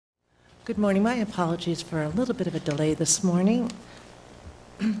Good morning. My apologies for a little bit of a delay this morning.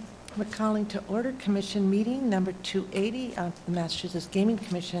 We're calling to order Commission Meeting number 280 of the Massachusetts Gaming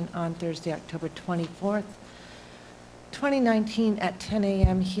Commission on Thursday, October 24th, 2019 at 10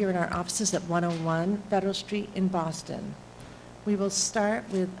 a.m. here in our offices at 101 Federal Street in Boston. We will start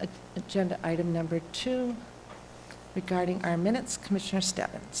with agenda item number 2 regarding our minutes. Commissioner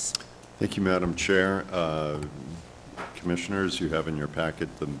Stebbins. Thank you, Madam Chair. Commissioners, you have in your packet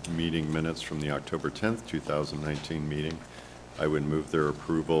the meeting minutes from the October 10th, 2019 meeting. I would move their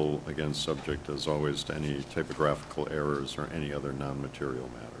approval, again, subject as always to any typographical errors or any other non-material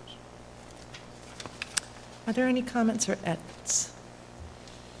matters. Are there any comments or edits?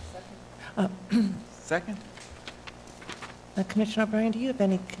 Second. Commissioner O'Brien, do you have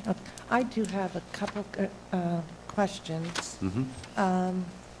any? I do have a couple questions and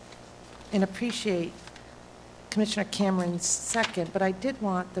appreciate Commissioner Cameron's second, but I did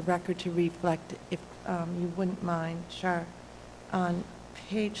want the record to reflect, if you wouldn't mind, Char, on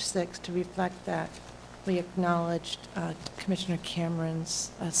page 6 to reflect that we acknowledged Commissioner Cameron's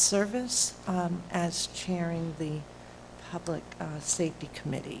service as chairing the Public Safety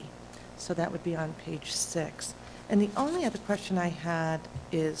Committee. So that would be on page 6. And the only other question I had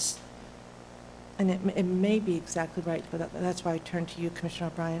is, and it may be exactly right, but that's why I turned to you, Commissioner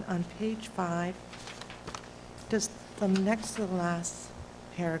O'Brien, on page 5, does the next to the last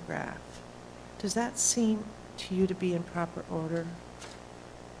paragraph, does that seem to you to be in proper order?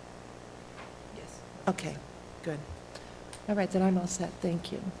 Yes. Okay, good. All right, then I'm all set.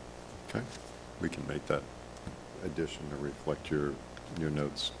 Thank you. Okay, we can make that addition to reflect your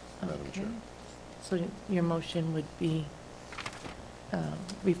notes, Madam Chair. So your motion would be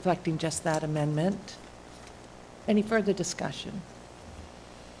reflecting just that amendment. Any further discussion?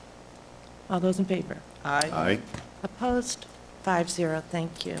 All those in favor? Aye. Aye. Opposed? 5-0.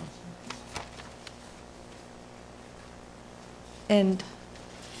 Thank you. And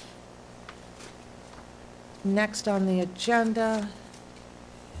next on the agenda,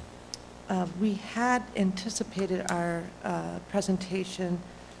 we had anticipated our presentation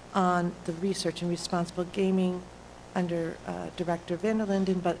on the research and responsible gaming under Director Van der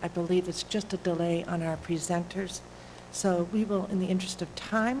Linden, but I believe it's just a delay on our presenters. So we will, in the interest of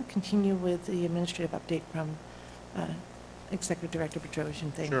time, continue with the administrative update from Executive Director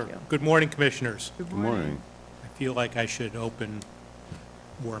Petrosian. Thank you. Good morning, Commissioners. Good morning. I feel like I should open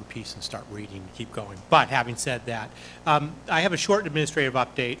War and Peace and start reading and keep going. But having said that, I have a short administrative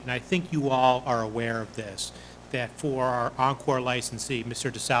update, and I think you all are aware of this, that for our Encore licensee,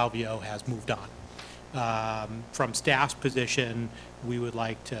 Mr. DeSalvio has moved on. From staff's position, we would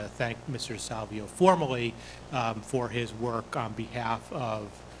like to thank Mr. DeSalvio formally for his work on behalf of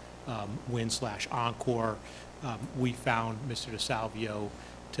Win/Encore. We found Mr. DeSalvio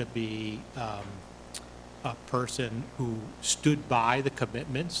to be a person who stood by the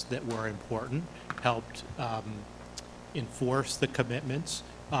commitments that were important, helped enforce the commitments,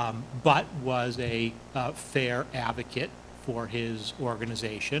 but was a fair advocate for his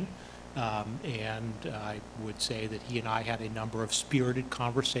organization. And I would say that he and I had a number of spirited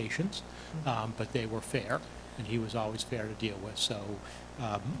conversations, but they were fair, and he was always fair to deal with. So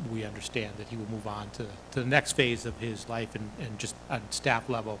we understand that he will move on to the next phase of his life, and just on staff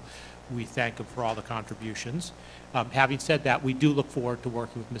level, we thank him for all the contributions. Having said that, we do look forward to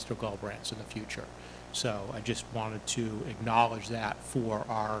working with Mr. Galbraith in the future. So I just wanted to acknowledge that for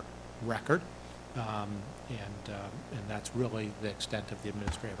our record. And that's really the extent of the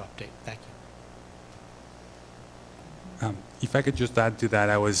administrative update. Thank you. If I could just add to that,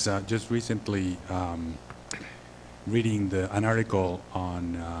 I was just recently reading an article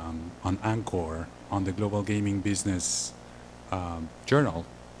on Encore, on the Global Gaming Business Journal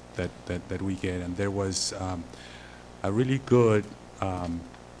that we get, and there was a really good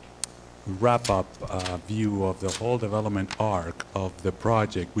wrap-up view of the whole development arc of the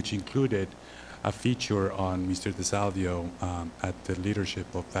project, which included a feature on Mr. DeSalvio at the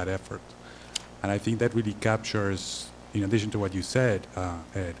leadership of that effort. And I think that really captures, in addition to what you said,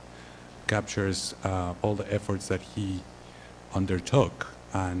 Ed, captures all the efforts that he undertook,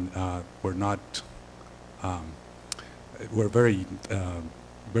 and were very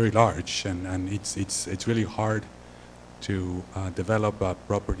large, and it's really hard to develop a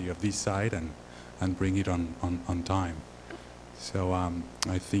property of this size and bring it on time. So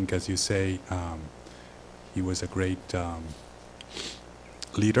I think, as you say, he was a great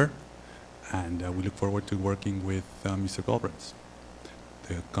leader, and we look forward to working with Mr. Galbraith.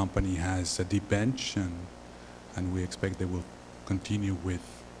 The company has a deep bench, and we expect they will continue with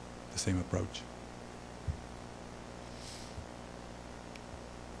the same approach.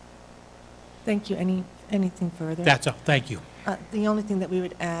 Thank you. Anything further? That's all, thank you. The only thing that we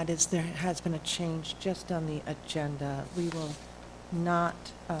would add is there has been a change just on the agenda. We will not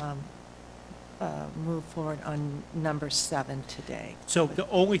move forward on number 7 today. So the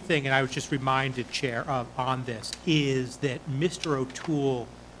only thing, and I was just reminded, Chair, on this, is that Mr. O'Toole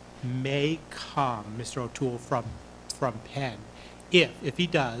may come, Mr. O'Toole from Penn, if he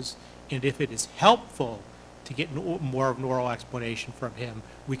does, and if it is helpful to get more of an oral explanation from him,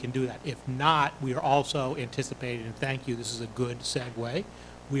 we can do that. If not, we are also anticipating, and thank you, this is a good segue,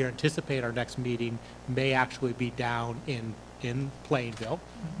 we anticipate our next meeting may actually be down in Plainville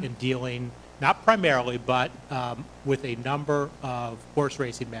in dealing, not primarily, but with a number of horse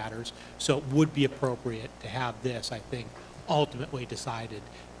racing matters. So it would be appropriate to have this, I think, ultimately decided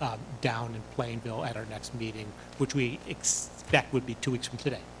down in Plainville at our next meeting, which we expect would be 2 weeks from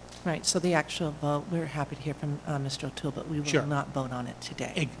today. Right, so the actual vote, we're happy to hear from Mr. O'Toole, but we will Sure. not vote on it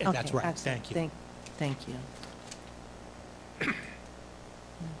today. That's Okay, right. excellent. Thank you. Thank you.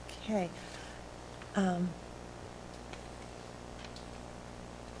 Okay.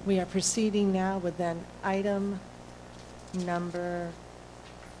 We are proceeding now with then item number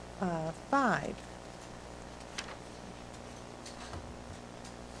 5.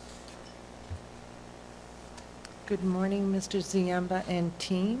 Good morning, Mr. Ziemba and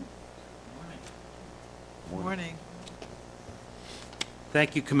team. Morning.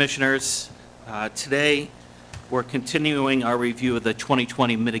 Thank you, Commissioners. Today, we're continuing our review of the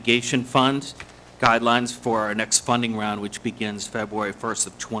 2020 Mitigation Fund guidelines for our next funding round, which begins February 1st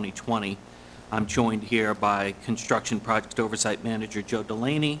of 2020. I'm joined here by Construction Project Oversight Manager Joe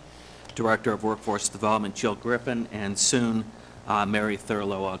Delaney, Director of Workforce Development Jill Griffin, and soon Mary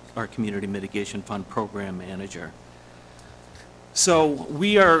Thurlow, our Community Mitigation Fund Program Manager. So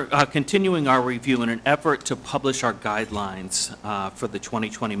we are continuing our review in an effort to publish our guidelines for the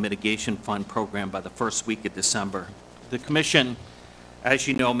 2020 Mitigation Fund program by the first week of December. The Commission, as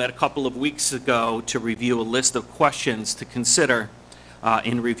you know, met a couple of weeks ago to review a list of questions to consider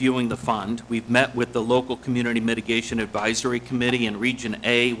in reviewing the fund. We've met with the local Community Mitigation Advisory Committee in Region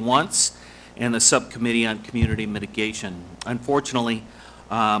A once, and the Subcommittee on Community Mitigation. Unfortunately,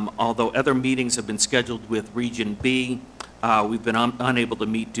 although other meetings have been scheduled with Region B, we've been unable to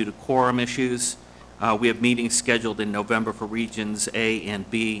meet due to quorum issues. We have meetings scheduled in November for Regions A and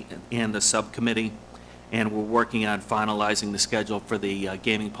B and the subcommittee, and we're working on finalizing the schedule for the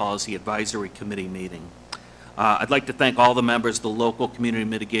Gaming Policy Advisory Committee meeting. I'd like to thank all the members of the local Community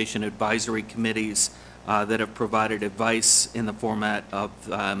Mitigation Advisory Committees that have provided advice in the format of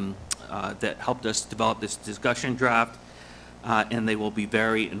that helped us develop this discussion draft, and they will be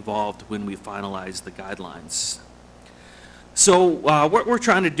very involved when we finalize the guidelines. So what we're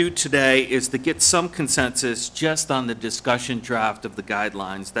trying to do today is to get some consensus just on the discussion draft of the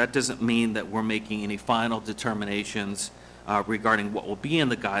guidelines. That doesn't mean that we're making any final determinations regarding what will be in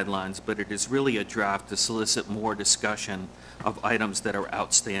the guidelines, but it is really a draft to solicit more discussion of items that are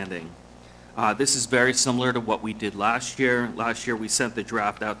outstanding. This is very similar to what we did last year. Last year we sent the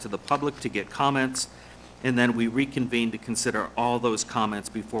draft out to the public to get comments, and then we reconvened to consider all those comments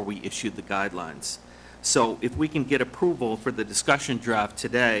before we issued the guidelines. So if we can get approval for the discussion draft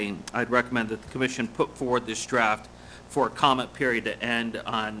today, I'd recommend that the Commission put forward this draft for a comment period to end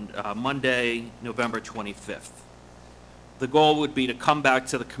on Monday, November 25th. The goal would be to come back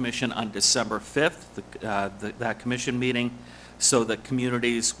to the Commission on December 5th, that Commission meeting, so that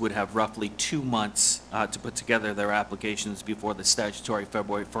communities would have roughly 2 months to put together their applications before the statutory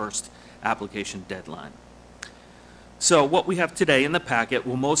February 1st application deadline. So what we have today in the packet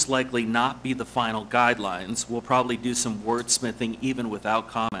will most likely not be the final guidelines. We'll probably do some wordsmithing even without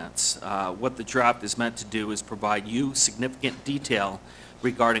comments. What the draft is meant to do is provide you significant detail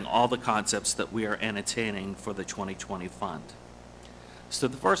regarding all the concepts that we are entertaining for the 2020 fund. So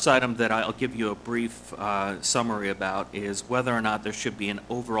the first item that I'll give you a brief summary about is whether or not there should be an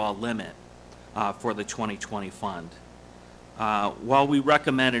overall limit for the 2020 fund. While we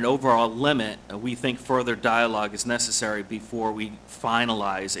recommend an overall limit, we think further dialogue is necessary before we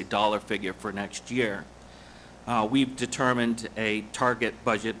finalize a dollar figure for next year. We've determined a target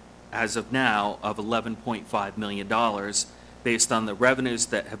budget as of now of $11.5 million based on the revenues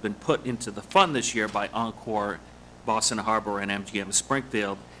that have been put into the fund this year by Encore, Boston Harbor, and MGM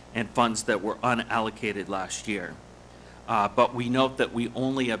Springfield, and funds that were unallocated last year. But we note that we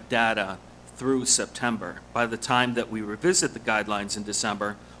only have data through September. By the time that we revisit the guidelines in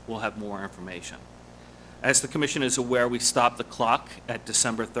December, we'll have more information. As the Commission is aware, we stopped the clock at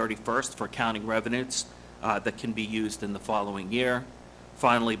December 31st for counting revenues that can be used in the following year.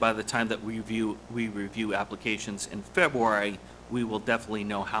 Finally, by the time that we review applications in February, we will definitely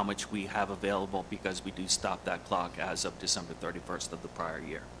know how much we have available because we do stop that clock as of December 31st of the prior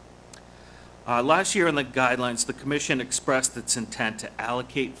year. Last year in the guidelines, the Commission expressed its intent to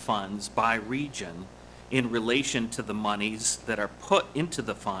allocate funds by region in relation to the monies that are put into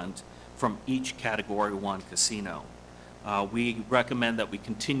the fund from each Category 1 casino. We recommend that we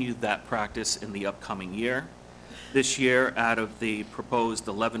continue that practice in the upcoming year. This year, out of the proposed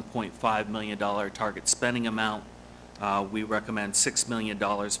 $11.5 million target spending amount, we recommend $6 million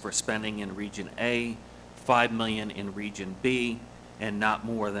for spending in Region A, $5 million in Region B, and not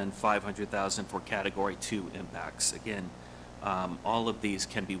more than $500,000 for Category 2 impacts. Again, all of these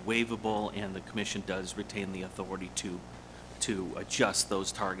can be waivable, and the Commission does retain the authority to adjust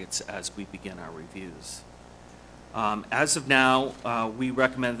those targets as we begin our reviews. As of now, we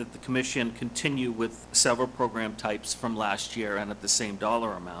recommend that the Commission continue with several program types from last year and at the same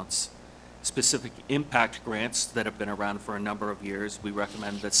dollar amounts. Specific impact grants that have been around for a number of years, we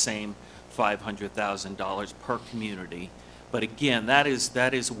recommend the same $500,000 per community. But again, that is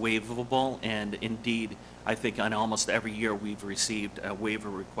waivable, and indeed, I think on almost every year we've received a waiver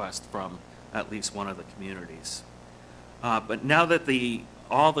request from at least one of the communities. But now that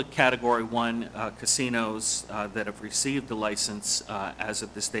all the Category 1 casinos that have received the license as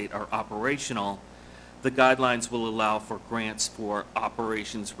of this date are operational, the guidelines will allow for grants for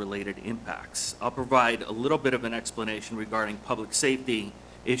operations-related impacts. I'll provide a little bit of an explanation regarding public safety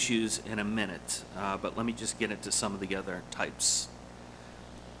issues in a minute, but let me just get into some of the other types.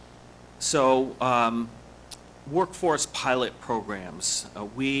 So, workforce pilot programs.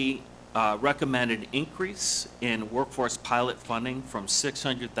 We recommend an increase in workforce pilot funding from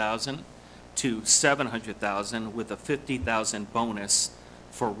 $600,000 to $700,000 with a $50,000 bonus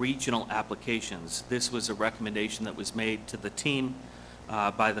for regional applications. This was a recommendation that was made to the team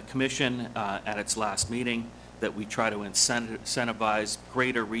by the Commission at its last meeting, that we try to incentivize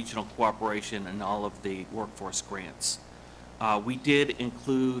greater regional cooperation in all of the workforce grants. We did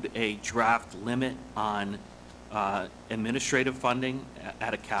include a draft limit on administrative funding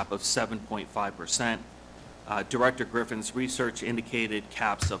at a cap of 7.5%. Director Griffin's research indicated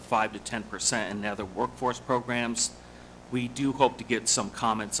caps of 5 to 10% in other workforce programs. We do hope to get some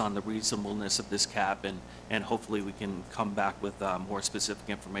comments on the reasonableness of this cap, and hopefully we can come back with more specific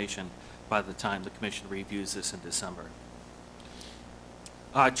information by the time the Commission reviews this in December.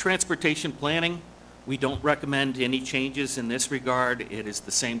 Transportation planning, we don't recommend any changes in this regard. It is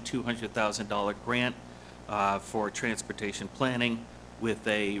the same $200,000 grant for transportation planning with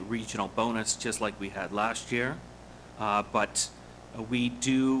a regional bonus, just like we had last year. But we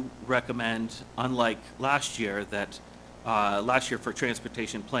do recommend, unlike last year, that last year for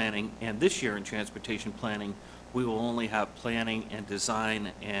transportation planning and this year in transportation planning, we will only have planning and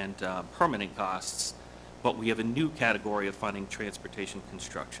design and permitting costs, but we have a new category of funding, transportation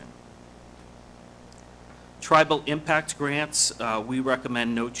construction. Tribal impact grants, we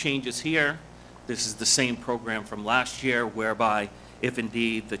recommend no changes here. This is the same program from last year, whereby if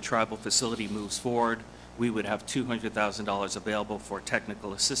indeed the tribal facility moves forward, we would have $200,000 available for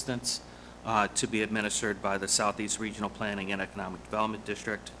technical assistance to be administered by the Southeast Regional Planning and Economic Development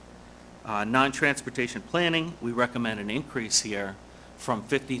District. Non-transportation planning, we recommend an increase here from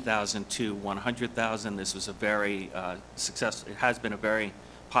 $50,000 to $100,000. This was a very successful, it has been a very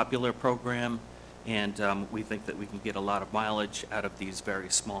popular program, and we think that we can get a lot of mileage out of these very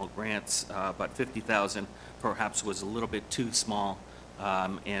small grants, but $50,000 perhaps was a little bit too small,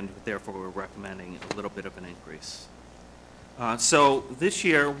 and therefore we're recommending a little bit of an increase. So this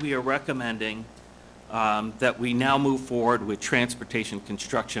year we are recommending that we now move forward with transportation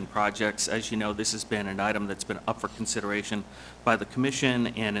construction projects. As you know, this has been an item that's been up for consideration by the Commission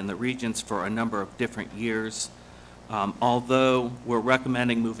and in the regions for a number of different years. Although we're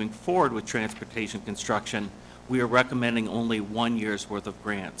recommending moving forward with transportation construction, we are recommending only 1 year's worth of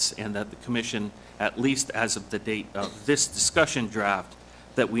grants, and that the Commission, at least as of the date of this discussion draft,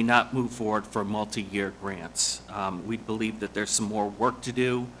 that we not move forward for multi-year grants. We believe that there's some more work to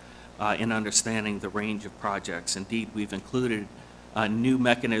do in understanding the range of projects. Indeed, we've included new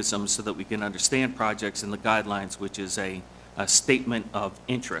mechanisms so that we can understand projects in the guidelines, which is a statement of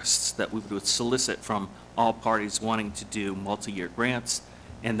interests that we would solicit from all parties wanting to do multi-year grants.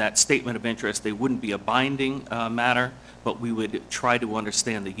 And that statement of interest, they wouldn't be a binding matter, but we would try to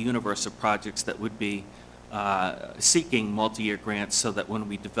understand the universe of projects that would be seeking multi-year grants, so that when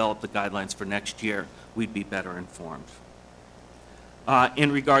we develop the guidelines for next year, we'd be better informed.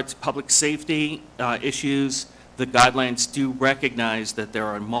 In regard to public safety issues, the guidelines do recognize that there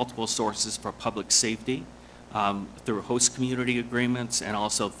are multiple sources for public safety through host community agreements and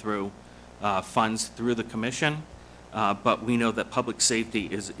also through funds through the Commission. But we know that public safety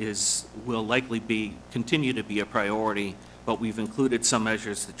will likely continue to be a priority, but we've included some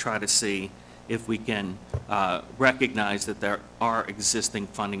measures to try to see if we can recognize that there are existing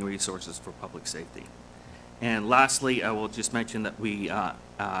funding resources for public safety. And lastly, I will just mention that we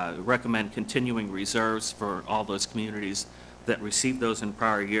recommend continuing reserves for all those communities that received those in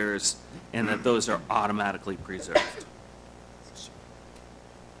prior years, and that those are automatically preserved.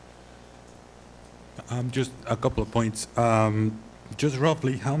 Just a couple of points. Just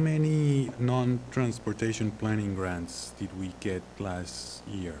roughly, how many non-transportation planning grants did we get last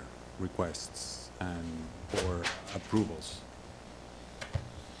year, requests or approvals?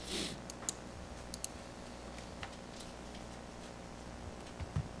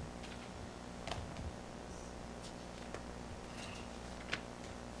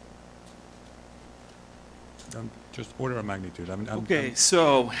 Just order of magnitude. Okay,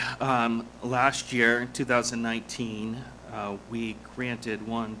 so last year, in 2019, we granted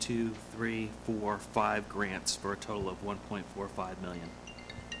 5 grants for a total of 1.45 million.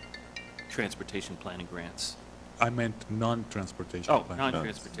 Transportation planning grants. I meant non-transportation. Oh, planning.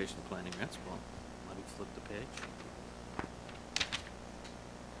 non-transportation planning grants. Well, let me flip the page.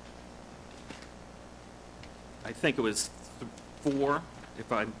 I think it was 4, if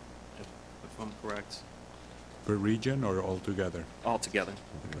I'm correct. Per region or altogether? Altogether.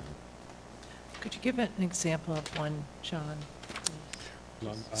 Could you give an example of one, John?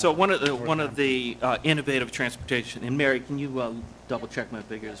 please? So one of the innovative transportation, and Mary, can you double check my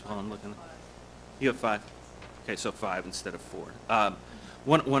figures while I'm looking? You have 5? Okay, so 5 instead of 4.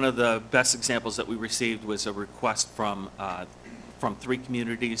 One of the best examples that we received was a request from 3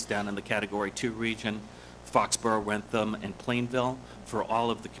 communities down in the Category 2 region, Foxborough, Wentham, and Plainville, for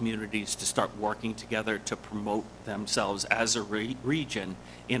all of the communities to start working together to promote themselves as a region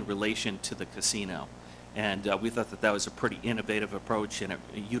in relation to the casino. And we thought that that was a pretty innovative approach, and it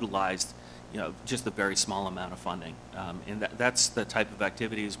utilized, just a very small amount of funding. And that's the type of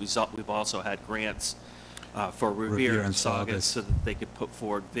activities. We've also had grants for Revere and Saugus so that they could put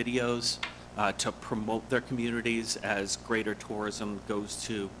forward videos to promote their communities as greater tourism goes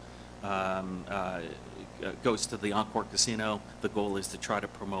to the Encore Casino. The goal is to try to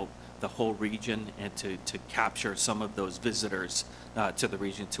promote the whole region and to capture some of those visitors to the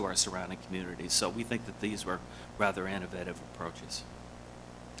region, to our surrounding communities. So we think that these were rather innovative approaches.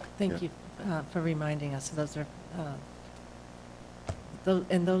 Thank you for reminding us. Those are,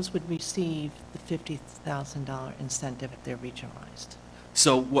 those would receive the $50,000 incentive if they're regionalized.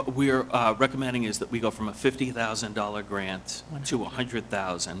 So what we're recommending is that we go from a $50,000 grant to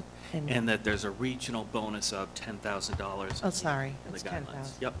 $100,000, and that there's a regional bonus of $10,000. Oh, sorry, in the it's guidelines.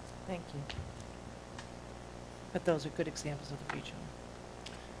 10,000. Yep. Thank you. But those are good examples of the regional.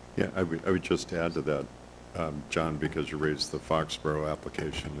 Yeah, I would just add to that, John, because you raised the Foxborough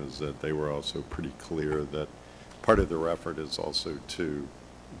application, is that they were also pretty clear that part of their effort is also to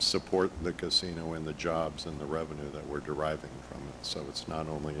support the casino and the jobs and the revenue that we're deriving from it. So it's not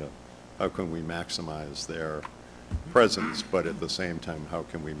only how can we maximize their presence, but at the same time, how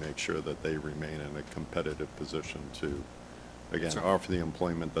can we make sure that they remain in a competitive position to, again, offer the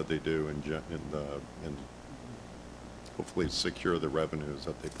employment that they do and hopefully secure the revenues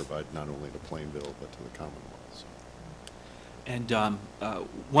that they provide not only to Plainville but to the Commonwealth. So. And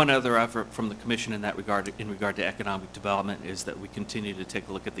one other effort from the Commission in that regard, in regard to economic development, is that we continue to take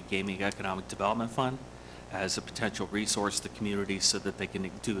a look at the Gaming Economic Development Fund as a potential resource to communities so that they can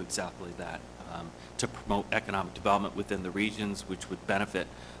do exactly that, to promote economic development within the regions, which would benefit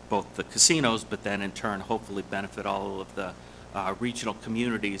both the casinos, but then in turn hopefully benefit all of the regional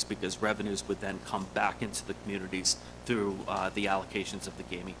communities, because revenues would then come back into the communities through the allocations of the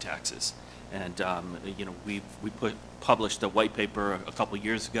gaming taxes. And we published a white paper a couple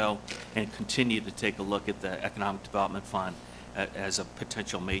years ago and continue to take a look at the Economic Development Fund as a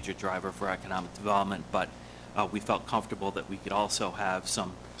potential major driver for economic development. But we felt comfortable that we could also have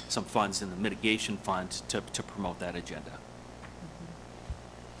some funds in the mitigation fund to promote that agenda.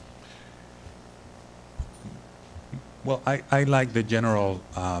 Well, I like the general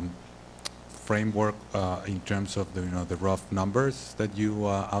framework in terms of the rough numbers that you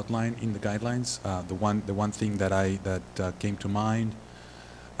outline in the guidelines. The one thing that came to mind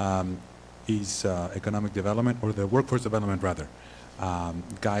is economic development, or the workforce development rather,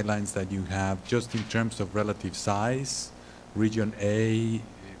 guidelines that you have just in terms of relative size. Region A,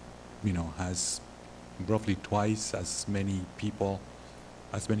 has roughly twice as many people,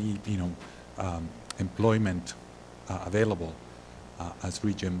 as many employment available as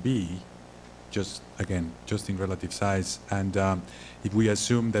Region B, just in relative size. And if we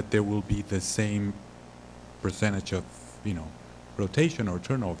assume that there will be the same percentage of, rotation or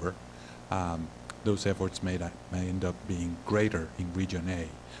turnover, those efforts may end up being greater in Region A.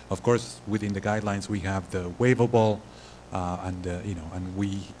 Of course, within the guidelines, we have the waivable, and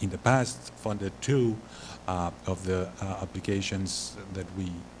we, in the past, funded 2 of the applications that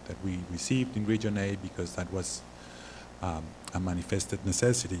we received in Region A because that was a manifested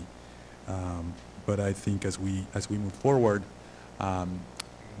necessity. But I think as we move forward,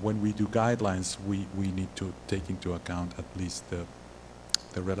 when we do guidelines, we need to take into account at least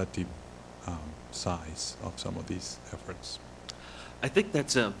the relative size of some of these efforts. I think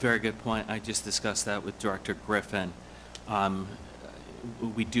that's a very good point. I just discussed that with Director Griffin.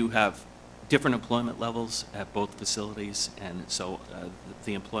 We do have different employment levels at both facilities, and so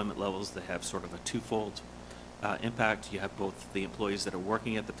the employment levels, they have sort of a twofold impact. You have both the employees that are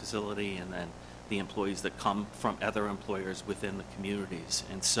working at the facility and then the employees that come from other employers within the communities.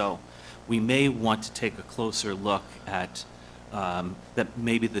 And so we may want to take a closer look at that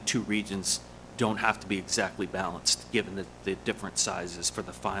maybe the 2 regions don't have to be exactly balanced given the different sizes for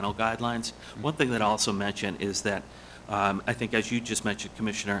the final guidelines. One thing that I also mentioned is that I think, as you just mentioned,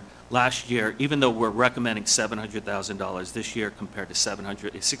 Commissioner, last year, even though we're recommending $700,000 this year compared to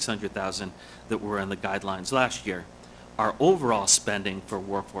 $600,000 that were in the guidelines last year, our overall spending for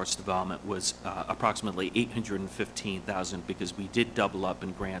workforce development was approximately $815,000 because we did double up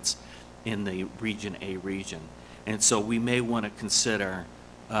in grants in the Region A region. And so we may want to consider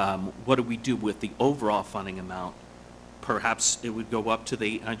what do we do with the overall funding amount. Perhaps it would go up to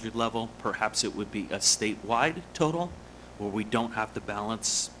the 800 level. Perhaps it would be a statewide total where we don't have to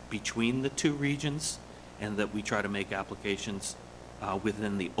balance between the 2 regions and that we try to make applications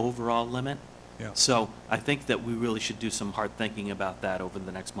within the overall limit. Yeah. So I think that we really should do some hard thinking about that over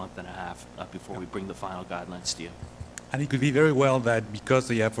the next month and a half before we bring the final guidelines to you. And it could be very well that because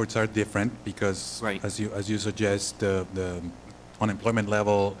the efforts are different, because Right. as you suggest, the unemployment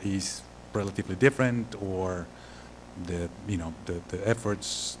level is relatively different, or the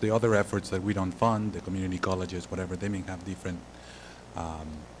efforts, the other efforts that we don't fund, the community colleges, whatever, they may have different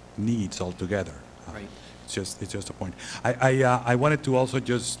needs altogether. Right. It's just a point. I wanted to also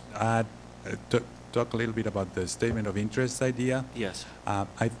just add, talk a little bit about the statement of interest idea. Yes.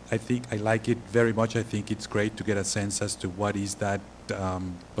 I think I like it very much. I think it's great to get a sense as to what is that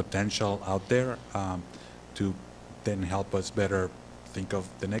potential out there to then help us better think of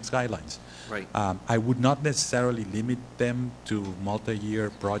the next guidelines. Right. I would not necessarily limit them to multi-year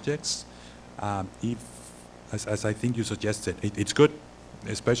projects. If, as I think you suggested, it's good,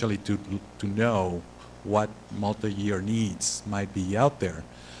 especially to know what multi-year needs might be out there.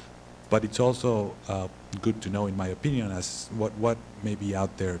 But it's also good to know, in my opinion, as what may be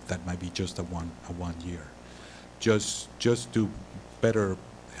out there that might be just a one year, just to better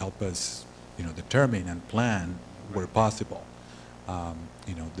help us, determine and plan where possible,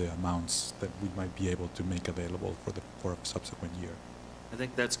 the amounts that we might be able to make available for a subsequent year. I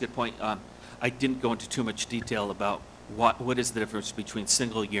think that's a good point. I didn't go into too much detail about what is the difference between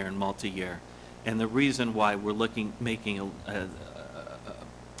single year and multi-year, and the reason why we're making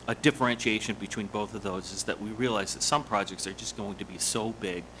a differentiation between both of those is that we realize that some projects are just going to be so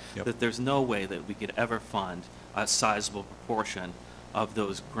big that there's no way that we could ever fund a sizable proportion of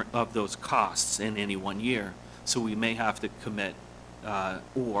those costs in any one year. So we may have to commit,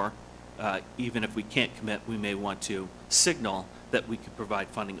 or even if we can't commit, we may want to signal that we could provide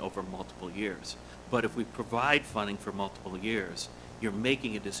funding over multiple years. But if we provide funding for multiple years, you're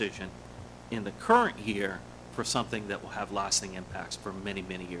making a decision in the current year for something that will have lasting impacts for many,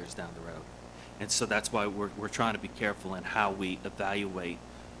 many years down the road. And so that's why we're trying to be careful in how we evaluate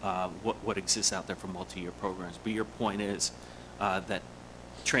what exists out there for multi-year programs. But your point is that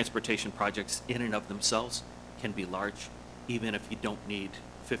transportation projects in and of themselves can be large, even if you don't need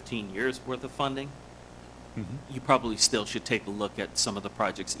 15 years worth of funding. Mm-hmm. You probably still should take a look at some of the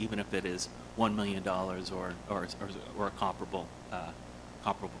projects, even if it is $1 million or a comparable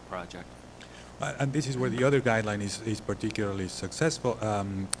project. And this is where the other guideline is particularly successful,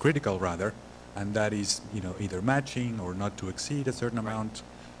 critical rather, and that is either matching or not to exceed a certain amount,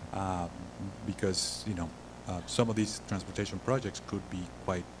 because some of these transportation projects could be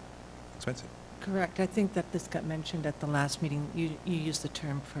quite expensive. Correct. I think that this got mentioned at the last meeting. You used the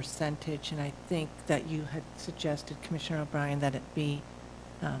term percentage, and I think that you had suggested, Commissioner O'Brien, that it be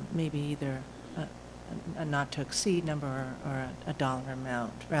maybe either a not-to-exceed number or a dollar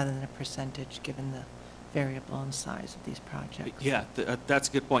amount rather than a percentage, given the variable in size of these projects. Yeah, that's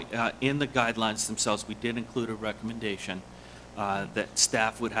a good point. In the guidelines themselves, we did include a recommendation that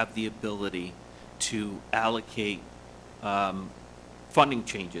staff would have the ability to allocate funding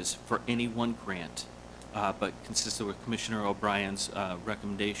changes for any one grant but consistent with Commissioner O'Brien's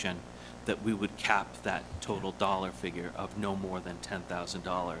recommendation, that we would cap that total dollar figure of no more than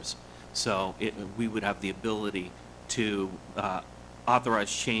 $10,000. So we would have the ability to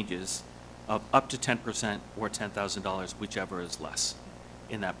authorize changes of up to 10% or $10,000, whichever is less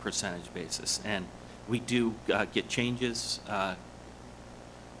in that percentage basis. And we do get changes,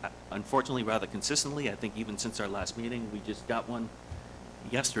 unfortunately, rather consistently. I think even since our last meeting, we just got one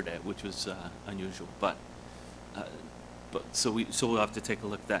yesterday, which was unusual. But so we'll have to take a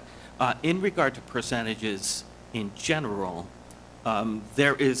look at that. In regard to percentages in general,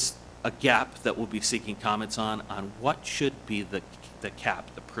 there is a gap that we'll be seeking comments on what should be the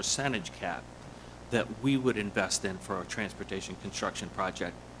cap, the percentage cap that we would invest in for a transportation construction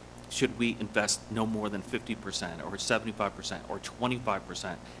project. Should we invest no more than 50% or 75% or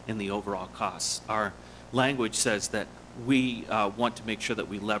 25% in the overall costs? Our language says that we want to make sure that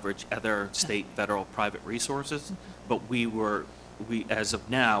we leverage other state, federal, private resources, but as of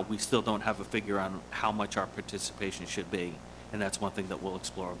now, we still don't have a figure on how much our participation should be, and that's one thing that we'll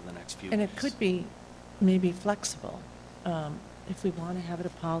explore over the next few weeks. And it could be maybe flexible, if we want to have it a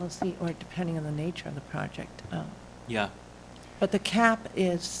policy, or depending on the nature of the project. Yeah. But the cap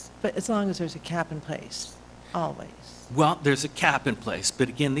is, but as long as there's a cap in place, always. Well, there's a cap in place, but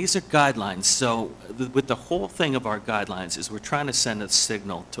again, these are guidelines. So with the whole thing of our guidelines is we're trying to send a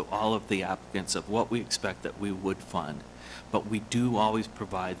signal to all of the applicants of what we expect that we would fund. But we do always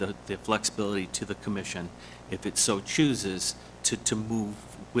provide the flexibility to the commission, if it so chooses, to move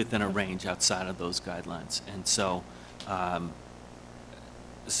within a range outside of those guidelines. And so,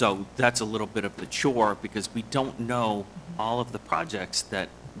 so that's a little bit of the chore, because we don't know all of the projects that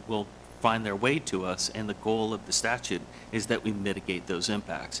will find their way to us, and the goal of the statute is that we mitigate those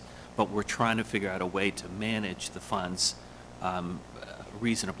impacts. But we're trying to figure out a way to manage the funds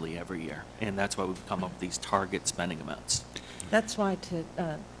reasonably every year, and that's why we've come up with these target spending amounts. That's why, to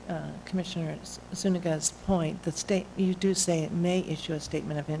Commissioner Zuniga's point, the state, you do say it may issue a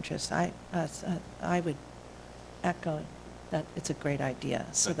statement of interest. I would echo that it's a great idea,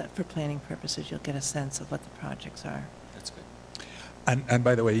 so that for planning purposes, you'll get a sense of what the projects are. That's good. And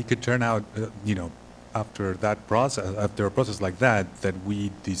by the way, it could turn out, after that process, after a process like that, that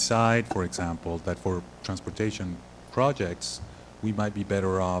we decide, for example, that for transportation projects, we might be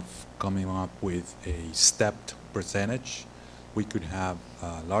better off coming up with a stepped percentage. We could have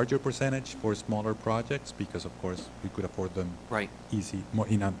a larger percentage for smaller projects, because of course we could afford them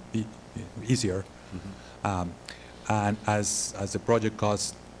easier. Mm-hmm. And as the project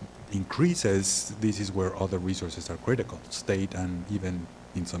cost increases, this is where other resources are critical, state and even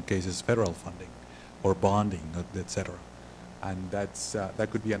in some cases federal funding or bonding, etc. And that's that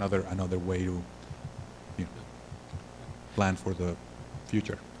could be another way to plan for the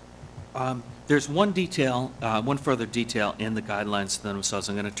future. There's one detail, one further detail in the guidelines themselves.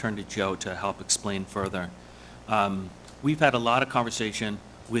 I'm going to turn to Joe to help explain further. We've had a lot of conversation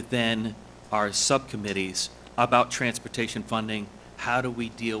within our subcommittees about transportation funding. How do we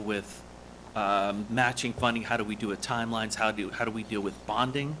deal with matching funding? How do we do it timelines? How do we deal with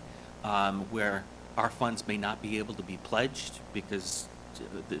bonding, where our funds may not be able to be pledged because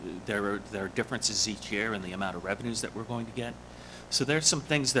there are differences each year in the amount of revenues that we're going to get. So there's some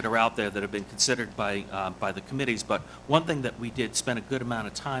things that are out there that have been considered by the committees, but one thing that we did spend a good amount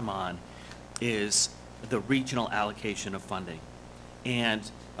of time on is the regional allocation of funding. And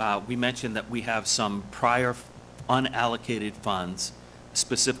we mentioned that we have some prior unallocated funds,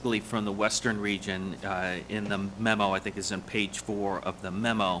 specifically from the Western region. In the memo, I think is on page 4 of the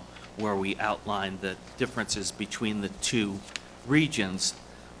memo, where we outline the differences between the two regions.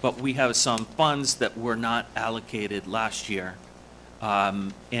 But we have some funds that were not allocated last year.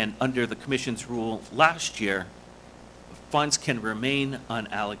 And under the Commission's rule last year, funds can remain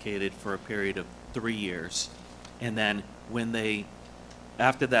unallocated for a period of 3 years. And then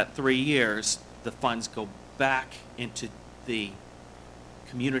after that 3 years, the funds go back into the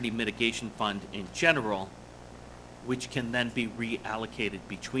Community Mitigation Fund in general, which can then be reallocated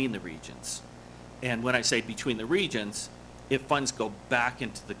between the regions. And when I say between the regions, if funds go back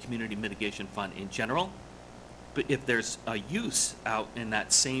into the Community Mitigation Fund in general, but if there's a use out in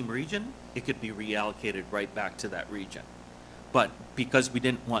that same region, it could be reallocated right back to that region. But because we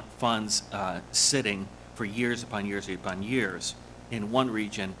didn't want funds sitting for years upon years upon years in one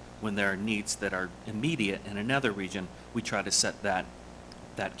region when there are needs that are immediate in another region, we try to set that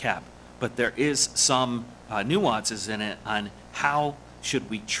cap. But there is some nuances in it on how should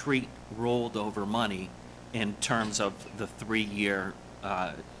we treat rolled over money in terms of the 3-year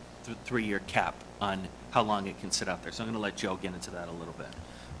cap on how long it can sit out there. So I'm going to let Joe get into that a little bit.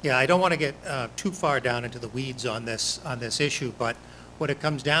 Yeah, I don't want to get too far down into the weeds on this issue, but what it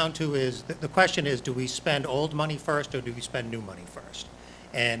comes down to is, the question is, do we spend old money first or do we spend new money first?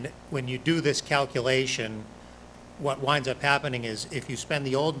 And when you do this calculation, what winds up happening is if you spend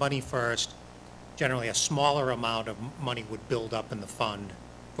the old money first, generally a smaller amount of money would build up in the fund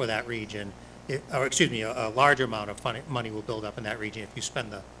for that region. A larger amount of money will build up in that region. If you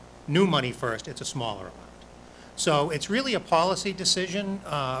spend the new money first, it's a smaller amount. So it's really a policy decision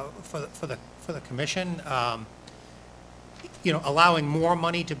for the commission. Allowing more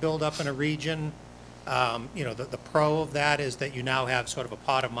money to build up in a region, the pro of that is that you now have sort of a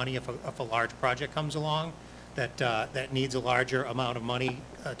pot of money if a large project comes along that needs a larger amount of money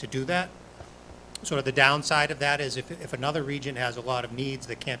to do that. Sort of the downside of that is if another region has a lot of needs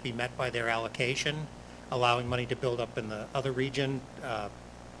that can't be met by their allocation, allowing money to build up in the other region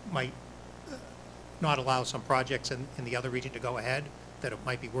might not allow some projects in the other region to go ahead that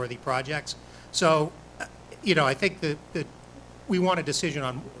might be worthy projects. So, I think that we want a decision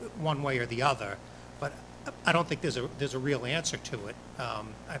on one way or the other, but I don't think there's a real answer to it.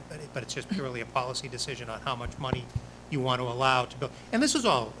 But it's just purely a policy decision on how much money you want to allow to build. And this is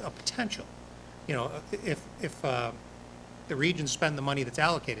all a potential. If the regions spend the money that's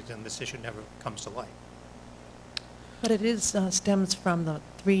allocated to them, this issue never comes to light. But it is stems from the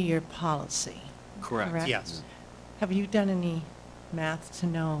 3-year policy. Correct. Yes. Have you done any math to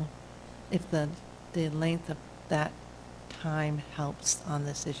know if the length of that time helps on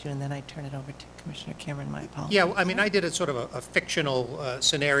this issue? And then I turn it over to Commissioner Cameron, my apologies. Yeah, I mean, I did a sort of a fictional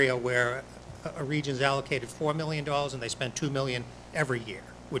scenario where a region's allocated $4 million and they spend $2 million every year,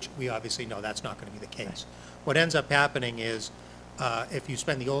 which we obviously know that's not going to be the case. Right. What ends up happening is if you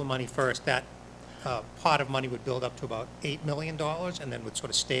spend the old money first, that pot of money would build up to about $8 million and then would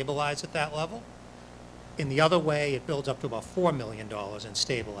sort of stabilize at that level. In the other way, it builds up to about $4 million and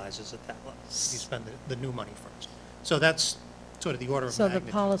stabilizes at that level. You spend the new money first. So that's sort of the order of magnitude. So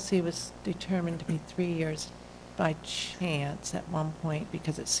the policy was determined to be 3 years by chance at one point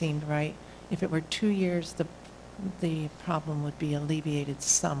because it seemed right. If it were 2 years, the problem would be alleviated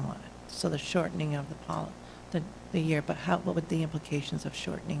somewhat. So the shortening of the year, but what would the implications of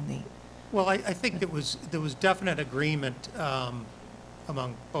shortening the? Well, I think there was definite agreement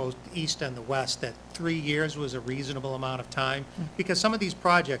among both the East and the West that 3 years was a reasonable amount of time, because some of these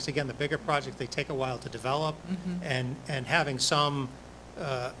projects, again, the bigger projects, they take a while to develop, and having some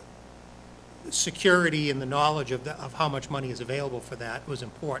security in the knowledge of how much money is available for that was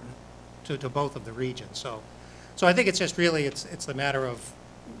important to both of the regions. So I think it's just really, it's the matter of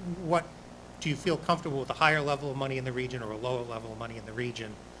what, do you feel comfortable with a higher level of money in the region or a lower level of money in the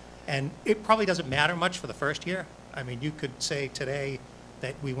region? And it probably doesn't matter much for the first year. I mean, you could say today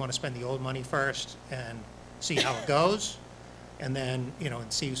that we want to spend the old money first and see how it goes, and then,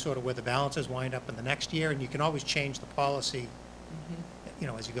 and see sort of where the balances wind up in the next year, and you can always change the policy,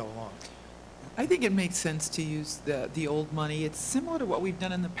 as you go along. I think it makes sense to use the old money. It's similar to what we've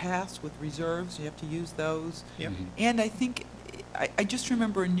done in the past with reserves. You have to use those. Yep. And I think, I just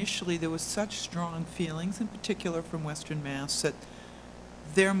remember initially there was such strong feelings, in particular from Western Mass, that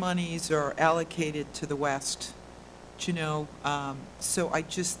their monies are allocated to the West, so I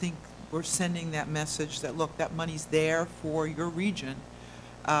just think we're sending that message that, look, that money's there for your region,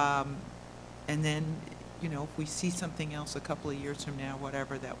 and then, if we see something else a couple of years from now,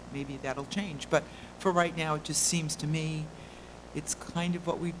 whatever, that maybe that'll change. But for right now, it just seems to me it's kind of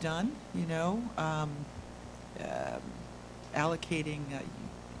what we've done, allocating,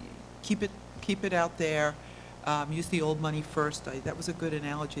 keep it out there. Use the old money first. That was a good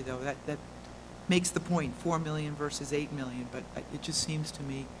analogy, though. That makes the point, 4 million versus 8 million. But it just seems to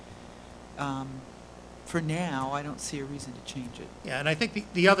me, for now, I don't see a reason to change it. Yeah, and I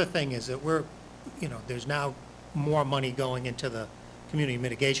think the other thing is that there's now more money going into the Community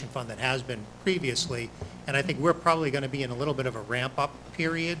Mitigation Fund than has been previously. And I think we're probably going to be in a little bit of a ramp-up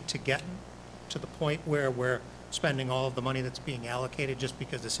period to get to the point where we're spending all of the money that's being allocated, just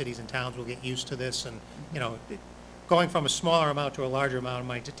because the cities and towns will get used to this, and going from a smaller amount to a larger amount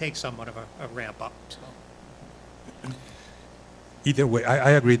might take somewhat of a ramp up. So. Either way,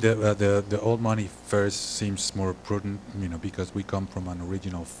 I agree that the old money first seems more prudent, because we come from an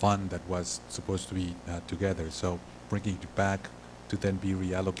original fund that was supposed to be together. So bringing it back to then be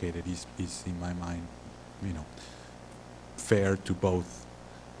reallocated is in my mind, fair to both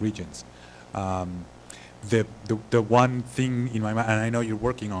regions. The one thing in my mind, and I know you're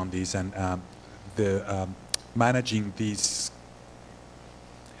working on this, and managing this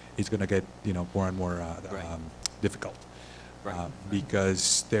is going to get more and more difficult,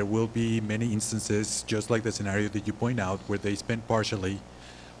 because there will be many instances, just like the scenario that you point out, where they spend partially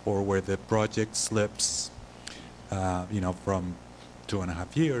or where the project slips, from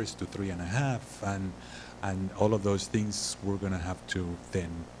 2.5 years to 3.5, and all of those things we're going to have to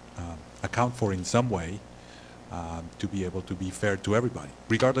then account for in some way to be able to be fair to everybody,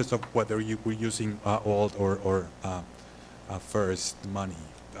 regardless of whether we're using old or first money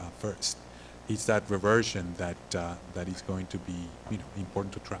first. It's that reversion that is going to be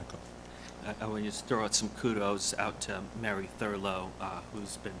important to track of. I want to just throw out some kudos out to Mary Thurlow,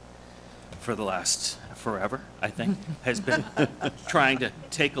 who's been, for the last forever, I think, has been trying to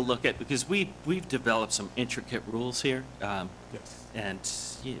take a look at, because we've developed some intricate rules here. Yes. And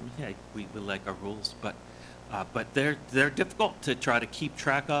yeah, we like our rules, but they're difficult to try to keep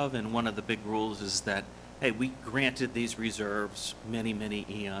track of. And one of the big rules is that, hey, we granted these reserves many, many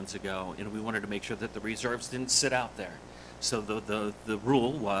eons ago, and we wanted to make sure that the reserves didn't sit out there. So the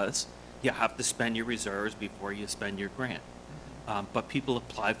rule was, you have to spend your reserves before you spend your grant. But people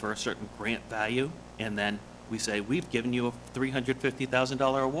apply for a certain grant value, and then we say, we've given you a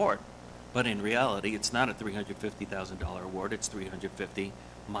 $350,000 award. But in reality, it's not a $350,000 award, it's $350,000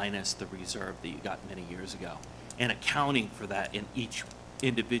 minus the reserve that you got many years ago. And accounting for that in each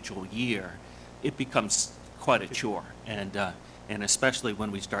individual year, it becomes quite a chore. And especially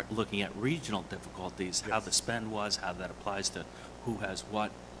when we start looking at regional difficulties, how the spend was, how that applies to who has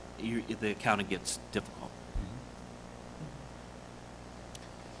what, the accounting gets difficult.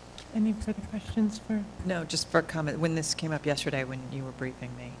 Any further questions for? No, just for a comment, when this came up yesterday when you were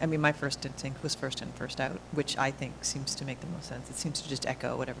briefing me, I mean, my first instinct was first in, first out, which I think seems to make the most sense. It seems to just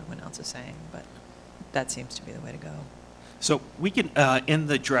echo what everyone else is saying, but that seems to be the way to go. So we can, in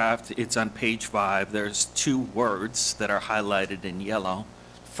the draft, it's on page 5, there's 2 words that are highlighted in yellow,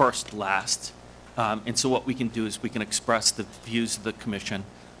 first, last. And so what we can do is we can express the views of the commission,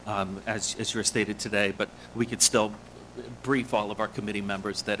 as you were stated today, but we could still brief all of our committee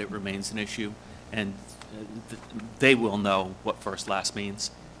members that it remains an issue, and they will know what first, last means.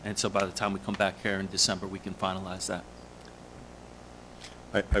 And so by the time we come back here in December, we can finalize that.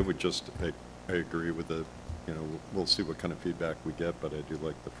 I would just, I agree with the, we'll see what kind of feedback we get, but I do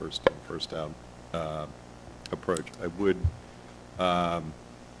like the first in, first out approach. I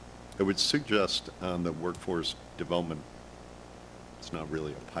would suggest on the workforce development, it's not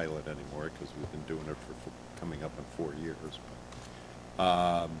really a pilot anymore because we've been doing it for coming up in 4 years.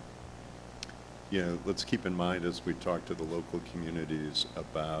 But, let's keep in mind as we talk to the local communities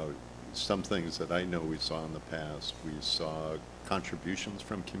about some things that I know we saw in the past. We saw contributions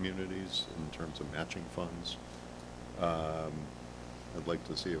from communities in terms of matching funds. I'd like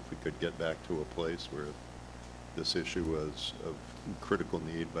to see if we could get back to a place where this issue was of critical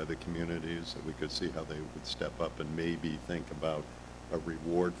need by the communities, that we could see how they would step up and maybe think about a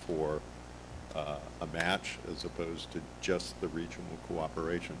reward for a match as opposed to just the regional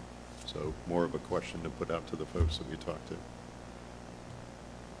cooperation. So more of a question to put out to the folks that we talk to.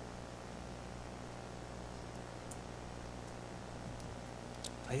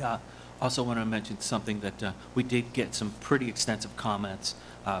 I also want to mention something that we did get some pretty extensive comments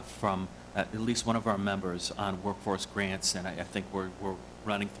from at least one of our members on workforce grants, and I think we're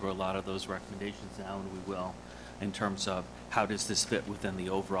running through a lot of those recommendations now, and we will, in terms of how does this fit within the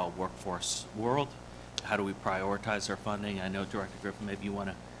overall workforce world? How do we prioritize our funding? I know, Director Griffin, maybe you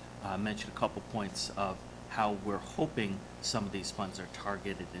want to mention a couple points of how we're hoping some of these funds are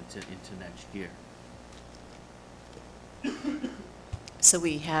targeted into next year. So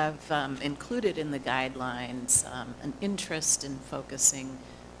we have included in the guidelines an interest in focusing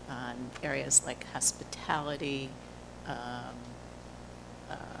on areas like hospitality,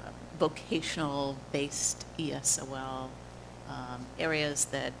 vocational-based ESOL, areas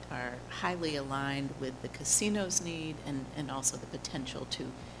that are highly aligned with the casino's need and also the potential to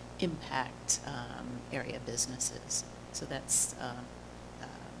impact area businesses. So that's,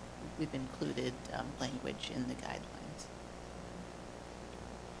 we've included language in the guidelines.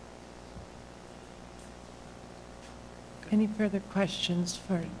 Any further questions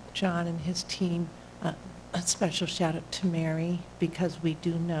for John and his team? A special shout out to Mary, because we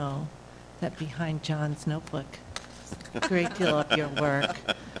do know that behind John's notebook is a great deal of your work.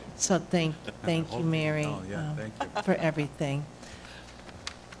 So thank you, Mary, Oh, yeah, thank you. for everything.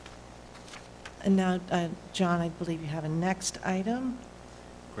 And now, John, I believe you have a next item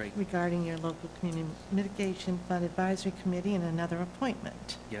Great. regarding your local community mitigation fund advisory committee and another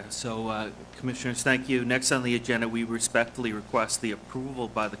appointment. Yeah, so Commissioners, thank you. Next on the agenda, we respectfully request the approval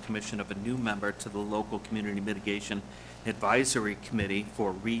by the Commission of a new member to the Local Community Mitigation Advisory Committee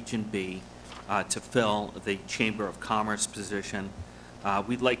for Region B to fill the Chamber of Commerce position.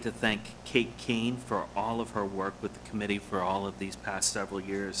 We'd like to thank Kate Kane for all of her work with the committee for all of these past several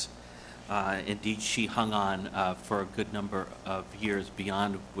years. Indeed, she hung on for a good number of years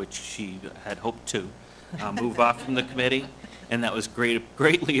beyond which she had hoped to move off from the committee, and that was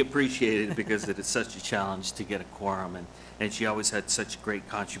greatly appreciated because it is such a challenge to get a quorum, and she always had such great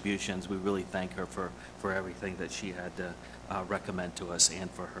contributions. We really thank her for everything that she had to recommend to us and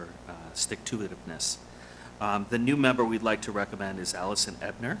for her stick-to-itiveness. The new member we'd like to recommend is Allison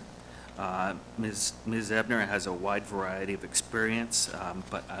Ebner. Ms. Ebner has a wide variety of experience,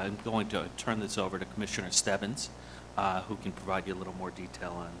 but I'm going to turn this over to Commissioner Stebbins, who can provide you a little more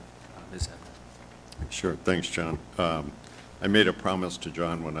detail on Ms. Ebner. Sure. Thanks, John. I made a promise to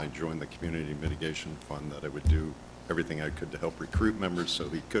John when I joined the Community Mitigation Fund that I would do everything I could to help recruit members so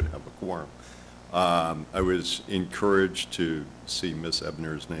he could have a quorum. I was encouraged to see Ms.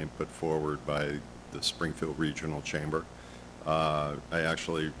 Ebner's name put forward by the Springfield Regional Chamber. I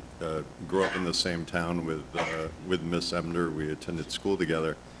actually grew up in the same town with Ms. Ebner. We attended school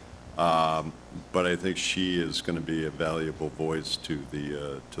together. But I think she is going to be a valuable voice to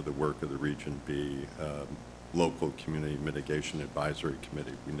the work of the Region B local Community Mitigation Advisory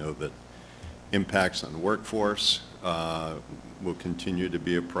Committee. We know that impacts on the workforce will continue to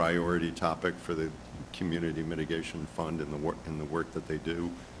be a priority topic for the Community Mitigation Fund and the work that they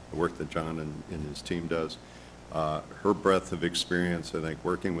do, the work that John and his team does. Her breadth of experience, I think,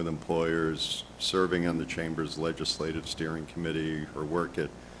 working with employers, serving on the Chamber's Legislative Steering Committee, her work at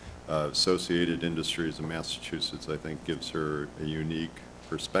Associated Industries in Massachusetts, I think, gives her a unique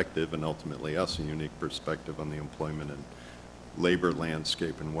perspective, and ultimately us a unique perspective on the employment and labor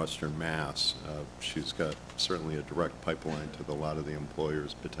landscape in Western Mass. She's got certainly a direct pipeline to a lot of the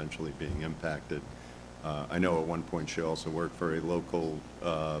employers potentially being impacted. I know at one point she also worked for a local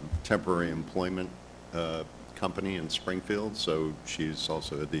temporary employment company in Springfield, so she's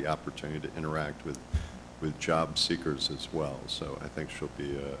also had the opportunity to interact with job seekers as well. So I think she'll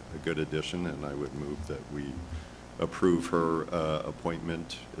be a good addition, and I would move that we approve her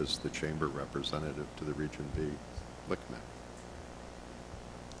appointment as the Chamber representative to the Region B LICMAC.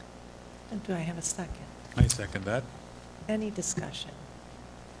 And do I have a second? I second that. Any discussion?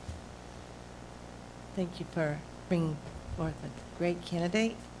 Thank you for bringing forth a great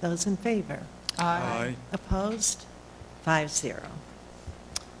candidate. Those in favor? Aye. Opposed? 5-0.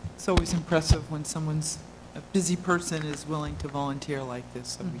 It's always impressive when someone's, a busy person is willing to volunteer like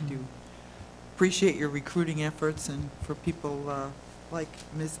this, so we do appreciate your recruiting efforts and for people like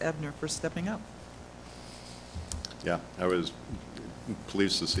Ms. Ebner for stepping up. Yeah, I was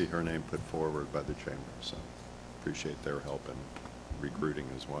pleased to see her name put forward by the Chamber, so appreciate their help in recruiting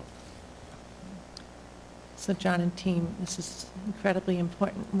as well. So John and team, this is incredibly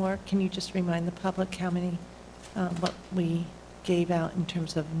important work. Can you just remind the public how many, what we gave out in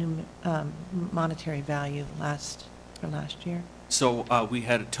terms of new monetary value for last year? So we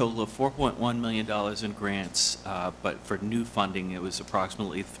had a total of $4.1 million in grants, but for new funding, it was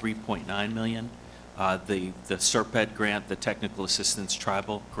approximately $3.9 million. The SERPED grant, the Technical Assistance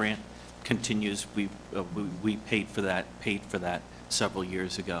Tribal Grant, continues. We paid for that several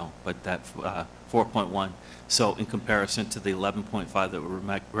years ago, but that 4.1. So in comparison to the 11.5 that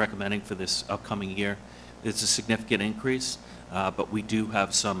we're recommending for this upcoming year, it's a significant increase, but we do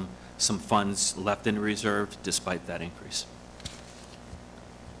have some funds left in reserve despite that increase.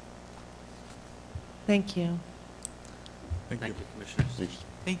 Thank you. Thank you. Commissioners. Thanks.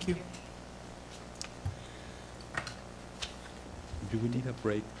 Thank you. Do we need a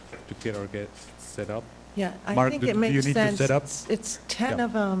break to get our guests set up? Yeah, I Mark, think do it you makes need to sense. set up? It's 10 Yeah.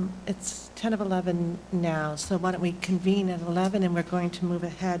 of, it's 10 of 11 now, so why don't we convene at 11, and we're going to move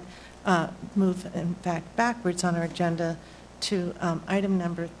ahead, move, in fact, backwards on our agenda to item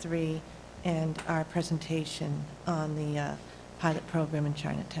number 3 and our presentation on the pilot program in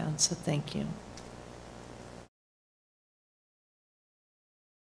Chinatown, so thank you.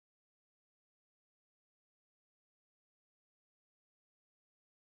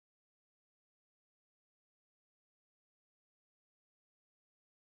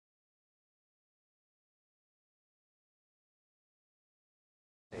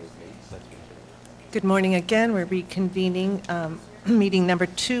 Good morning again. We're reconvening meeting number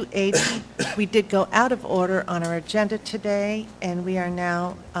 280. We did go out of order on our agenda today, and we are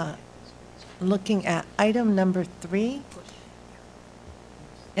now looking at item number 3.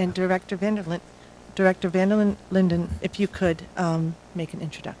 And Director Vanderlinden, if you could make an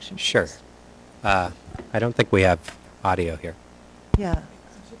introduction. Sure. please. I don't think we have audio here. Yeah.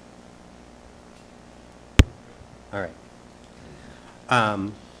 All right.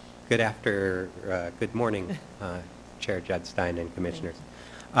 Good morning, Chair Judstein and Commissioners.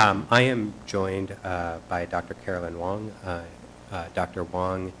 I am joined by Dr. Carolyn Wong. Dr.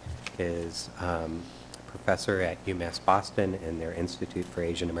 Wong is professor at UMass Boston in their Institute for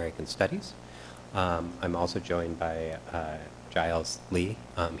Asian American Studies. I'm also joined by Giles Lee.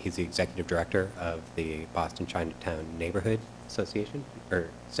 He's the executive director of the Boston Chinatown Neighborhood Association, or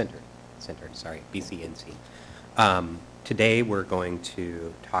Center, BCNC. Today we're going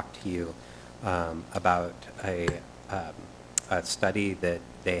to talk to you about a study that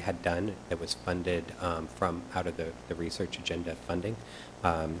they had done that was funded from out of the research agenda funding.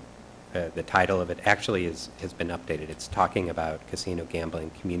 The title of it actually has been updated. It's talking about casino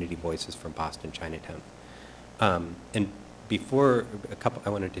gambling, community voices from Boston Chinatown. And before I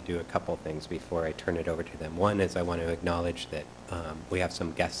wanted to do a couple things before I turn it over to them. One is I want to acknowledge that we have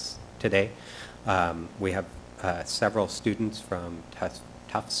some guests today. We have several students from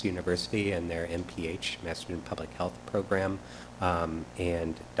Tufts University and their MPH, Master in Public Health program,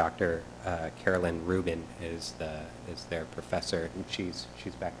 and Dr. Carolyn Rubin is their professor, and she's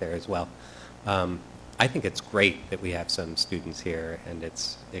back there as well. I think it's great that we have some students here, and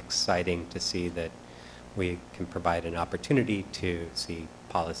it's exciting to see that we can provide an opportunity to see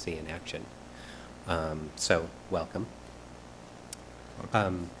policy in action. So welcome.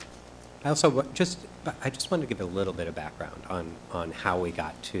 I just want to give a little bit of background on how we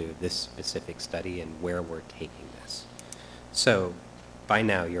got to this specific study and where we're taking this. So by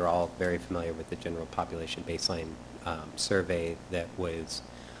now you're all very familiar with the general population baseline survey that was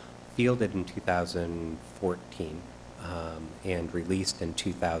fielded in 2014 and released in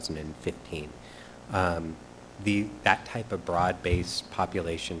 2015. That type of broad-based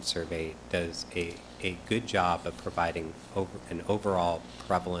population survey does a good job of providing an overall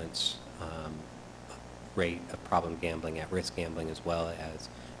prevalence rate of problem gambling, at-risk gambling, as well as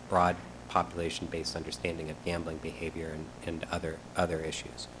broad population-based understanding of gambling behavior and other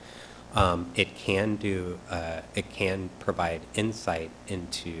issues. It can provide insight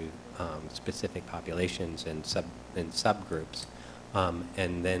into specific populations and subgroups.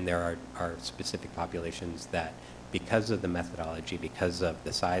 And then there are specific populations that, because of the methodology, because of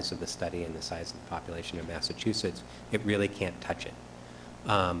the size of the study and the size of the population of Massachusetts, it really can't touch it.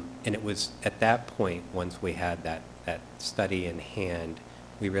 And it was at that point, once we had that study in hand,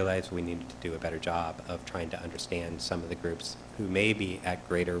 we realized we needed to do a better job of trying to understand some of the groups who may be at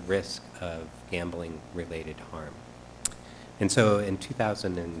greater risk of gambling-related harm. And so in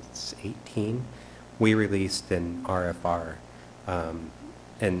 2018, we released an RFR,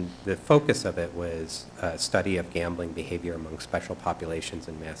 and the focus of it was a study of gambling behavior among special populations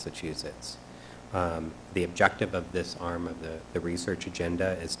in Massachusetts. The objective of this arm of the research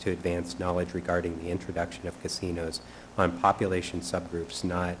agenda is to advance knowledge regarding the introduction of casinos on population subgroups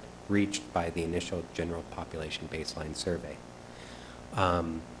not reached by the initial general population baseline survey.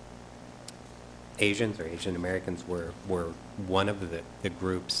 Asians or Asian Americans were one of the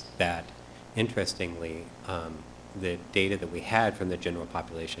groups that, interestingly, the data that we had from the general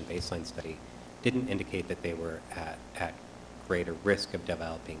population baseline study didn't indicate that they were at greater risk of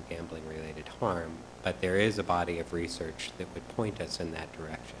developing gambling-related harm, but there is a body of research that would point us in that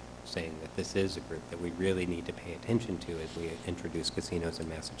direction, saying that this is a group that we really need to pay attention to as we introduce casinos in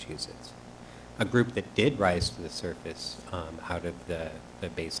Massachusetts. A group that did rise to the surface out of the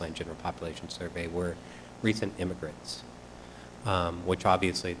baseline general population survey were recent immigrants, which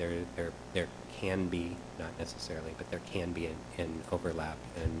obviously there can be, not necessarily, but there can be an overlap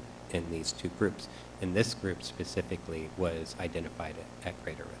in these two groups. And this group specifically was identified at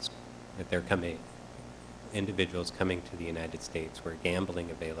greater risk. That individuals coming to the United States where gambling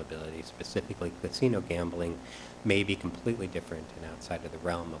availability, specifically casino gambling, may be completely different and outside of the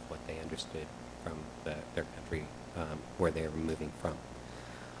realm of what they understood from their country where they were moving from.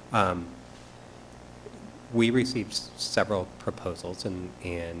 We received several proposals,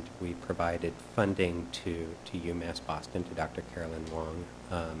 and we provided funding to UMass Boston, to Dr. Carolyn Wong,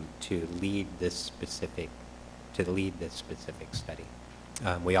 to lead this specific study.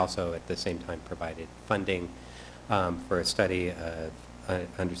 We also, at the same time, provided funding for a study of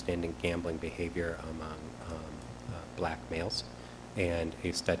understanding gambling behavior among black males, and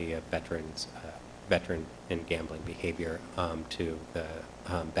a study of veteran and gambling behavior to the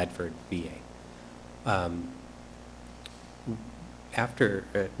Bedford VA. After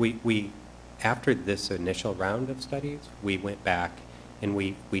this initial round of studies, we went back and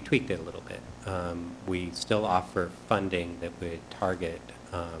we tweaked it a little bit. We still offer funding that would target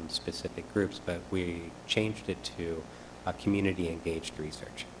specific groups, but we changed it to community-engaged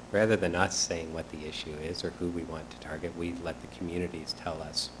research. Rather than us saying what the issue is or who we want to target, we let the communities tell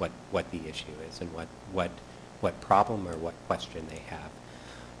us what the issue is and what what problem or what question they have.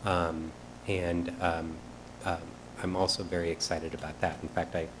 I'm also very excited about that. In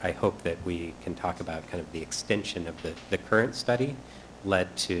fact, I hope that we can talk about kind of the extension of the current study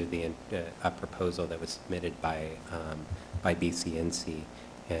led to a proposal that was submitted by BCNC,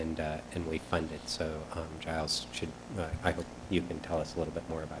 and we funded. So Giles I hope you can tell us a little bit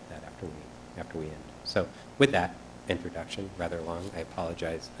more about that after we end. So with that introduction, rather long, I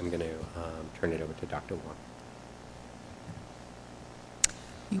apologize. I'm going to turn it over to Dr. Wong.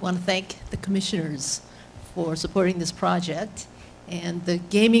 We want to thank the commissioners for supporting this project, and the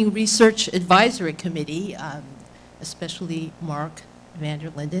Gaming Research Advisory Committee, especially Mark Vander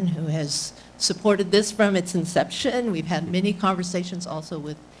Linden, who has supported this from its inception. We've had many conversations also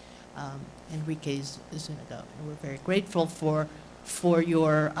with Enrique Zuniga, and we're very grateful for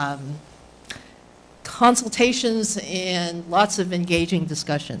your consultations and lots of engaging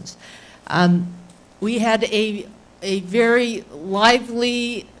discussions. We had a very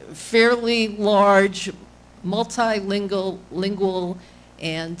lively, fairly large, multilingual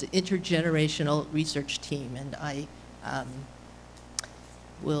and intergenerational research team, and I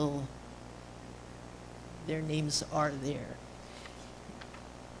their names are there.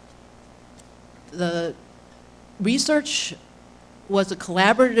 The research was a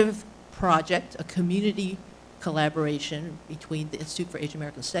collaborative project, a community collaboration between the Institute for Asian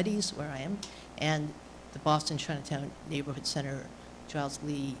American Studies, where I am, and the Boston Chinatown Neighborhood Center. Giles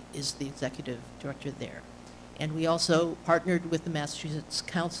Lee is the executive director there. And we also partnered with the Massachusetts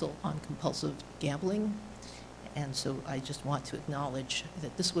Council on Compulsive Gambling. And so I just want to acknowledge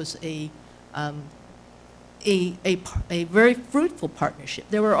that this was a very fruitful partnership.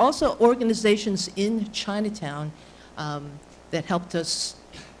 There were also organizations in Chinatown that helped us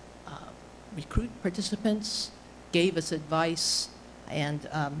recruit participants, gave us advice, and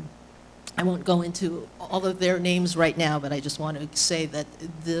I won't go into all of their names right now, but I just want to say that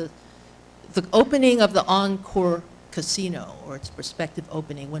the opening of the Encore Casino, or its prospective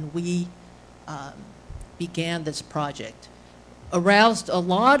opening, when we began this project, aroused a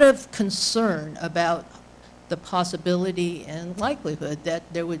lot of concern about the possibility and likelihood that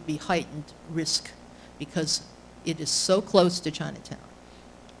there would be heightened risk because it is so close to Chinatown.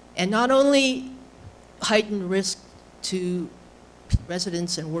 And not only heightened risk to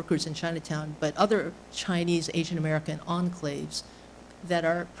residents and workers in Chinatown, but other Chinese, Asian American enclaves that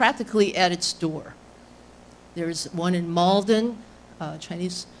are practically at its door. There's one in Malden,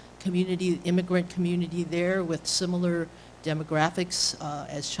 Chinese community, immigrant community there with similar demographics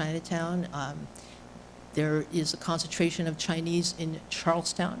as Chinatown. There is a concentration of Chinese in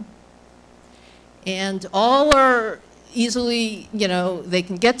Charlestown. And all are easily, they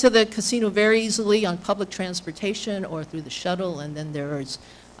can get to the casino very easily on public transportation or through the shuttle, and then there is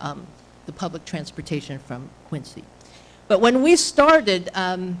the public transportation from Quincy. But when we started,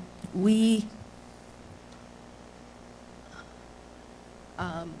 the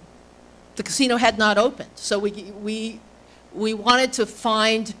casino had not opened. So we wanted to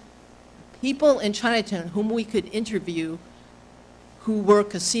find people in Chinatown whom we could interview who were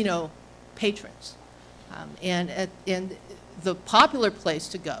casino patrons. And the popular place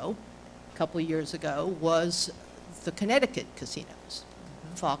to go a couple of years ago was the Connecticut casinos,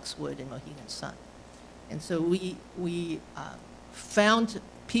 Foxwood and Mohegan Sun. And so we found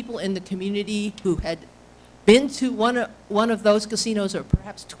people in the community who had been to one of those casinos, or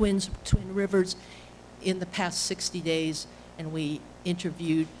perhaps Twin Rivers, in the past 60 days, and we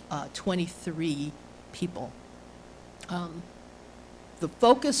interviewed 23 people. The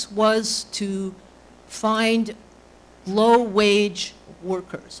focus was to find low-wage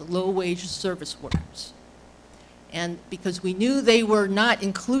workers, low-wage service workers. And because we knew they were not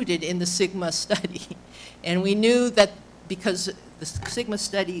included in the Sigma study, and we knew that because the Sigma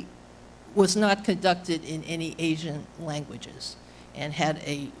study was not conducted in any Asian languages and had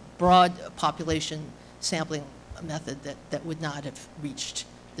a broad population sampling method that would not have reached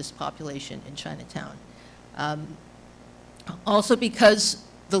this population in Chinatown. Also because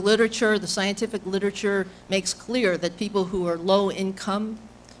the literature, the scientific literature, makes clear that people who are low income,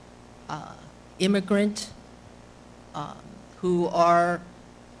 immigrant, who are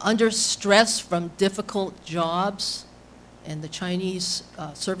under stress from difficult jobs, and the Chinese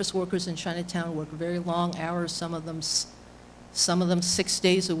service workers in Chinatown work very long hours, some of them 6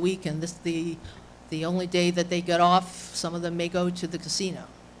 days a week, and this the only day that they get off, some of them may go to the casino.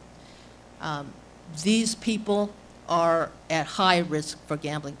 These people are at high risk for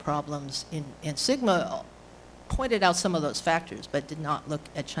gambling problems, and Sigma pointed out some of those factors, but did not look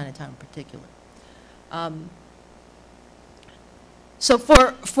at Chinatown in particular. So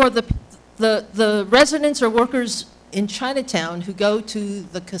for the the residents or workers in Chinatown who go to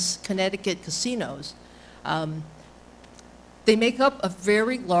the Connecticut casinos, they make up a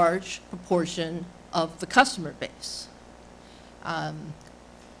very large proportion of the customer base.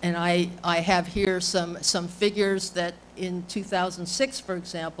 And I have here some figures that in 2006, for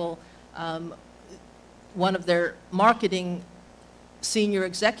example, one of their marketing senior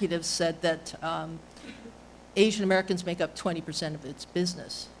executives said that Asian Americans make up 20% of its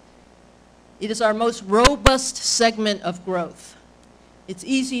business. It is our most robust segment of growth. It's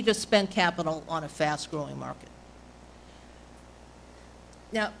easy to spend capital on a fast-growing market.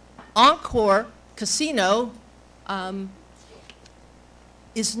 Now, Encore Casino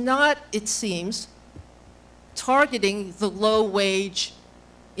is not, it seems, targeting the low-wage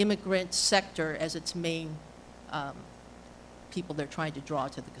immigrant sector as its main people they're trying to draw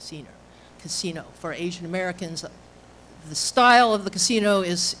to the casino. For Asian Americans, the style of the casino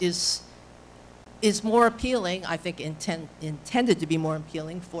is more appealing, I think intended to be more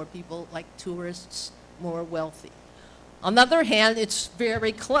appealing for people like tourists, more wealthy. On the other hand, it's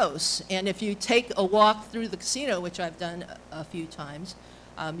very close, and if you take a walk through the casino, which I've done a few times,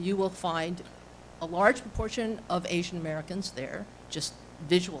 you will find a large proportion of Asian Americans there. Just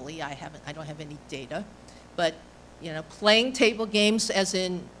visually, I don't have any data, but playing table games, as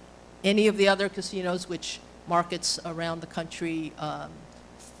in any of the other casinos which markets around the country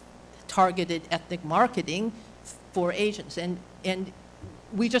targeted ethnic marketing for Asians, and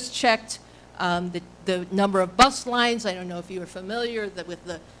we just checked the number of bus lines. I don't know if you are familiar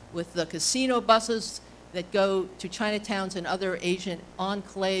with the casino buses that go to Chinatowns and other Asian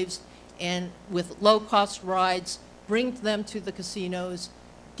enclaves, and with low-cost rides, bring them to the casinos,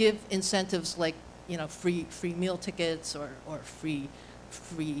 give incentives like free meal tickets or free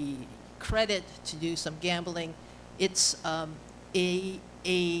credit to do some gambling. It's a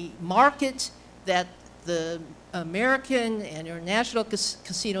market that the American and international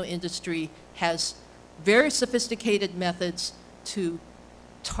casino industry has very sophisticated methods to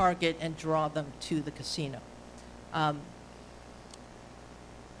target and draw them to the casino.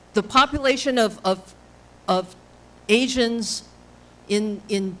 The population of Asians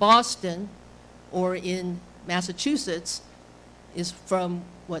in Boston or in Massachusetts is from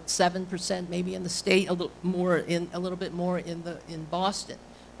what, 7% maybe in the state, a little bit more in Boston.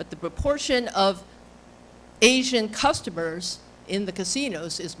 But the proportion of Asian customers in the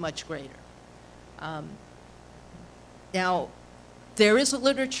casinos is much greater. Now, there is a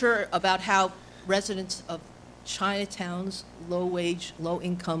literature about how residents of Chinatowns, low-wage,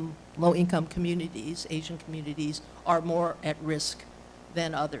 low-income communities, Asian communities, are more at risk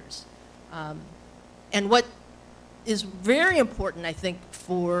than others. And what is very important, I think,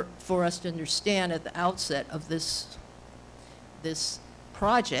 for us to understand at the outset of this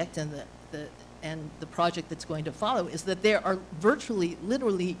project and the project that's going to follow is that there are virtually,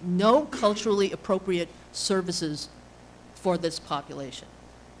 literally, no culturally appropriate services for this population.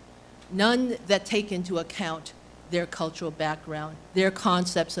 None that take into account their cultural background, their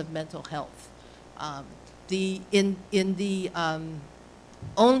concepts of mental health. One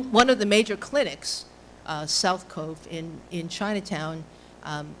of the major clinics, South Cove in Chinatown,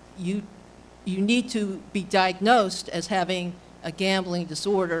 you need to be diagnosed as having a gambling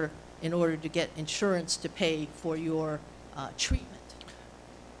disorder in order to get insurance to pay for your treatment.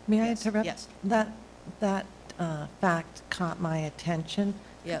 May I interrupt? Yes. That fact caught my attention.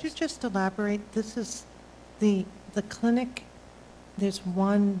 Yes. Could you just elaborate? This is the clinic, there's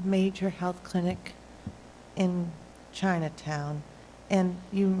one major health clinic in Chinatown, and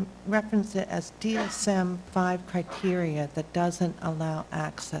you referenced it as DSM-5 criteria that doesn't allow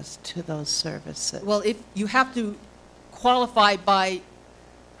access to those services. Well, if you have to qualify by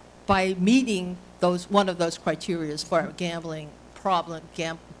meeting one of those criteria for a gambling problem,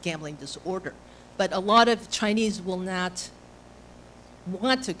 gambling disorder. But a lot of Chinese will not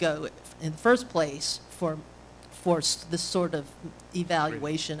want to go in the first place for this sort of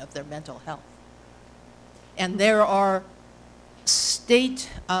evaluation of their mental health. And there are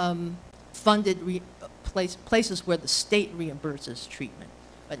state-funded places where the state reimburses treatment,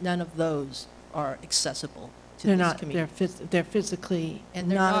 but none of those are accessible to this community. They're physically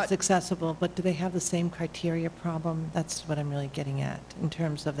And they're not not- as accessible, but do they have the same criteria problem? That's what I'm really getting at, in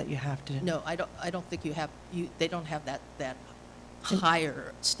terms of that you have to. No, I don't think they don't have that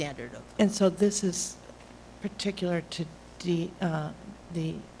higher standard of. And so this is particular to the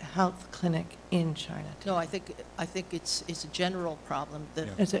health clinic in Chinatown. No, I think it's a general problem. Yeah.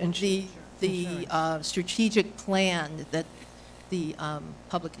 Is it The strategic plan that the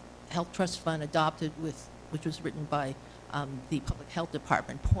Public Health Trust Fund adopted which was written by the Public Health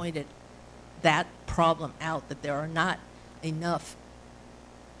Department, pointed that problem out, that there are not enough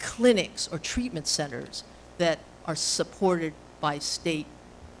clinics or treatment centers that are supported by state,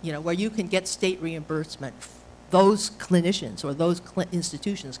 where you can get state reimbursement. Those clinicians or those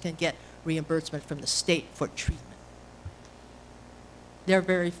institutions can get reimbursement from the state for treatment. There are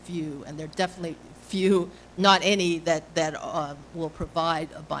very few, and there are definitely few, not any, that will provide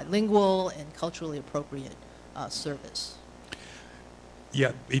a bilingual and culturally appropriate service.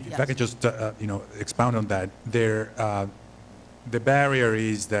 Yeah, if I Yes. could just, expound on that. The barrier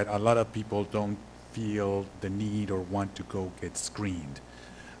is that a lot of people don't feel the need or want to go get screened.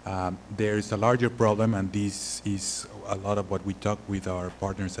 There's a larger problem, and this is a lot of what we talk with our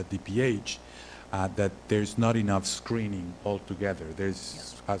partners at DPH, that there's not enough screening altogether.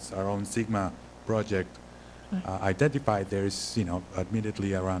 There's, as our own Sigma project identified, there's,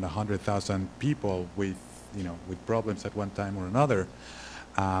 admittedly around 100,000 people with problems at one time or another,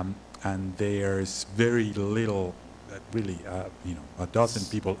 and there's very little, really, a dozen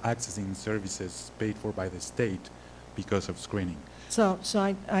people accessing services paid for by the state because of screening. So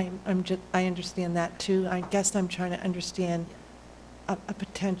I understand that too. I guess I'm trying to understand a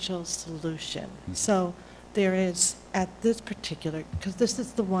potential solution. Mm-hmm. So there is, at this particular, because this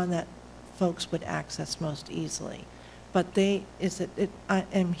is the one that folks would access most easily, but I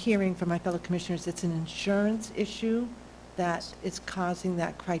am hearing from my fellow commissioners, it's an insurance issue that is causing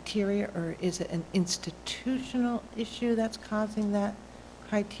that criteria, or is it an institutional issue that's causing that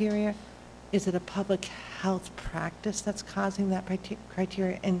criteria? Is it a public health practice that's causing that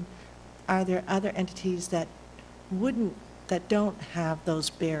criteria? And are there other entities that don't have those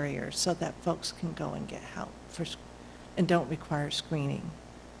barriers so that folks can go and get help and don't require screening?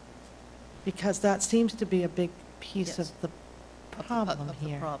 Because that seems to be a big piece Yes. of the problem of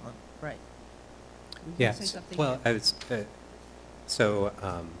here. the problem, right. You Yeah, say something? well,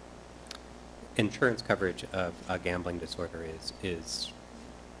 insurance coverage of a gambling disorder is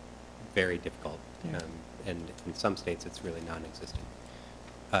very difficult, Yeah. and in some states it's really non-existent.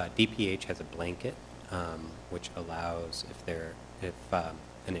 DPH has a blanket, which allows if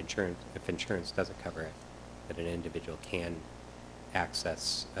insurance doesn't cover it, that an individual can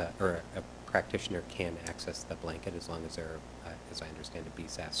access, or a practitioner can access the blanket as long as they're, as I understand, a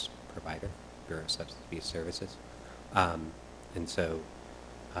BSAS provider, Bureau of Substance Abuse Services. And so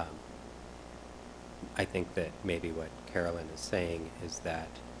I think that maybe what Carolyn is saying is that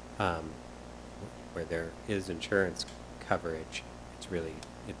where there is insurance coverage,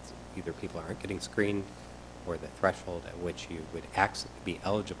 it's either people aren't getting screened, or the threshold at which you would be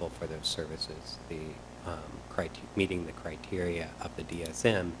eligible for those services, meeting the criteria of the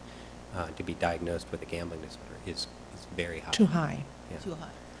DSM to be diagnosed with a gambling disorder is very high. Too high. Yeah. Too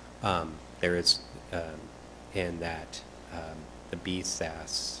high. There is, in that the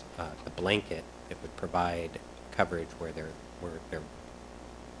BSAS, the blanket that would provide coverage where there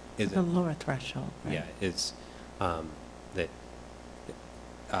isn't. The lower threshold, right? Yeah, is that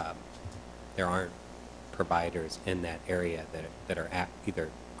there aren't providers in that area that are either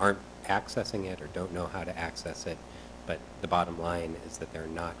aren't accessing it or don't know how to access it. But the bottom line is that they're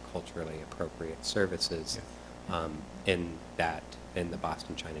not culturally appropriate services in the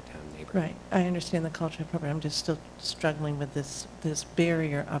Boston Chinatown neighborhood. Right. I understand the cultural program. I'm just still struggling with this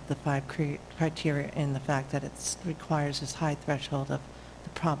barrier of the 5 criteria and the fact that it requires this high threshold of the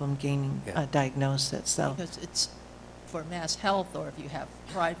problem gaining Yeah. a diagnosis. So Because it's for mass health, or if you have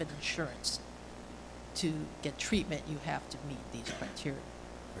private insurance, to get treatment, you have to meet these criteria.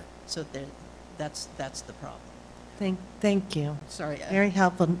 Right. So that's the problem. thank you. Sorry. Very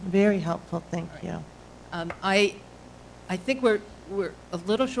helpful. Very helpful. Thank All you. right. I think we're a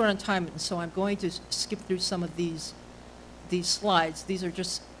little short on time, and so I'm going to skip through some of these slides. These are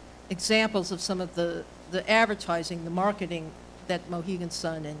just examples of some of the advertising, the marketing that Mohegan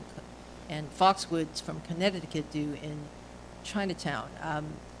Sun and Foxwoods from Connecticut do in Chinatown.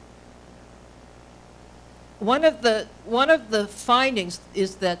 One of the findings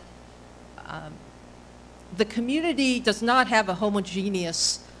is that the community does not have a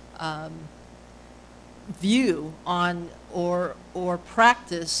homogeneous view on or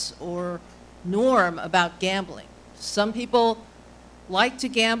practice or norm about gambling. Some people like to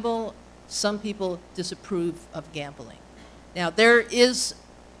gamble, some people disapprove of gambling. Now, there is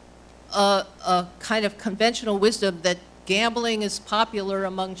a kind of conventional wisdom that gambling is popular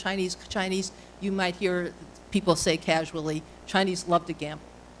among Chinese. You might hear people say casually, Chinese love to gamble.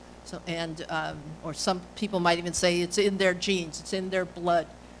 So, or some people might even say it's in their genes, it's in their blood.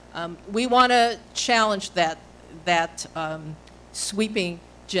 We want to challenge that sweeping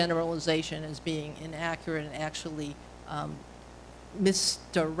generalization as being inaccurate and actually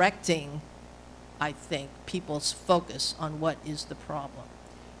misdirecting I think, people's focus on what is the problem.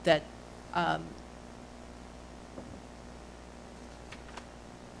 That I'm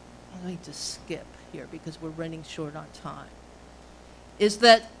going to skip here because we're running short on time, is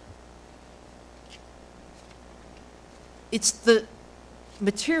that it's the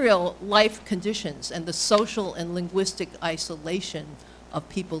material life conditions and the social and linguistic isolation of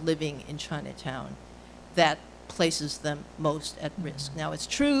people living in Chinatown that places them most at risk. Now, it's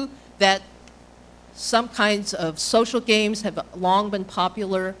true that some kinds of social games have long been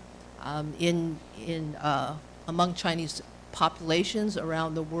popular among Chinese populations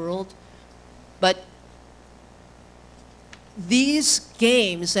around the world, but these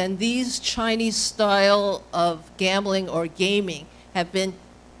games and these Chinese style of gambling or gaming have been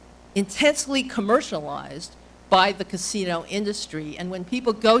intensely commercialized by the casino industry. And when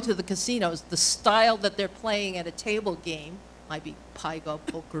people go to the casinos, the style that they're playing at a table game, might be Pai-Go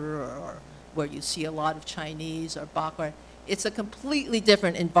poker or where you see a lot of Chinese or baccarat, it's a completely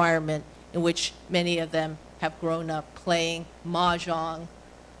different environment in which many of them have grown up playing mahjong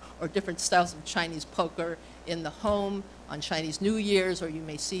or different styles of Chinese poker in the home on Chinese New Year's, or you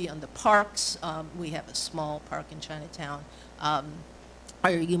may see on the parks. We have a small park in Chinatown. Or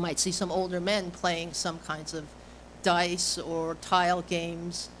you might see some older men playing some kinds of dice or tile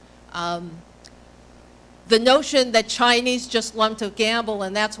games. The notion that Chinese just love to gamble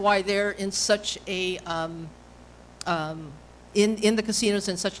and that's why they're in such a, in the casinos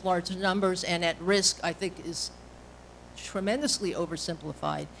in such large numbers and at risk, I think is tremendously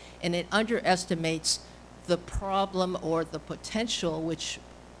oversimplified, and it underestimates the problem or the potential which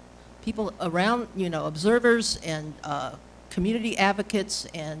people around, observers and community advocates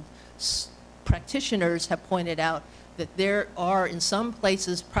and practitioners have pointed out that there are, in some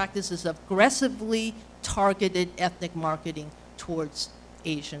places, practices of aggressively targeted ethnic marketing towards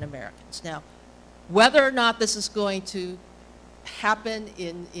Asian Americans. Now, whether or not this is going to happen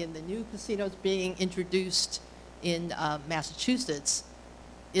in the new casinos being introduced in Massachusetts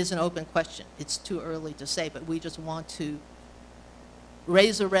is an open question. It's too early to say, but we just want to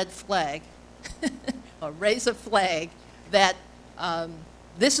raise a red flag, or raise a flag that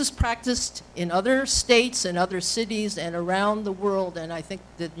this is practiced in other states and other cities and around the world, and I think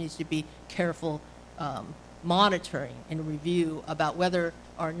there needs to be careful monitoring and review about whether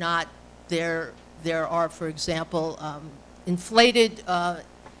or not there are, for example, inflated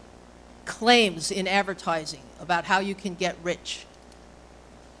claims in advertising about how you can get rich,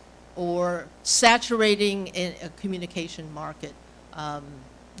 or saturating in a communication market,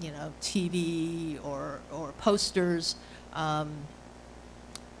 TV or posters,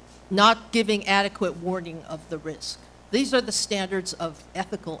 not giving adequate warning of the risk. These are the standards of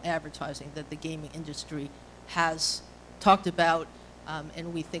ethical advertising that the gaming industry has talked about,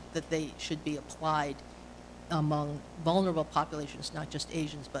 and we think that they should be applied among vulnerable populations, not just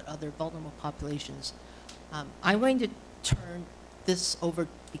Asians, but other vulnerable populations. I'm going to turn this over,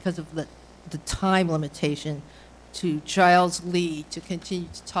 because of the time limitation, to Giles Lee to continue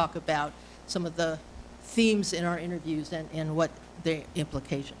to talk about some of the themes in our interviews and what their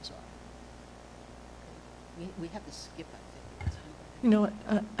implications are. We have to skip, I think. You know what,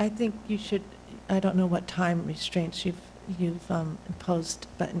 I think you should, I don't know what time restraints you've imposed,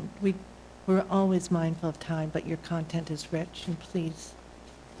 but we're always mindful of time, but your content is rich, and please.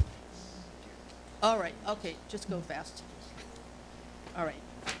 All right, okay, just go fast. All right.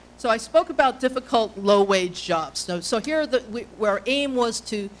 So I spoke about difficult low-wage jobs. So here, where our aim was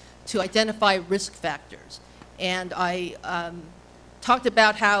to identify risk factors. And I talked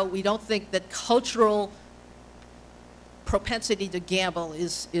about how we don't think that cultural propensity to gamble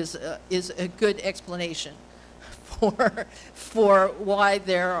is a good explanation for why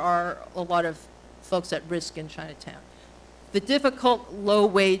there are a lot of folks at risk in Chinatown. The difficult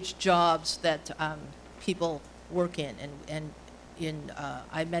low-wage jobs that people work in, and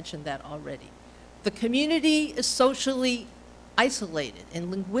I mentioned that already. The community is socially isolated and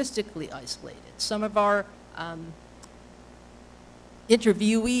linguistically isolated. Some of our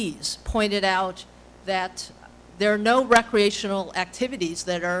interviewees pointed out that there are no recreational activities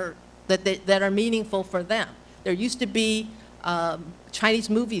that are meaningful for them. There used to be Chinese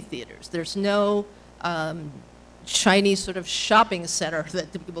movie theaters. There's no Chinese sort of shopping center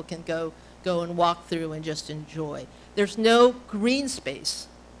that the people can go and walk through and just enjoy. There's no green space.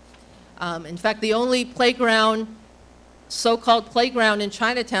 In fact, the only playground, so-called playground in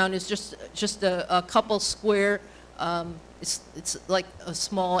Chinatown is just a couple square, it's like a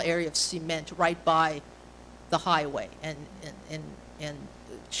small area of cement right by the highway, and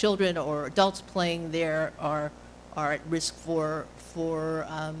children or adults playing there are at risk for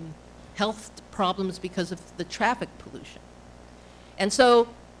health problems because of the traffic pollution. And so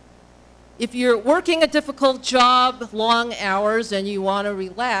if you're working a difficult job, long hours, and you want to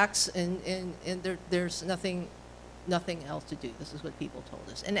relax, and there's nothing else to do. This is what people told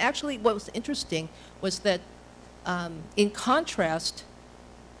us. And actually what was interesting was that in contrast,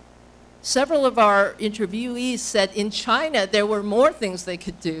 several of our interviewees said in China there were more things they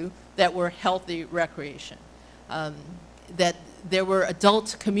could do that were healthy recreation. That there were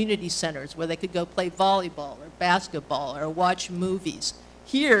adult community centers where they could go play volleyball or basketball or watch movies.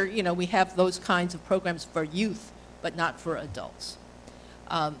 Here, you know, we have those kinds of programs for youth, but not for adults.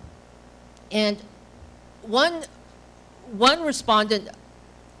 And one respondent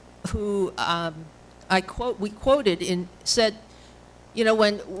who we quoted said, you know,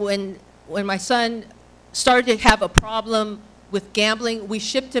 when my son started to have a problem with gambling, we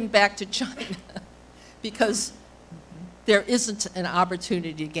shipped him back to China because there isn't an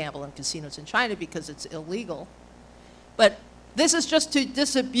opportunity to gamble in casinos in China because it's illegal. But this is just to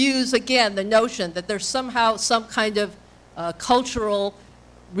disabuse, again, the notion that there's somehow some kind of cultural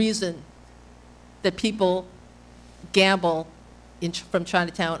reason that people gamble from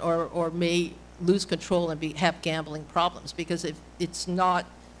Chinatown or may lose control and have gambling problems. Because if it's not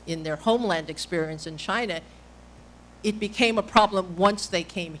in their homeland experience in China, it became a problem once they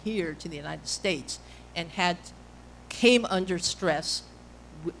came here to the United States and came under stress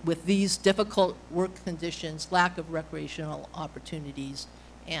with these difficult work conditions, lack of recreational opportunities,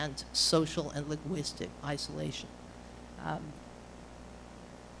 and social and linguistic isolation.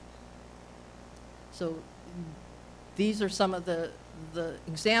 So these are some of the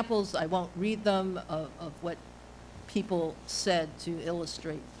examples. I won't read them of what people said to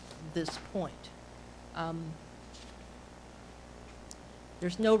illustrate this point.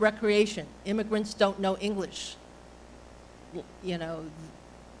 There's no recreation. Immigrants don't know English. You know,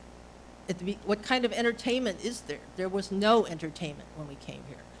 what kind of entertainment is there? There was no entertainment when we came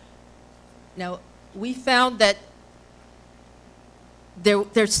here. Now, we found that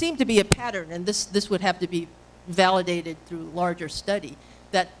there seemed to be a pattern, and this would have to be validated through larger study,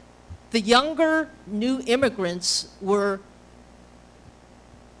 that the younger new immigrants were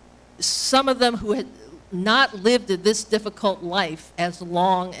some of them who had not lived this difficult life as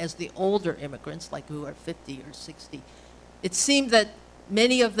long as the older immigrants, like who are 50 or 60. It seemed that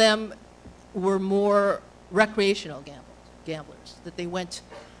many of them were more recreational gamblers, that they went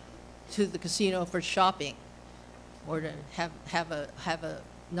to the casino for shopping or to have a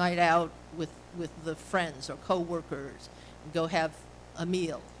night out with the friends or co-workers and go have a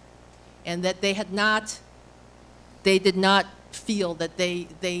meal. And that they did not feel that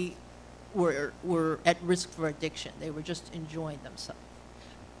they were at risk for addiction. They were just enjoying themselves.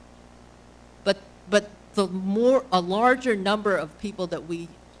 But a larger number of people that we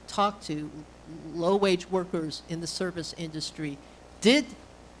talked to, low-wage workers in the service industry, did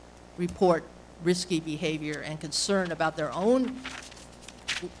report risky behavior and concern about their own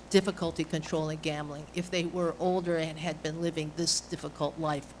difficulty controlling gambling if they were older and had been living this difficult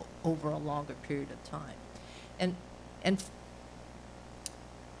life over a longer period of time. And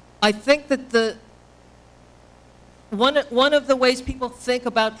I think that one of the ways people think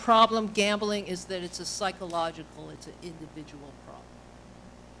about problem gambling is that it's a psychological, it's an individual problem.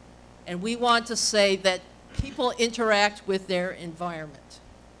 And we want to say that people interact with their environment.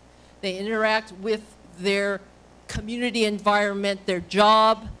 They interact with their community environment, their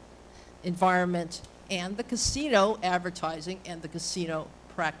job environment, and the casino advertising and the casino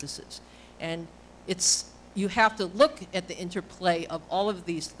practices. And you have to look at the interplay of all of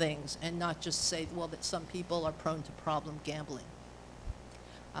these things and not just say, well, that some people are prone to problem gambling.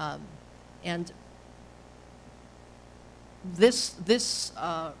 And this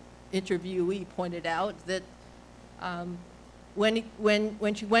interviewee pointed out that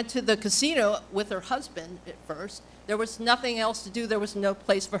when she went to the casino with her husband at first, there was nothing else to do. There was no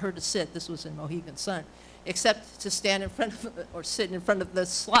place for her to sit. This was in Mohegan Sun, except to stand in front of or sit in front of the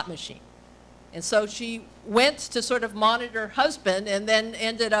slot machine. And so she went to sort of monitor her husband and then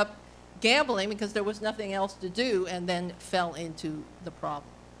ended up gambling because there was nothing else to do, and then fell into the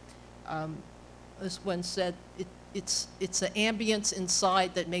problem. This one said, it's the ambience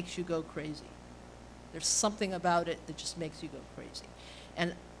inside that makes you go crazy. There's something about it that just makes you go crazy.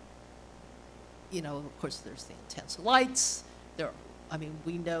 And, you know, of course, there's the intense lights. I mean,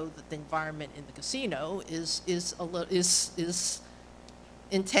 we know that the environment in the casino is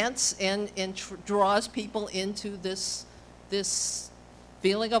intense and draws people into this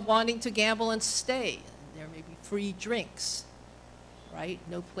feeling of wanting to gamble and stay. There may be free drinks, right?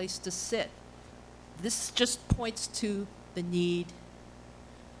 No place to sit. This just points to the need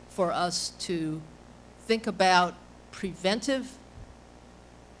for us to think about preventive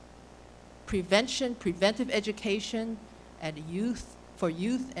education and for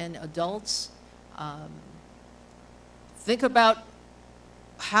youth and adults. Think about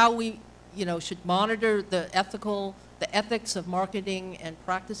how we, should monitor the ethics of marketing and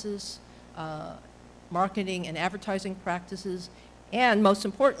practices, marketing and advertising practices, and most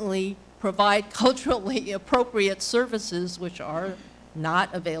importantly, provide culturally appropriate services which are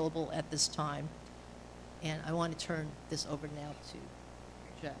not available at this time. And I want to turn this over now to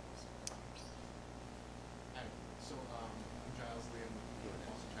Jack.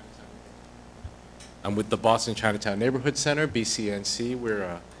 I'm with the Boston Chinatown Neighborhood Center, BCNC. We're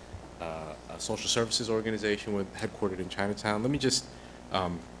a social services organization headquartered in Chinatown. Let me just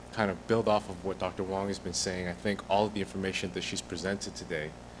kind of build off of what Dr. Wong has been saying. I think all of the information that she's presented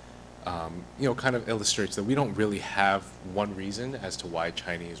today, kind of illustrates that we don't really have one reason as to why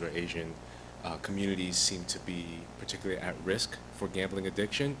Chinese or Asian communities seem to be particularly at risk for gambling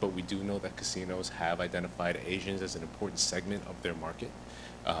addiction, but we do know that casinos have identified Asians as an important segment of their market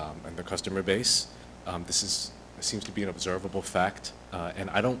and their customer base. This seems to be an observable fact, and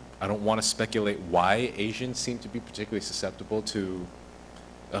I don't want to speculate why Asians seem to be particularly susceptible to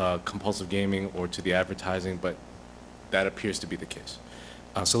compulsive gaming or to the advertising, but that appears to be the case.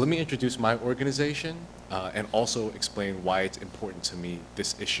 So let me introduce my organization and also explain why it's important to me,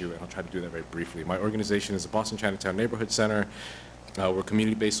 this issue, and I'll try to do that very briefly. My organization is the Boston Chinatown Neighborhood Center. We're a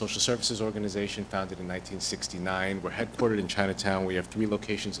community-based social services organization founded in 1969. We're headquartered in Chinatown. We have 3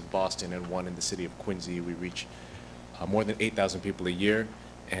 locations in Boston and 1 in the city of Quincy. We reach more than 8,000 people a year,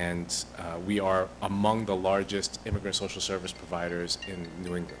 and we are among the largest immigrant social service providers in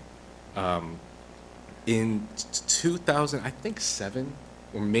New England. In 2007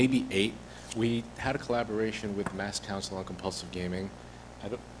 or maybe 8, we had a collaboration with Mass Council on Compulsive Gaming. I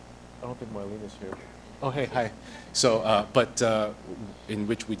don't think Marlene is here. Oh, hey, hi. So, in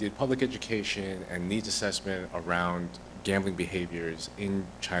which we did public education and needs assessment around gambling behaviors in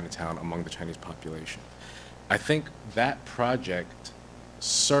Chinatown among the Chinese population. I think that project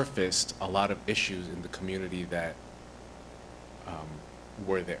surfaced a lot of issues in the community that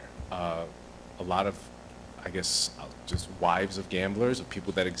were there. A lot of, I guess, just wives of gamblers, of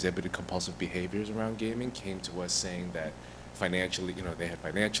people that exhibited compulsive behaviors around gaming, came to us saying that financially,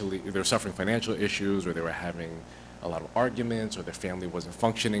 they were suffering financial issues, or they were having a lot of arguments, or their family wasn't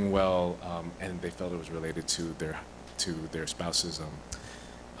functioning well, and they felt it was related to their spouse's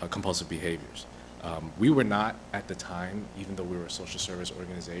compulsive behaviors. We were not, at the time, even though we were a social service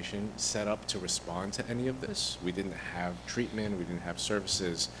organization, set up to respond to any of this. We didn't have treatment, we didn't have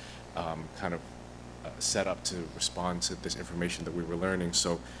services set up to respond to this information that we were learning.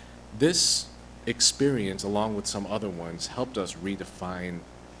 So this experience, along with some other ones, helped us redefine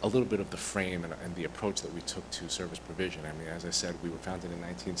a little bit of the frame and the approach that we took to service provision. I mean, as I said, we were founded in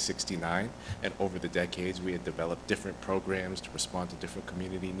 1969, and over the decades we had developed different programs to respond to different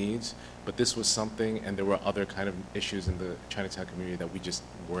community needs. But this was something, and there were other kind of issues in the Chinatown community that we just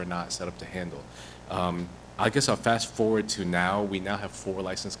were not set up to handle. I guess I'll fast forward to now. We now have 4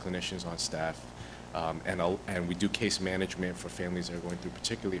 licensed clinicians on staff, and we do case management for families that are going through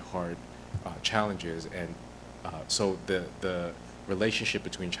particularly hard challenges. And so the relationship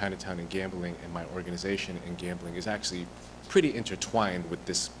between Chinatown and gambling and my organization and gambling is actually pretty intertwined with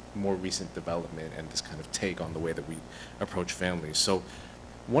this more recent development and this kind of take on the way that we approach families. So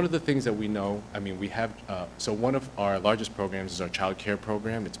one of the things that we know, I mean, we have, so one of our largest programs is our child care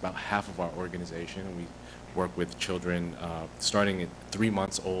program. It's about half of our organization, and we work with children starting at 3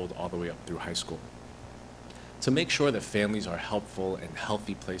 months old all the way up through high school. To make sure that families are helpful and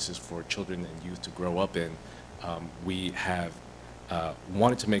healthy places for children and youth to grow up in, we have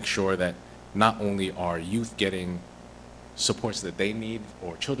wanted to make sure that not only are youth getting supports that they need,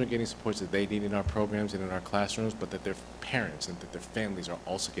 or children getting supports that they need in our programs and in our classrooms, but that their parents and that their families are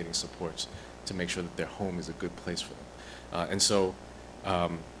also getting supports to make sure that their home is a good place for them. And so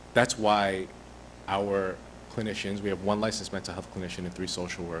that's why our clinicians, we have 1 licensed mental health clinician and 3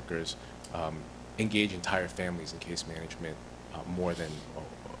 social workers, engage entire families in case management more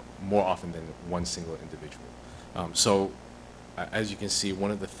often than one single individual. So as you can see, one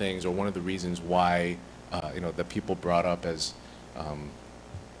of the things, or one of the reasons why that people brought up as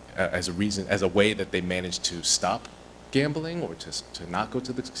a way that they managed to stop gambling or to not go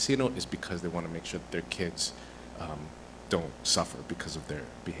to the casino is because they want to make sure that their kids don't suffer because of their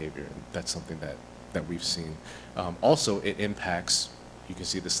behavior, and that's something that we've seen. Also, it impacts, you can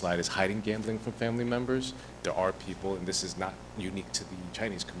see the slide is hiding gambling from family members. There are people, and this is not unique to the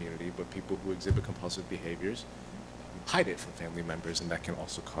Chinese community, but people who exhibit compulsive behaviors hide it from family members, and that can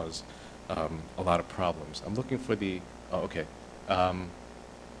also cause a lot of problems. I'm looking for the, oh, okay.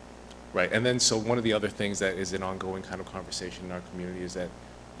 Right, and then so one of the other things that is an ongoing kind of conversation in our community is that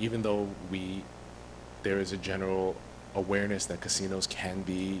even though there is a general awareness that casinos can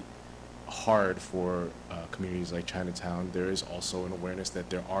be hard for communities like Chinatown, there is also an awareness that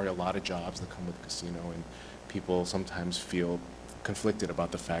there are a lot of jobs that come with the casino, and people sometimes feel conflicted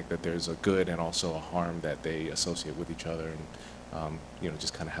about the fact that there's a good and also a harm that they associate with each other, and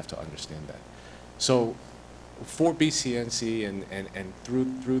just kind of have to understand that. So for BCNC and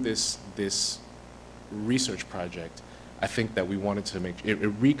through this research project, I think that we wanted to make it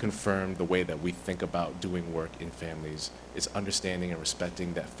reconfirmed the way that we think about doing work in families. It's understanding and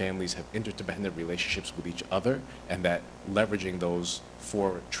respecting that families have interdependent relationships with each other, and that leveraging those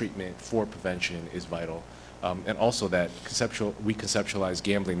for treatment, for prevention is vital. And also that we conceptualize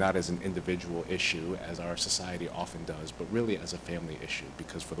gambling not as an individual issue, as our society often does, but really as a family issue,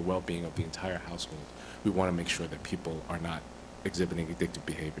 because for the well-being of the entire household, we want to make sure that people are not exhibiting addictive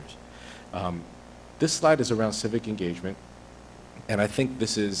behaviors. This slide is around civic engagement, and I think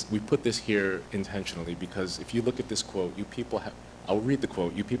we put this here intentionally because if you look at this quote, I'll read the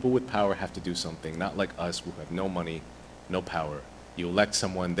quote, "You people with power have to do something, not like us who have no money, no power. You elect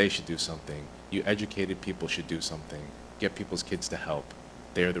someone, they should do something. You educated people should do something. Get people's kids to help.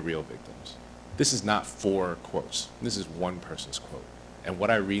 They're the real victims." This is not 4 quotes. This is one person's quote. And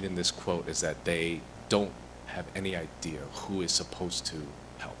what I read in this quote is that they don't have any idea who is supposed to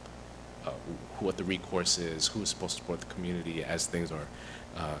help, what the recourse is, who is supposed to support the community as things are,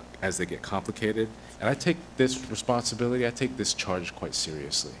 as they get complicated. And I take this responsibility, I take this charge quite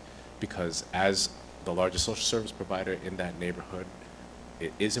seriously, because as the largest social service provider in that neighborhood,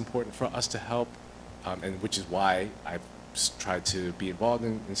 it is important for us to help, and which is why I've tried to be involved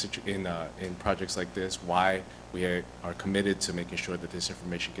in projects like this, why we are committed to making sure that this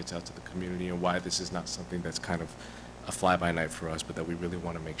information gets out to the community, and why this is not something that's kind of a fly-by-night for us, but that we really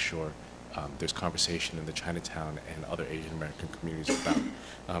want to make sure there's conversation in the Chinatown and other Asian American communities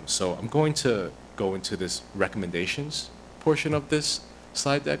about. So I'm going to go into this recommendations portion of this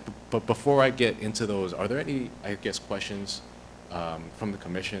slide deck, but before I get into those, are there any, I guess, questions from the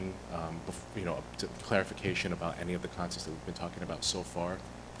commission, to clarification about any of the concepts that we've been talking about so far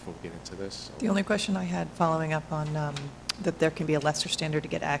before we get into this? The only question I had following up on that there can be a lesser standard to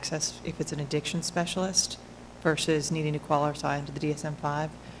get access if it's an addiction specialist versus needing to qualify under the DSM-5.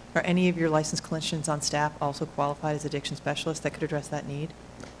 Are any of your licensed clinicians on staff also qualified as addiction specialists that could address that need?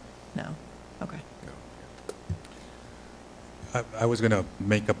 No. Okay. I was going to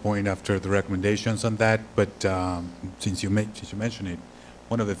make a point after the recommendations on that, but since you mentioned it,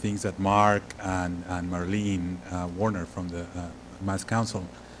 one of the things that Mark and Marlene Warner from the Mass Council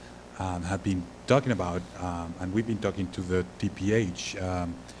have been talking about, and we've been talking to the TPH,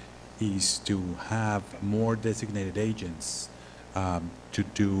 is to have more designated agents to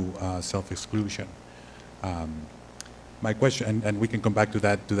do self-exclusion. My question, and we can come back to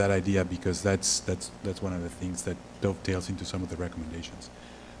that idea, because that's one of the things that dovetails into some of the recommendations.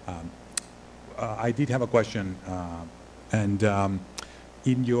 I did have a question, and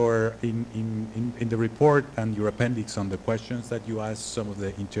in the report and your appendix on the questions that you asked some of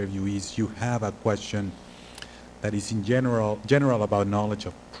the interviewees, you have a question that is in general about knowledge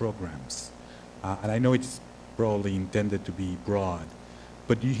of programs, and I know it's probably intended to be broad,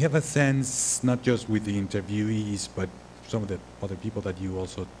 but do you have a sense, not just with the interviewees, but some of the other people that you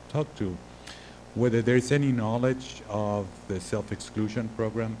also talk to, whether there's any knowledge of the self-exclusion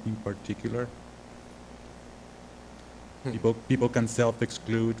program in particular? People can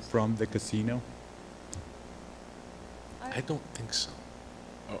self-exclude from the casino? I don't think so.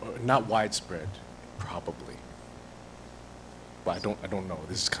 Or not widespread, probably. But I don't know.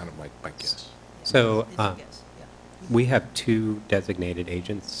 This is kind of like my guess. So we have 2 designated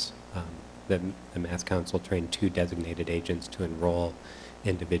agents. The Mass Council trained 2 designated agents to enroll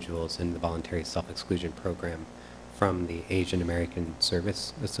individuals in the voluntary self-exclusion program from the Asian American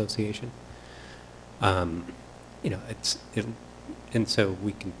Service Association. And so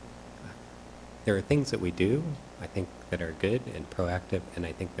we can, there are things that we do, I think, that are good and proactive, and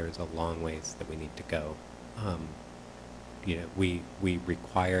I think there's a long ways that we need to go. We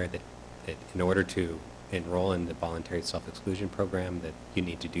require that in order to enroll in the voluntary self-exclusion program, that you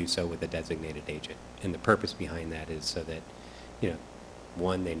need to do so with a designated agent. And the purpose behind that is so that,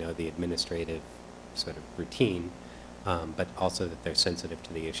 one, they know the administrative sort of routine, but also that they're sensitive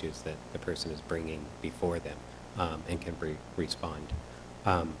to the issues that the person is bringing before them, and can respond.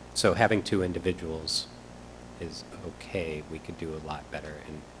 So having 2 individuals is okay. We could do a lot better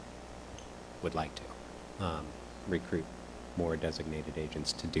and would like to. recruit more designated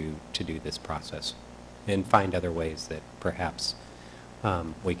agents to do this process and find other ways that perhaps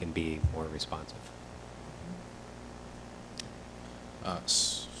we can be more responsive.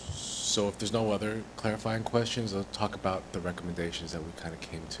 So if there's no other clarifying questions, I'll talk about the recommendations that we kind of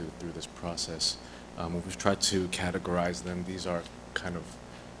came to through this process. We've tried to categorize them. These are kind of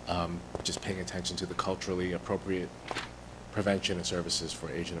just paying attention to the culturally appropriate prevention and services for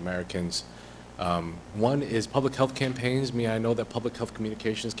Asian Americans. One is public health campaigns. I know that public health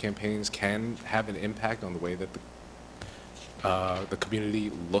communications campaigns can have an impact on the way that the community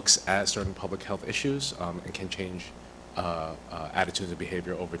looks at certain public health issues and can change attitudes and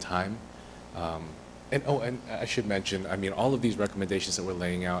behavior over time. And I should mention, all of these recommendations that we're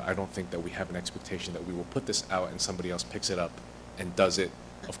laying out, I don't think that we have an expectation that we will put this out and somebody else picks it up and does it.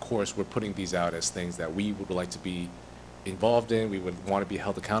 Of course, we're putting these out as things that we would like to be involved in, we would want to be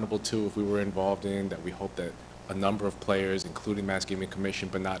held accountable to if we were involved in, that we hope that a number of players, including Mass Gaming Commission,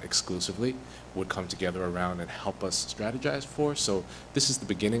 but not exclusively, would come together around and help us strategize for. So this is the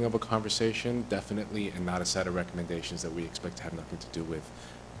beginning of a conversation, definitely, and not a set of recommendations that we expect to have nothing to do with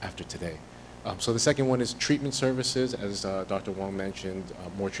after today. So the second one is treatment services, as Dr. Wong mentioned,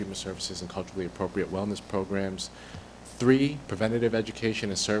 more treatment services and culturally appropriate wellness programs. 3, preventative education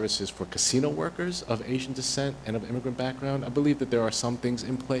and services for casino workers of Asian descent and of immigrant background. I believe that there are some things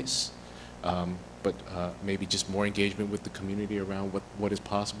in place, but maybe just more engagement with the community around what is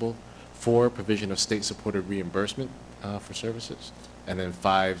possible. 4, provision of state-supported reimbursement for services. And then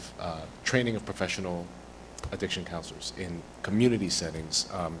 5, training of professional addiction counselors in community settings.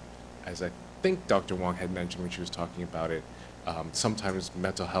 As I think Dr. Wong had mentioned when she was talking about it, sometimes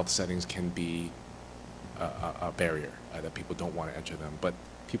mental health settings can be a barrier, that people don't want to enter them, but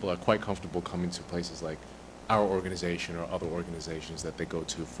people are quite comfortable coming to places like our organization or other organizations that they go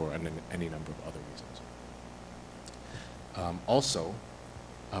to for any number of other reasons. Also,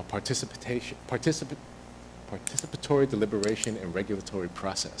 participatory deliberation and regulatory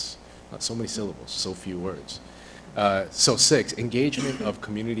process. So many syllables, so few words. So 6, engagement of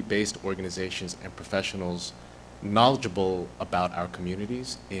community-based organizations and professionals knowledgeable about our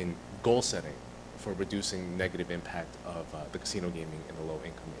communities in goal setting for reducing negative impact of the casino gaming in the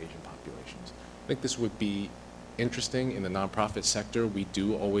low-income Asian populations. I think this would be interesting in the nonprofit sector. We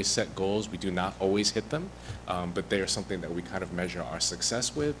do always set goals. We do not always hit them, but they are something that we kind of measure our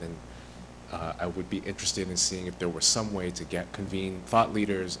success with, and I would be interested in seeing if there were some way to convene thought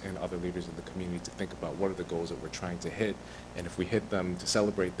leaders and other leaders in the community to think about what are the goals that we're trying to hit, and if we hit them, to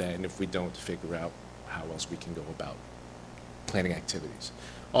celebrate that, and if we don't, to figure out how else we can go about planning activities.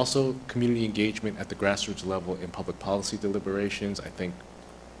 Also, community engagement at the grassroots level in public policy deliberations. I think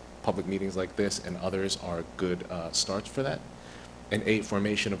public meetings like this and others are good starts for that. And 8,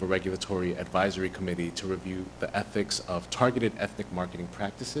 formation of a regulatory advisory committee to review the ethics of targeted ethnic marketing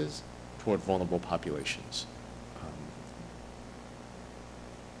practices toward vulnerable populations.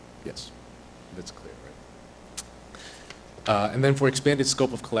 Yes, that's clear, right? And then for expanded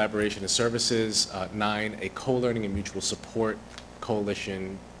scope of collaboration and services, 9, a co-learning and mutual support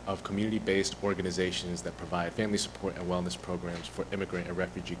coalition of community-based organizations that provide family support and wellness programs for immigrant and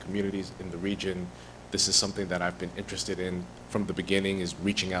refugee communities in the region. This is something that I've been interested in from the beginning, is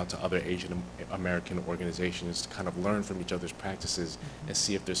reaching out to other Asian American organizations to kind of learn from each other's practices and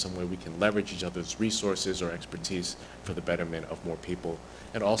see if there's some way we can leverage each other's resources or expertise for the betterment of more people.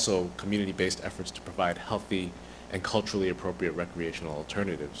 And also community-based efforts to provide healthy and culturally appropriate recreational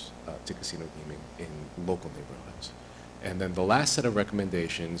alternatives to casino gaming in local neighborhoods. And then the last set of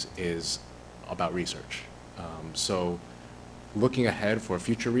recommendations is about research. So looking ahead for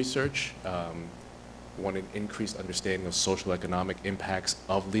future research, want an increased understanding of social economic impacts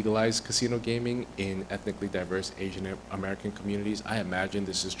of legalized casino gaming in ethnically diverse Asian American communities. I imagine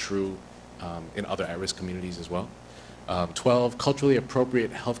this is true in other at-risk communities as well. 12, culturally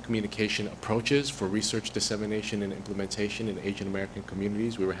appropriate health communication approaches for research dissemination and implementation in Asian American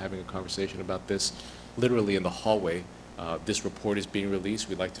communities. We were having a conversation about this literally in the hallway. This report is being released.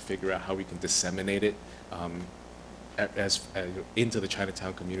 We'd like to figure out how we can disseminate it into the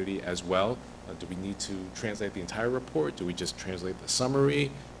Chinatown community as well. Do we need to translate the entire report? Do we just translate the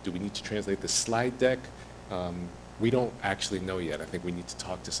summary? Do we need to translate the slide deck? We don't actually know yet. I think we need to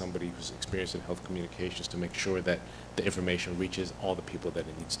talk to somebody who's experienced in health communications to make sure that the information reaches all the people that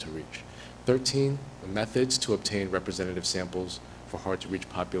it needs to reach. 13, methods to obtain representative samples for hard-to-reach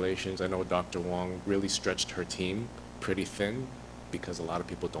populations. I know Dr. Wong really stretched her team pretty thin because a lot of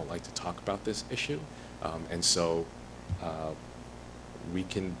people don't like to talk about this issue. And so we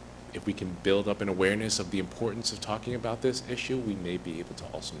can if we can build up an awareness of the importance of talking about this issue, we may be able to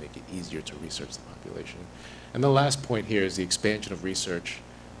also make it easier to research the population. And the last point here is the expansion of research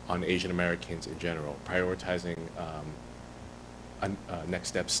on Asian Americans in general, prioritizing a next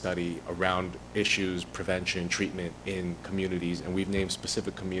step study around issues, prevention, treatment in communities, and we've named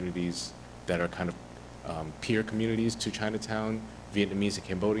specific communities that are kind of peer communities to Chinatown, Vietnamese and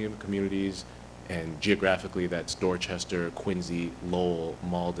Cambodian communities, and geographically that's Dorchester, Quincy, Lowell,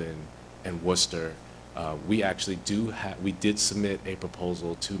 Malden, and Worcester. We actually we did submit a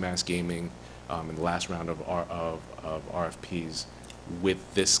proposal to Mass Gaming in the last round of RFPs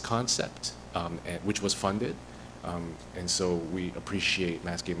with this concept, which was funded. And so we appreciate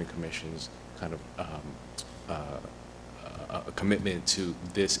Mass Gaming Commission's kind of a commitment to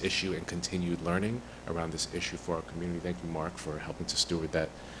this issue and continued learning around this issue for our community. Thank you, Mark, for helping to steward that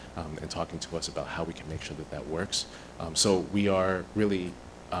and talking to us about how we can make sure that that works. So we are really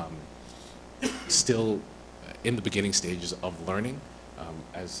still in the beginning stages of learning.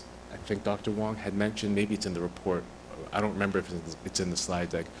 As I think Dr. Wong had mentioned, maybe it's in the report, I don't remember if it's in the slide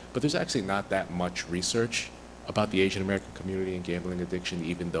deck, but there's actually not that much research about the Asian American community and gambling addiction,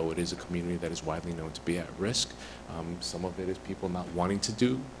 even though it is a community that is widely known to be at risk. Some of it is people not wanting to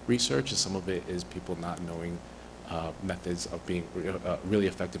do research, and some of it is people not knowing methods of being really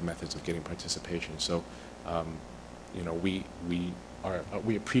effective methods of getting participation. So, you know, we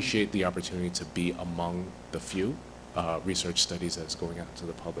appreciate the opportunity to be among the few research studies that's going out to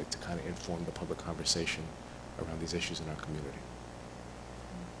the public to kind of inform the public conversation around these issues in our community.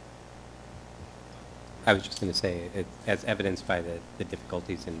 I was just going to say, as evidenced by the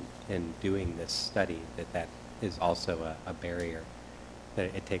difficulties in doing this study, that is also a barrier,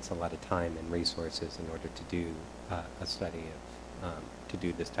 that it takes a lot of time and resources in order to do a study of, to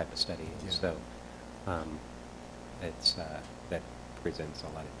do this type of study. Yeah. So that presents a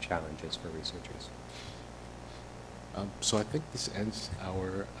lot of challenges for researchers. So I think this ends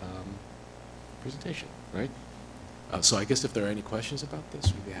our presentation, right? So I guess if there are any questions about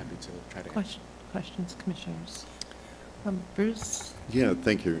this, we'd be happy to try to answer. Questions, commissioners? Bruce? Yeah,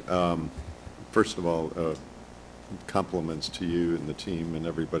 thank you. First of all, compliments to you and the team and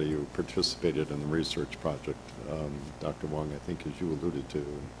everybody who participated in the research project. Dr. Wong, I think as you alluded to,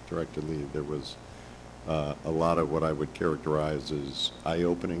 Director Lee, there was a lot of what I would characterize as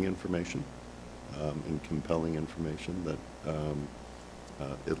eye-opening information and compelling information that,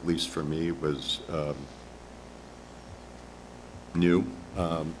 at least for me, was new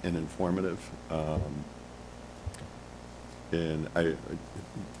and informative. And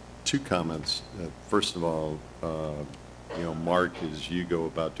two comments. First of all, you know, Mark, as you go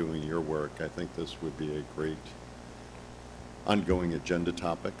about doing your work, I think this would be a great ongoing agenda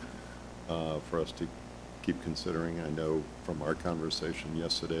topic for us to keep considering. I know from our conversation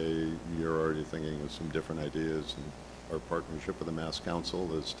yesterday, you're already thinking of some different ideas and our partnership with the Mass Council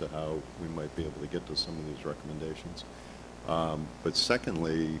as to how we might be able to get to some of these recommendations. But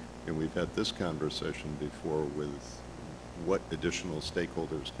secondly, and we've had this conversation before with what additional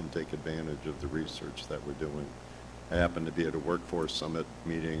stakeholders can take advantage of the research that we're doing. I happened to be at a workforce summit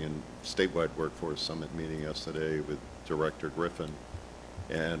meeting and statewide workforce summit meeting yesterday with Director Griffin,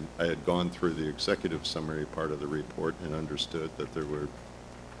 and I had gone through the executive summary part of the report and understood that there were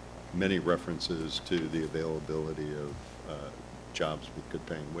many references to the availability of jobs with good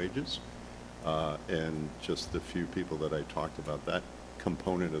paying wages. And just the few people that I talked about that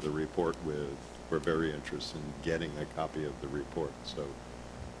component of the report with were very interested in getting a copy of the report. So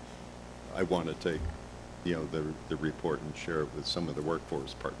I want to take, you know, the report and share it with some of the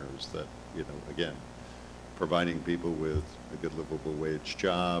workforce partners that, you know, again, providing people with a good livable wage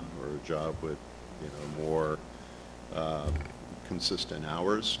job or a job with, you know, more consistent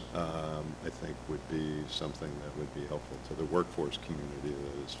hours, I think would be something that would be helpful to the workforce community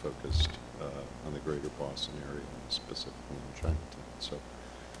that is focused on the greater Boston area and specifically in Chinatown. So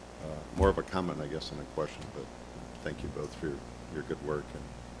more of a comment, I guess, than a question, but thank you both for your good work and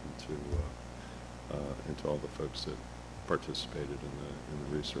to all the folks that participated in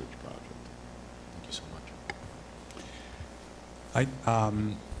the research project. Thank you so much.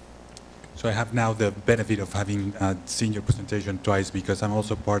 So I have now the benefit of having seen your presentation twice because I'm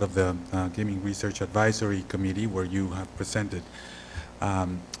also part of the Gaming Research Advisory Committee where you have presented.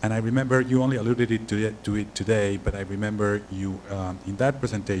 And I remember you only alluded to it today, but I remember you in that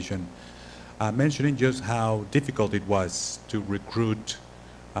presentation mentioning just how difficult it was to recruit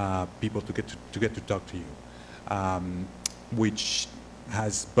people to get to talk to you, which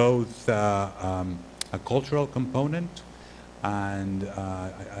has both a cultural component and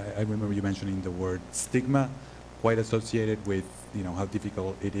I remember you mentioning the word stigma, quite associated with, how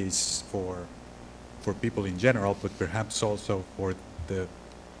difficult it is for people in general, but perhaps also for the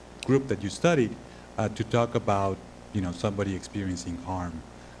group that you studied, to talk about, somebody experiencing harm,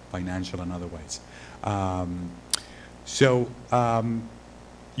 financial and otherwise.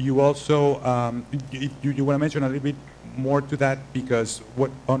 You also, you want to mention a little bit more to that, because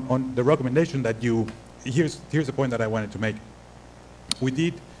what on the recommendation that here's the point that I wanted to make.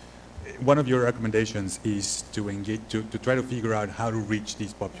 One of your recommendations is to engage, to try to figure out how to reach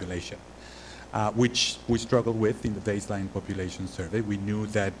this population, which we struggled with in the baseline population survey. We knew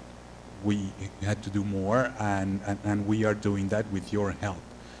that we had to do more, and we are doing that with your help.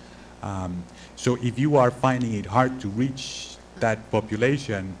 So if you are finding it hard to reach that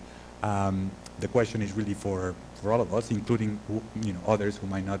population, the question is really for all of us, including others who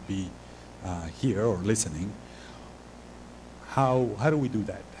might not be here or listening. How do we do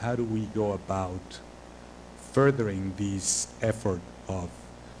that? How do we go about furthering this effort of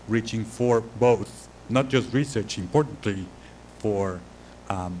reaching for both, not just research, importantly, for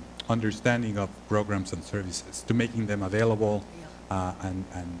understanding of programs and services, to making them available, and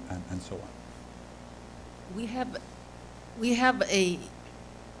so on? We have a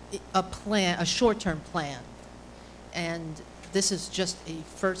plan, a short-term plan, and this is just a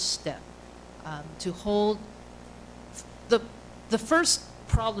first step to hold. The first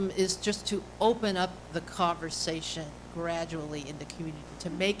problem is just to open up the conversation gradually in the community, to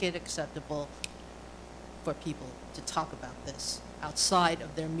make it acceptable for people to talk about this outside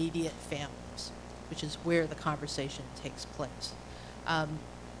of their immediate families, which is where the conversation takes place.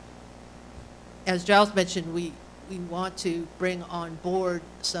 As Giles mentioned, we want to bring on board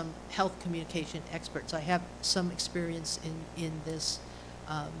some health communication experts. I have some experience in this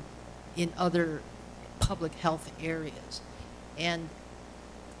in other public health areas. And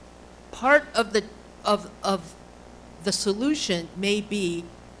part of the solution may be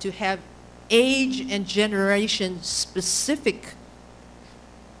to have age and generation specific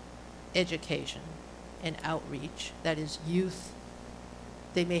education and outreach, that is youth.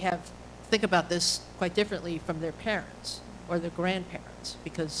 They may think about this quite differently from their parents or their grandparents,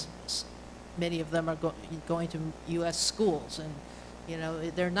 because many of them are going to U.S. schools, and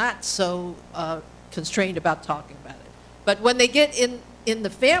they're not so constrained about talking about it. But when they get in the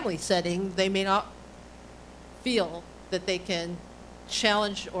family setting, they may not feel that they can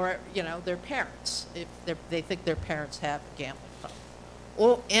challenge their parents if they think their parents have a gambling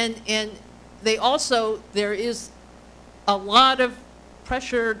problem. And they also, there is a lot of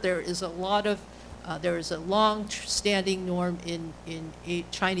pressure. There is a long-standing norm in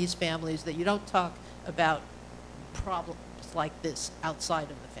Chinese families that you don't talk about problems like this outside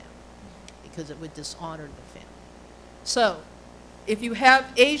of the family, because it would dishonor the family. So if you have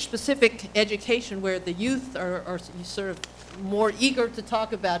age-specific education where the youth are sort of more eager to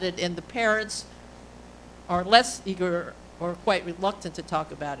talk about it and the parents are less eager or quite reluctant to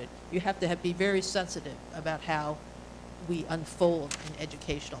talk about it, you have to be very sensitive about how we unfold an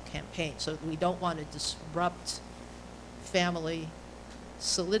educational campaign. So we don't want to disrupt family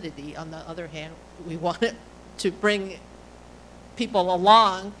solidity. On the other hand, we want to bring people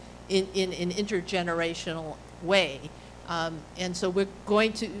along in an intergenerational way. And so we're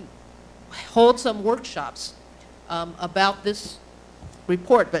going to hold some workshops about this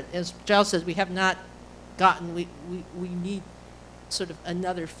report. But as Giles says, we have not gotten, we need sort of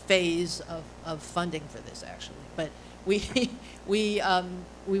another phase of funding for this, actually. But we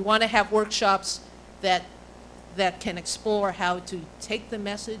want to have workshops that can explore how to take the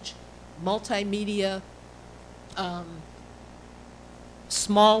message, multimedia,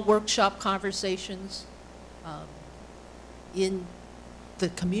 small workshop conversations, in the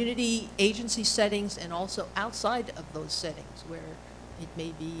community agency settings and also outside of those settings, where it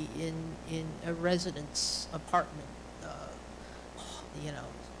may be in a residence apartment,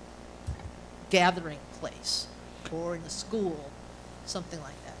 gathering place, or in a school, something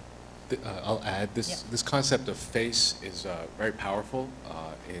like that. I'll add, this Yeah. this concept of face is very powerful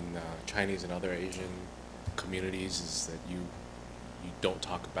in Chinese and other Asian communities, is that you don't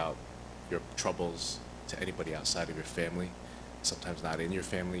talk about your troubles to anybody outside of your family, sometimes not in your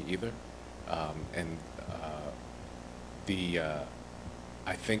family either.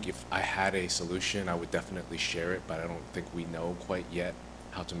 I think if I had a solution, I would definitely share it, but I don't think we know quite yet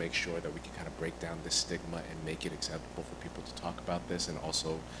how to make sure that we can kind of break down this stigma and make it acceptable for people to talk about this and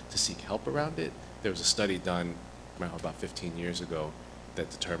also to seek help around it. There was a study done about 15 years ago that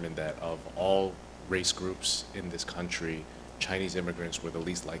determined that of all race groups in this country, Chinese immigrants were the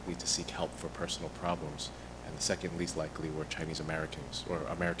least likely to seek help for personal problems, and the second least likely were Chinese Americans or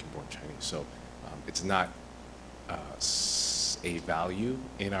American-born Chinese. So it's not a value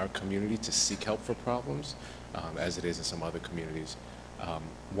in our community to seek help for problems, as it is in some other communities.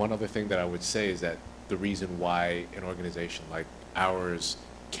 One other thing that I would say is that the reason why an organization like ours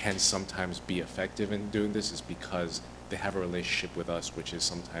can sometimes be effective in doing this is because they have a relationship with us, which is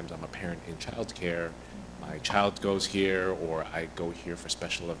sometimes I'm a parent in childcare, my child goes here, or I go here for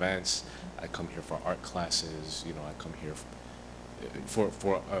special events, I come here for art classes, you know, I come here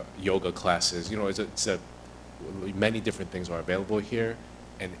for yoga classes, you know, many different things are available here,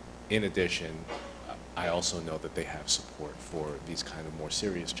 and in addition, I also know that they have support for these kind of more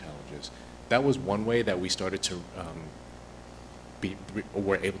serious challenges. That was one way that we started to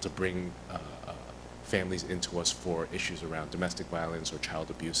were able to bring families into us for issues around domestic violence or child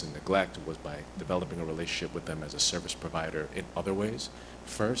abuse and neglect, was by developing a relationship with them as a service provider in other ways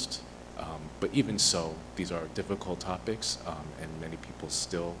first. But even so, these are difficult topics, and many people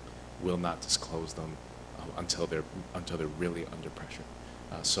still will not disclose them until they're really under pressure.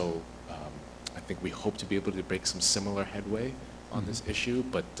 So I think we hope to be able to make some similar headway on this issue,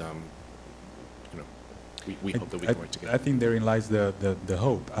 but you know, we hope that we can work together. I think therein lies the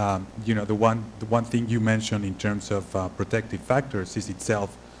hope. You know, the one thing you mentioned in terms of protective factors is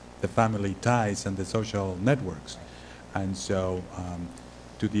itself the family ties and the social networks, and so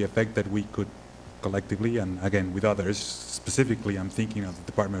to the effect that we could collectively, and again with others, specifically I'm thinking of the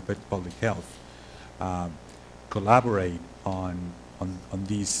Department of Public Health, collaborate on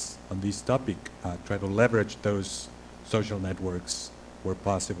this topic, try to leverage those social networks where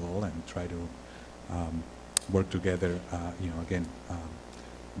possible, and try to work together. You know, again,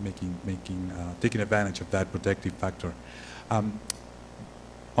 taking advantage of that protective factor.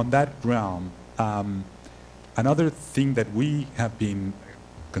 On that realm, another thing that we have been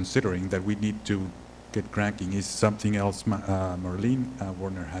considering that we need to get cranking is something else Marlene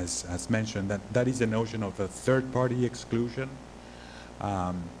Warner has mentioned, that is the notion of a third-party exclusion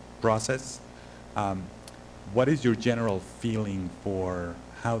process. What is your general feeling for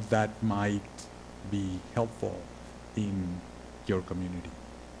how that might be helpful in your community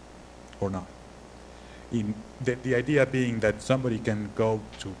or not? In the idea being that somebody can go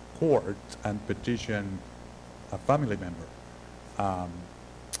to court and petition a family member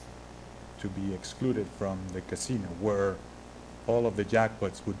to be excluded from the casino, where all of the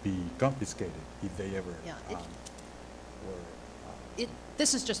jackpots would be confiscated if they ever Yeah, were.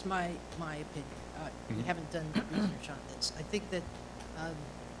 This is just my opinion. We haven't done research on this. I think that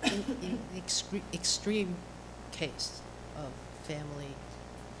in the extreme case of family,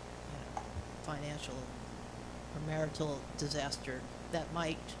 financial or marital disaster, that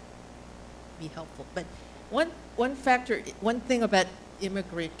might be helpful. But one thing about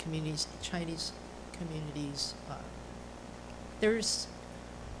immigrant communities, Chinese communities,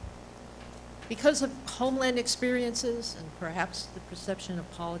 because of homeland experiences and perhaps the perception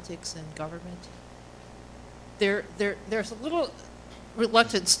of politics and government, there's a little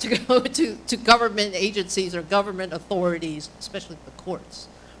reluctance to go to government agencies or government authorities, especially the courts,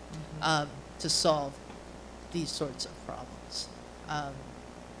 to solve these sorts of problems. A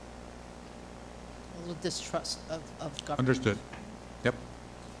little distrust of government. Understood. Yep.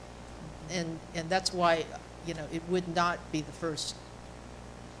 And that's why, you know, it would not be the first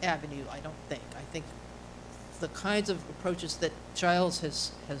avenue, I don't think. I think the kinds of approaches that Giles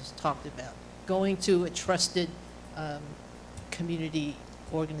has talked about, going to a trusted community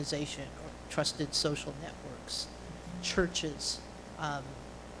organization or trusted social networks, churches,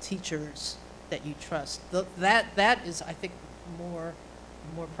 teachers that you trust, that is, I think, more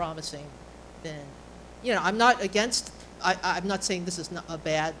promising than, you know, I'm not against, I'm not saying this is not a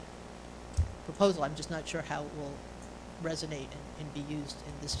bad proposal. I'm just not sure how it will resonate and be used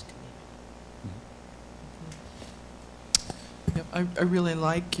in this community. Yep, I really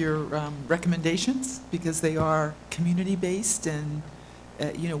like your recommendations, because they are community-based, and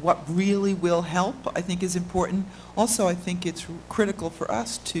you know, what really will help, I think, is important. Also, I think it's critical for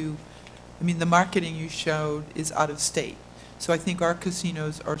us to, I mean, the marketing you showed is out of state. So I think our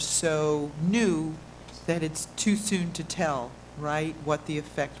casinos are so new that it's too soon to tell, right, what the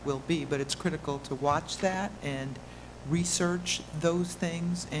effect will be. But it's critical to watch that and research those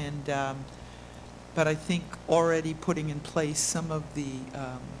things. And but I think already putting in place some of the,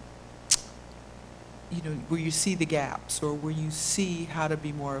 you know, where you see the gaps or where you see how to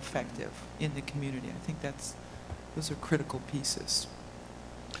be more effective in the community. I think those are critical pieces.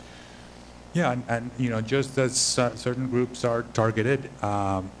 Yeah, and you know, just as certain groups are targeted,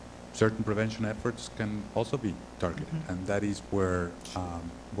 certain prevention efforts can also be targeted, and that is where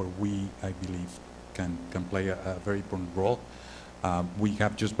we, I believe, can play a very important role. We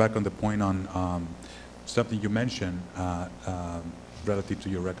have, just back on the point on something you mentioned relative to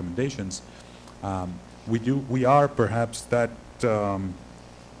your recommendations. We are perhaps that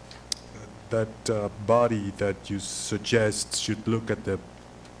body that you suggest should look at the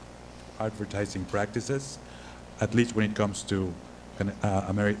advertising practices, at least when it comes to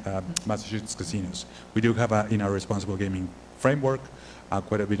Massachusetts casinos. We do have in our responsible gaming framework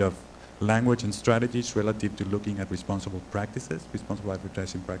quite a bit of language and strategies relative to looking at responsible practices, responsible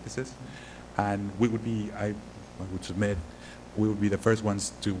advertising practices. And we would be, I would submit, we would be the first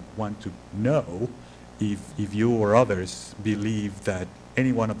ones to want to know if you or others believe that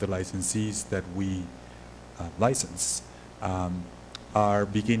any one of the licensees that we license are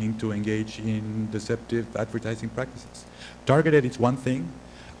beginning to engage in deceptive advertising practices. Targeted is one thing,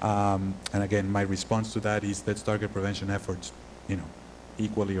 and again, my response to that is let's target prevention efforts,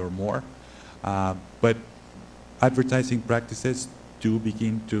 equally or more. But advertising practices do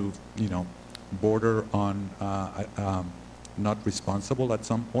begin to, border on not responsible at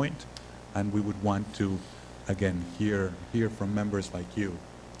some point, and we would want to, again, hear from members like you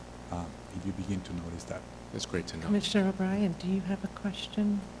if you begin to notice that. That's great to know. Commissioner O'Brien, do you have a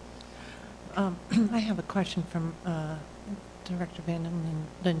question? I have a question from Director Van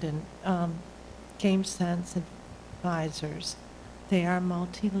Linden. GameSense Advisors, they are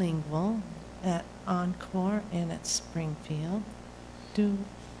multilingual at Encore and at Springfield.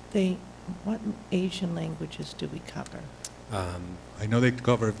 What Asian languages do we cover? I know they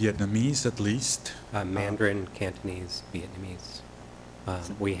cover Vietnamese at least. Mandarin, Cantonese, Vietnamese.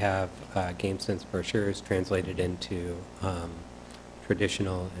 We have GameSense brochures translated into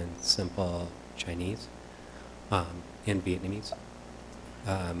traditional and simple Chinese and Vietnamese.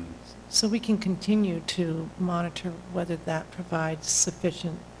 So we can continue to monitor whether that provides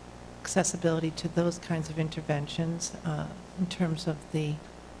sufficient accessibility to those kinds of interventions in terms of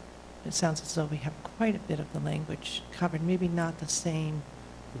it sounds as though we have quite a bit of the language covered, maybe not the same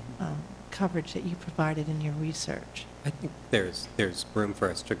coverage that you provided in your research. I think there's room for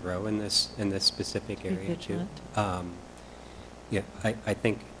us to grow in this specific area too. Yeah, I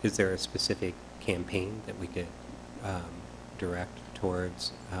think, is there a specific campaign that we could direct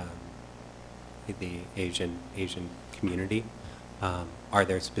towards the Asian community? Are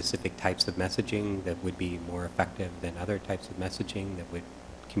there specific types of messaging that would be more effective than other types of messaging that would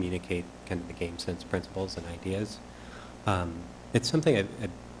communicate kind of the GameSense principles and ideas? It's something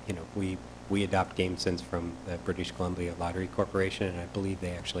we adopt GameSense from the British Columbia Lottery Corporation, and I believe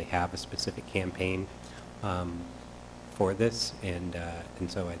they actually have a specific campaign for this, and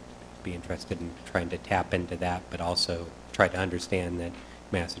so I'd be interested in trying to tap into that, but also try to understand that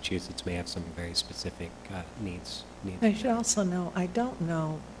Massachusetts may have some very specific needs. I should also know, I don't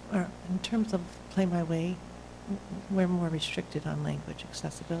know, in terms of Play My Way, we're more restricted on language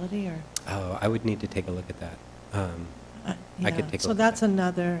accessibility, or? Oh, I would need to take a look at that. I could take a So look that's at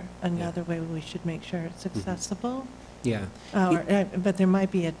that. another way we should make sure it's accessible. Yeah. But there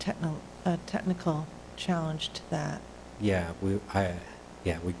might be a technical challenge to that. Yeah,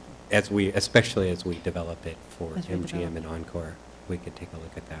 especially as we develop it for As we MGM develop and Encore, we could take a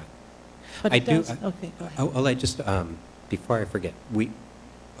look at that. But I it do. does, okay, go ahead. I just before I forget, we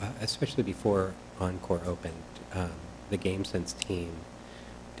especially before Encore opened, the GameSense team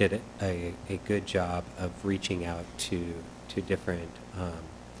did a good job of reaching out to different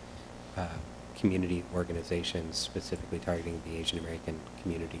community organizations, specifically targeting the Asian American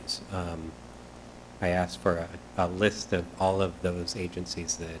communities. I asked for a list of all of those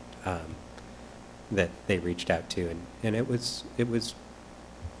agencies that they reached out to, and it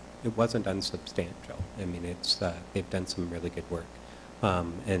wasn't unsubstantial. I mean, they've done some really good work,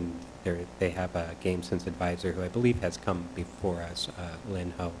 and they have a GameSense advisor who I believe has come before us,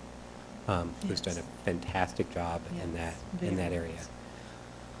 Lynn Ho, who's done a fantastic job in that area.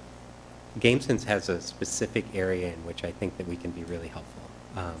 GameSense has a specific area in which I think that we can be really helpful,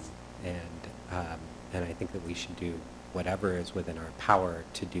 and I think that we should do whatever is within our power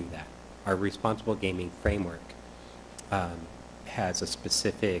to do that. Our responsible gaming framework has a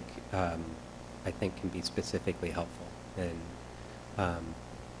specific, I think can be specifically helpful in,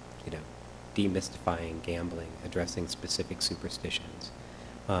 demystifying gambling, addressing specific superstitions,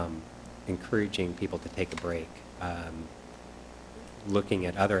 encouraging people to take a break, looking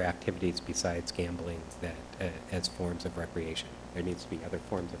at other activities besides gambling that as forms of recreation. There needs to be other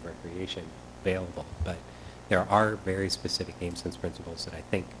forms of recreation available, but there are very specific GameSense principles that I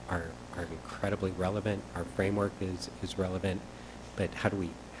think are incredibly relevant. Our framework is relevant, but how do we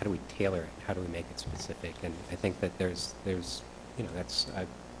tailor it? How do we make it specific? And I think that there's that's a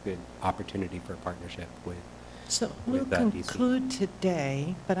good opportunity for a partnership with So we'll with DC. conclude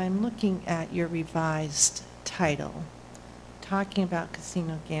today, but I'm looking at your revised title, talking about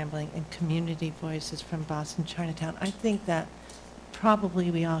casino gambling and community voices from Boston Chinatown. I think that probably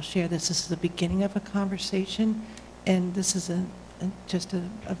we all share this. This is the beginning of a conversation, and this is just a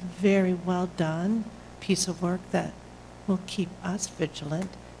very well done piece of work that will keep us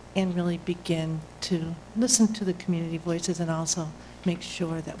vigilant and really begin to listen to the community voices and also make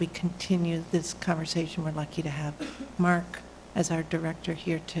sure that we continue this conversation. We're lucky to have Mark as our director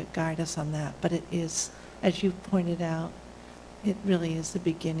here to guide us on that. But it is, as you pointed out, it really is the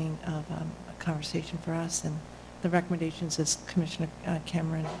beginning of a conversation for us. And the recommendations, as Commissioner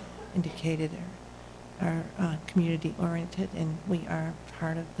Cameron indicated, are community-oriented, and we are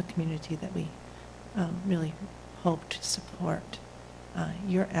part of the community that we really hope to support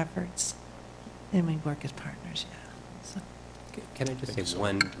your efforts, and we work as partners, yeah. So. Can I just Thank you say so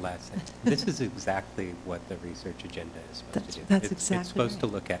one much. last thing? This is exactly what the research agenda is supposed to do. That's It's exactly supposed to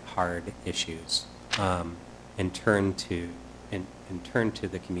right. look at hard issues and turn to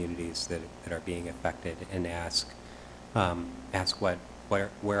the communities that are being affected and ask where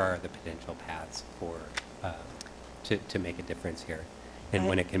are the potential paths for to make a difference here. And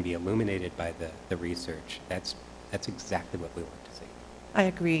when it can be illuminated by the research, that's exactly what we want to see. I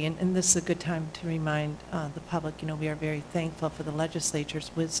agree, and this is a good time to remind the public, we are very thankful for the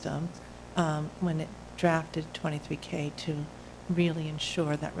legislature's wisdom when it drafted 23K to really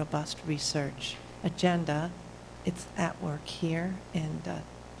ensure that robust research agenda. It's at work here and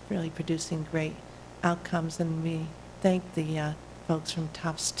really producing great outcomes, and we thank the folks from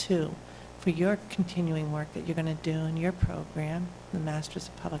Tufts too for your continuing work that you're going to do in your program, the Masters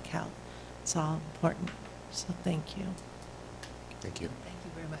of Public Health. It's all important, so thank you. Thank you. Thank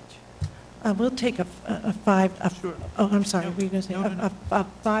you very much. We'll take a I'm sorry, were you going to say? A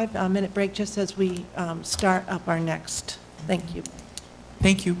 5-minute break just as we start up our next. Thank you.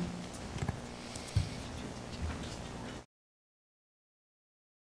 Thank you.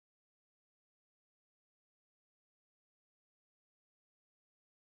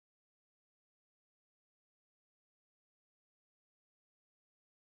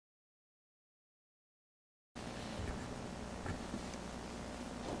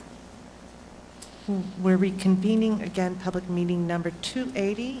 We're reconvening again, public meeting number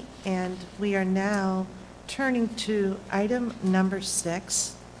 280, and we are now turning to item number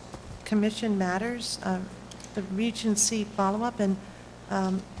 6, commission matters, the Regency follow-up, and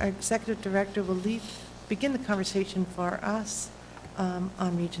our executive director will begin the conversation for us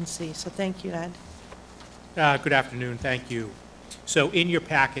on Regency. So thank you, Ed. Good afternoon, thank you. So in your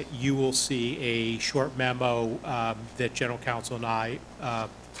packet, you will see a short memo that General Counsel and I,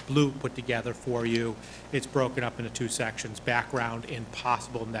 Blue, put together for you. It's broken up into 2 sections, background and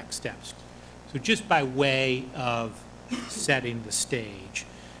possible next steps. So just by way of setting the stage,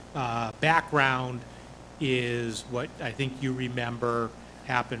 background is what I think you remember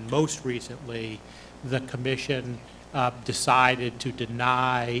happened most recently. The commission decided to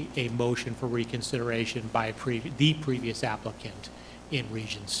deny a motion for reconsideration by the previous applicant in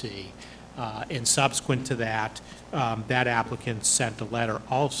Region C. And subsequent to that, that applicant sent a letter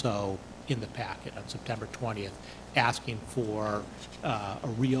also in the packet on September 20th asking for a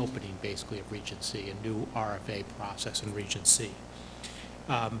reopening, basically, of Region C, a new RFA process in Region C.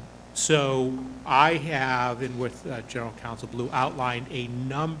 So I have, and with General Counsel Blue, outlined a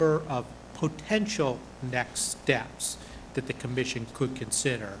number of potential next steps that the commission could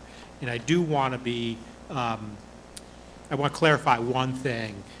consider. And I do want to be, I want to clarify one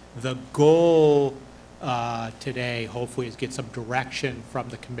thing. The goal today, hopefully, is get some direction from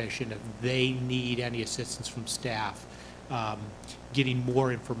the commission if they need any assistance from staff, getting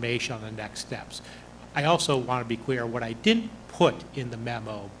more information on the next steps. I also want to be clear, what I didn't put in the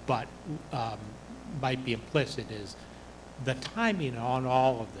memo, but might be implicit, is the timing on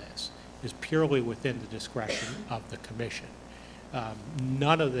all of this is purely within the discretion of the commission.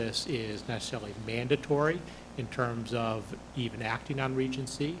 None of this is necessarily mandatory in terms of even acting on Region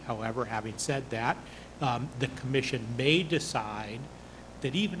C. However, having said that, the commission may decide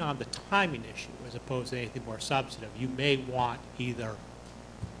that even on the timing issue, as opposed to anything more substantive, you may want either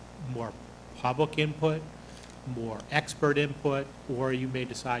more public input, more expert input, or you may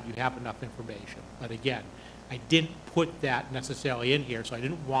decide you have enough information. But again, I didn't put that necessarily in here, so I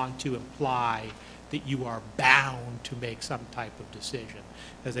didn't want to imply that you are bound to make some type of decision.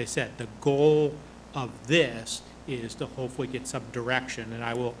 As I said, the goal of this is to hopefully get some direction, and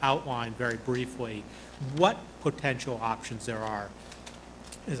I will outline very briefly what potential options there are.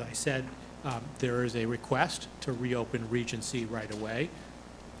 As I said, there is a request to reopen Region C right away.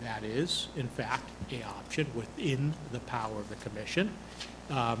 That is, in fact, an option within the power of the commission.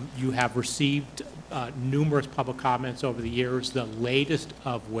 You have received numerous public comments over the years, the latest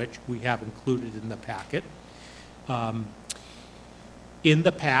of which we have included in the packet. In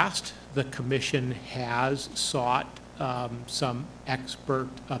the past, the commission has sought some expert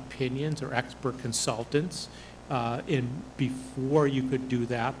opinions or expert consultants. Before you could do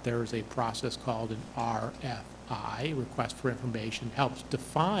that, there is a process called an RFI, Request for Information, helps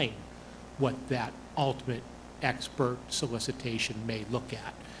define what that ultimate expert solicitation may look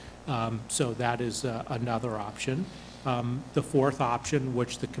at. So that is another option. The fourth option,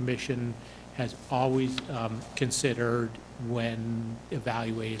 which the commission has always considered when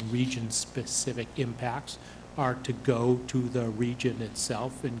evaluating region-specific impacts, are to go to the region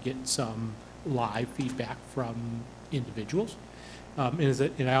itself and get some live feedback from individuals.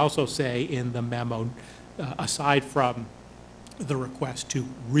 And I also say in the memo, aside from the request to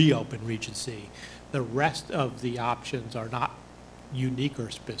reopen Regency, the rest of the options are not unique or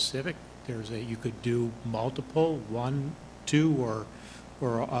specific. You could do multiple, one, two, or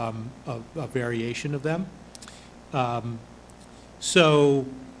a variation of them.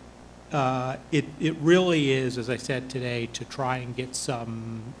 It really is, as I said today, to try and get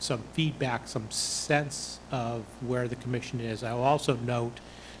some feedback, some sense of where the commission is. I will also note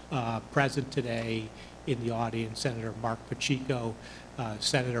present today in the audience, Senator Mark Pacheco,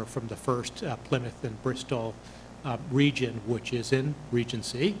 senator from the 1st Plymouth and Bristol region, which is in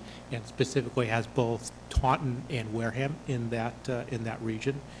Regency, and specifically has both Taunton and Wareham in that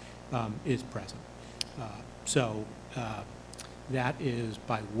region, is present. That is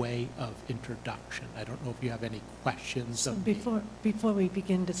by way of introduction. I don't know if you have any questions. So before we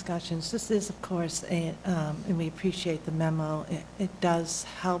begin discussions, this is, of course, and we appreciate the memo. It does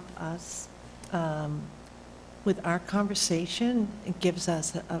help us with our conversation. It gives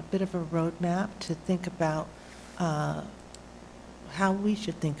us a bit of a roadmap to think about how we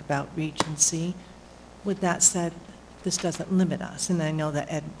should think about Regency. With that said, this doesn't limit us, and I know that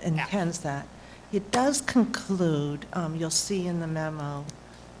Ed intends that. It does conclude, you'll see in the memo,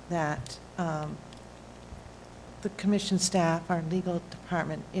 that the commission staff, our legal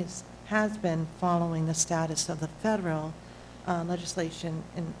department, has been following the status of the federal legislation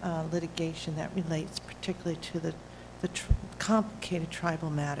and litigation that relates particularly to the complicated tribal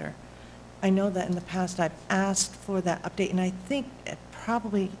matter. I know that in the past I've asked for that update, and I think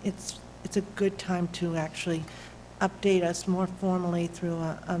it's a good time to actually update us more formally through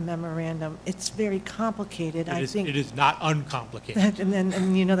a memorandum. It's very complicated. It is not uncomplicated.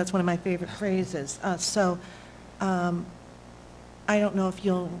 And you know that's one of my favorite phrases. I don't know if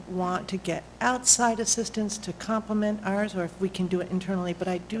you'll want to get outside assistance to complement ours, or if we can do it internally, but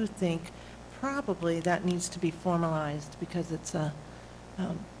I do think probably that needs to be formalized because it's an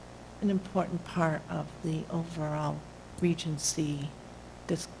important part of the overall Regency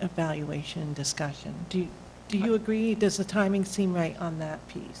evaluation discussion. Do you agree? Does the timing seem right on that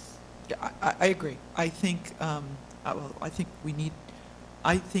piece? Yeah, I agree. I think, I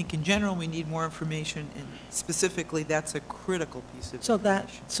think in general we need more information, and specifically that's a critical piece of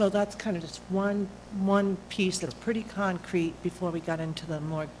information. So that's kind of just one piece that's pretty concrete before we got into the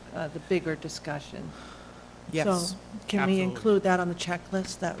more, the bigger discussion. Yes. So can Absolutely. we include that on the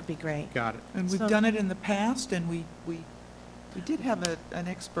checklist? That would be great. Got it. And we've done it in the past, and we did have an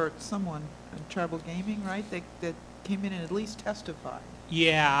expert, someone in tribal gaming, right, that came in and at least testified.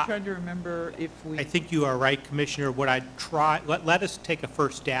 Yeah. I'm trying to remember if we... I think you are right, Commissioner. What I'd try, let us take a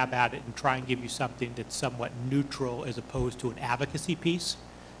first stab at it and try and give you something that's somewhat neutral as opposed to an advocacy piece.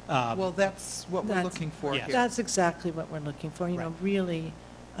 Well, that's what we're looking for Yes. here. That's exactly what we're looking for, you know, Right. really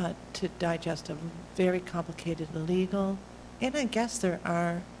to digest a very complicated legal, and I guess there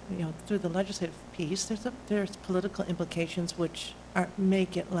are, you know, through the legislative piece, there's political implications which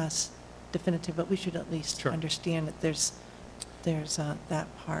make it less definitive, but we should at least Sure. understand that there's that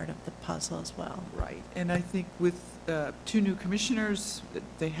part of the puzzle as well. Right, and I think with two new commissioners,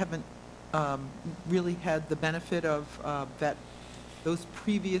 they haven't really had the benefit of those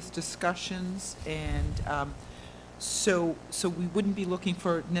previous discussions, and so we wouldn't be looking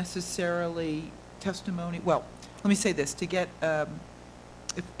for necessarily testimony. Well, let me say this, to get,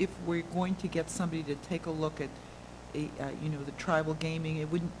 if we're going to get somebody to take a look at the tribal gaming, it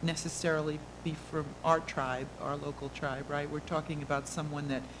wouldn't necessarily be from our tribe, our local tribe, right? We're talking about someone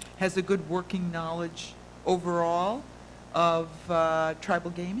that has a good working knowledge overall of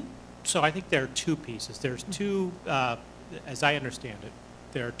tribal gaming? So I think there are two pieces. There's two, as I understand it,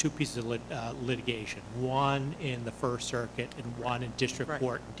 there are two pieces of litigation, one in the First Circuit and one in District Right.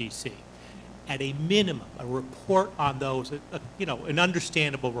 Court in D.C. at a minimum, a report on those, you know, an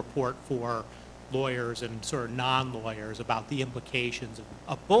understandable report for lawyers and sort of non-lawyers about the implications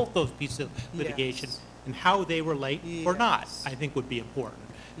of both those pieces of litigation Yes. and how they relate or not, Yes. I think would be important.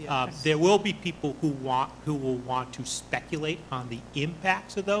 Yes. There will be people who will want to speculate on the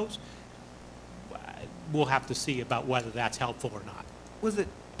impacts of those. We'll have to see about whether that's helpful or not.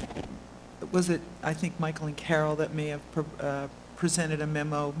 Was it, I think, Michael and Carol that may have presented a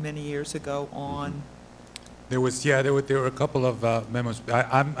memo many years ago on, There were a couple of memos.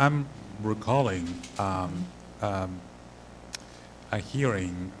 I'm recalling a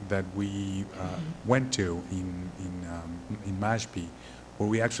hearing that we went to in Mashpee, where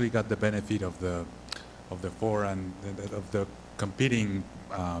we actually got the benefit of the competing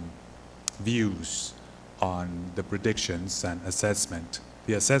views on the predictions and assessment,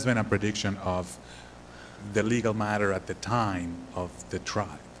 the assessment and prediction of the legal matter at the time of the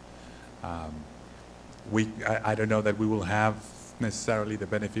tribe. I don't know that we will have necessarily the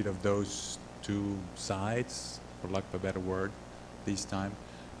benefit of those two sides, for lack of a better word, this time.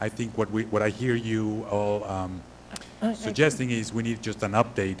 I think what I hear you all suggesting is we need just an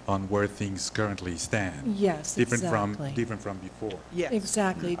update on where things currently stand. Yes, Different exactly. from before. yes.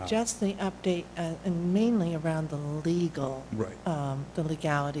 Exactly, just the update, and mainly around the legal, Right. the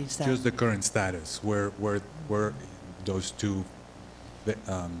legalities that. Just the current status, where those two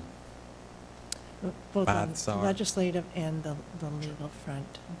both on paths are. legislative and the legal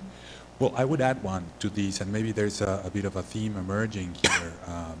front. Well, I would add one to these, and maybe there's a bit of a theme emerging here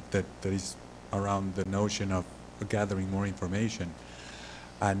that is around the notion of gathering more information.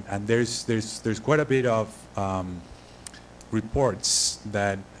 And there's quite a bit of reports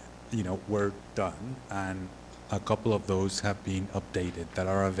that, you know, were done, and a couple of those have been updated that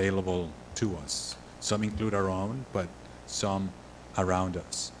are available to us. Some include our own, but some around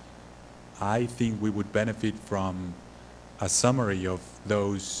us. I think we would benefit from a summary of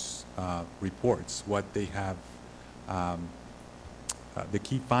those reports, what they have, the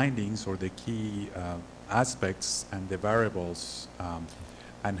key findings or the key aspects and the variables,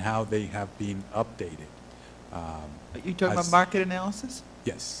 and how they have been updated. You're talking about as- market analysis?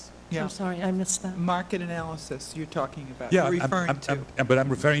 Yes. Yeah. I'm sorry, I missed that. Market analysis you're talking about, Yeah, you're referring to. but I'm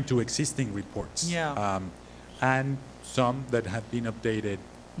referring to existing reports. Yeah. And some that have been updated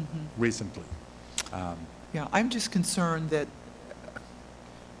Mhm. recently. Yeah, I'm just concerned that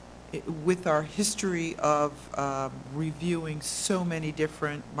with our history of reviewing so many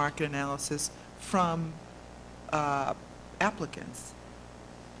different market analysis from applicants,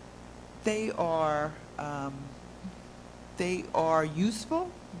 they are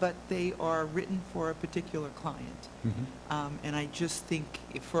useful, but they are written for a particular client. And I just think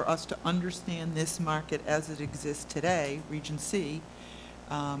for us to understand this market as it exists today, Region C,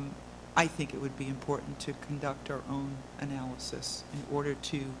 I think it would be important to conduct our own analysis in order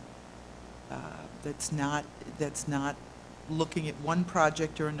to, that's not looking at one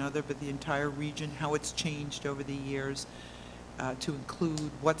project or another, but the entire region, how it's changed over the years, to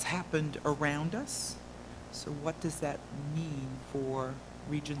include what's happened around us. So what does that mean for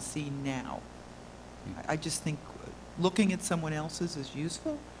Region C now? I just think looking at someone else's is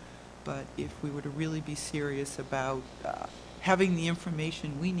useful, but if we were to really be serious about having the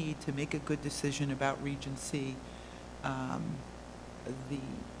information we need to make a good decision about Region C,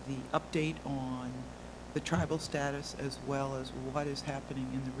 the update on the tribal status as well as what is happening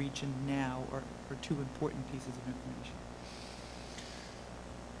in the region now are two important pieces of information.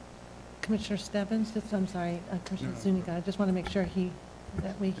 Commissioner Stebbins, I'm sorry, Commissioner Zuniga, I just want to make sure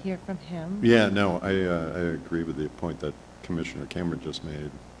that we hear from him. Yeah, no, I agree with the point that Commissioner Cameron just made.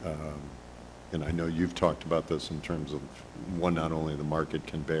 And I know you've talked about this in terms of, one, not only the market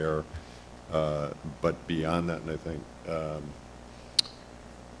can bear, but beyond that, and I think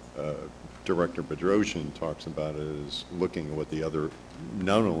Director Bedrosian talks about it, is looking at what the other,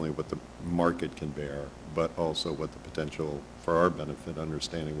 not only what the market can bear, but also what the potential, for our benefit,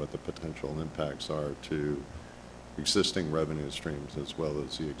 understanding what the potential impacts are to existing revenue streams as well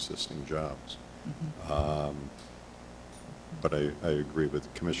as the existing jobs. But I agree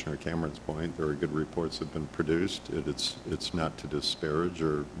with Commissioner Cameron's point. There are good reports that have been produced. It's not to disparage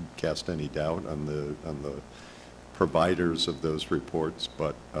or cast any doubt on the providers of those reports,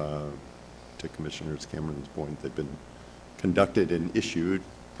 but to Commissioner Cameron's point, they've been conducted and issued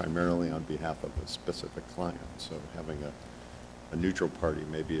primarily on behalf of a specific client. So having a neutral party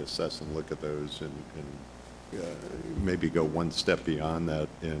maybe assess and look at those and maybe go one step beyond that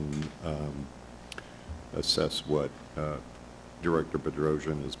and assess what Director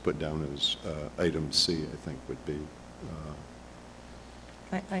Bedrosian has put down as item C, I think would be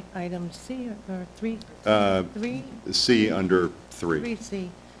item C or three? Uh, Three? C under 3. 3C.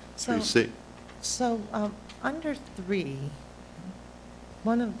 So, 3C. so, under 3,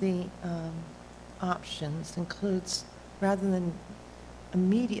 one of the options includes, rather than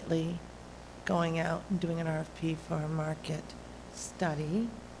immediately going out and doing an RFP for a market study,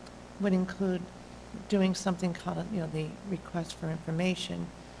 would include doing something called, the request for information.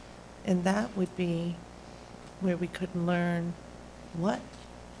 And that would be where we could learn what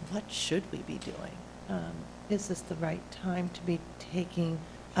should we be doing? Is this the right time to be taking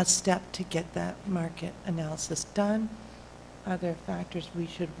a step to get that market analysis done? Are there factors we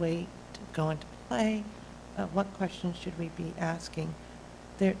should wait to go into play? What questions should we be asking?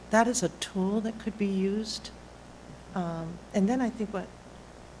 That is a tool that could be used. And then I think what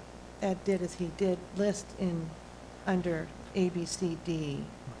Ed did is he did list under A, B, C, D,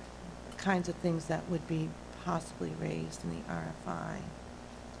 kinds of things that would be possibly raised in the RFI.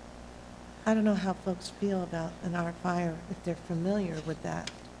 I don't know how folks feel about an RFI or if they're familiar with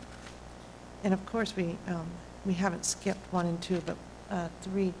that. And of course, we haven't skipped 1 and 2, but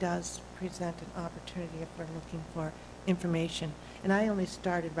 3 does present an opportunity if we're looking for information. And I only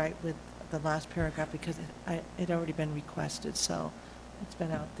started right with the last paragraph because it had already been requested, so it's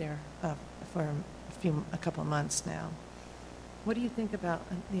been out there for a couple of months now. What do you think about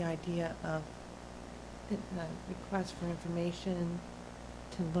the idea of request for information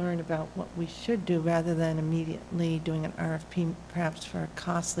to learn about what we should do rather than immediately doing an RFP, perhaps for a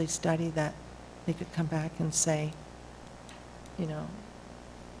costly study that they could come back and say,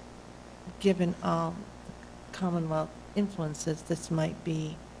 given all Commonwealth influences, this might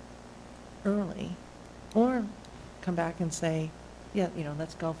be early, or come back and say, yeah,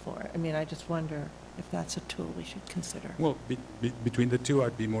 let's go for it. I mean, I just wonder if that's a tool we should consider. Well, between the two,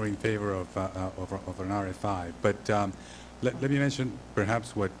 I'd be more in favor of an RFI. But let me mention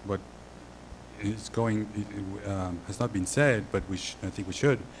perhaps what is going has not been said, but I think we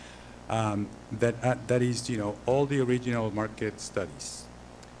should. That is, all the original market studies,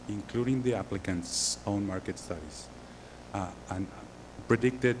 including the applicant's own market studies, and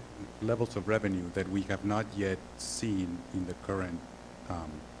predicted levels of revenue that we have not yet seen in the current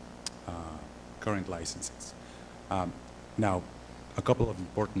current licenses. Now, a couple of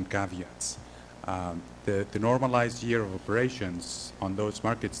important caveats. The normalized year of operations on those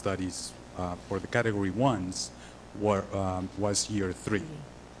market studies for the category 1s was year 3.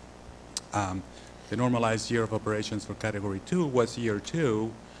 The normalized year of operations for category 2 was year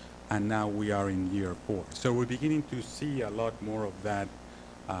 2, and now we are in year 4. So we're beginning to see a lot more of that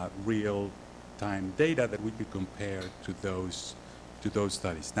real-time data that we could compare to those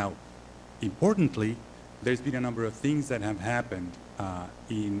studies. Now, importantly, there's been a number of things that have happened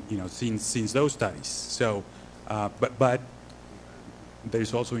since those studies. So, but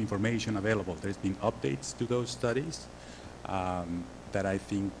there's also information available. There's been updates to those studies that I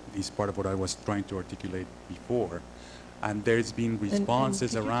think is part of what I was trying to articulate before. And there's been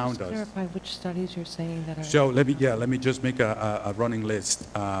responses around us. Could you just clarify which studies you're saying that are? So let me just make a running list.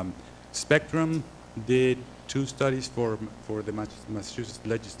 Spectrum did 2 studies for the Massachusetts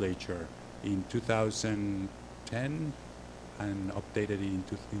legislature in 2010 and updated in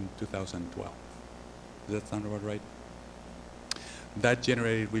 2012. Does that sound about right? That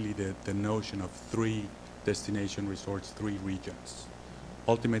generated really the notion of 3 destination resorts, 3 regions.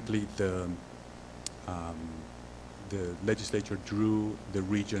 Ultimately, the legislature drew the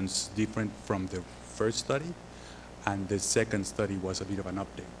regions different from the first study, and the second study was a bit of an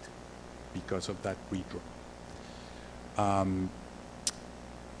update because of that redraw.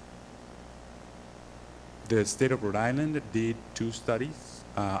 The state of Rhode Island did 2 studies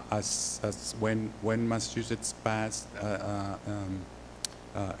as when Massachusetts passed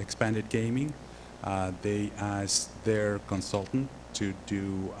expanded gaming. They asked their consultant to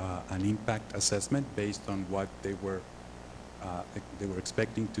do an impact assessment based on what they were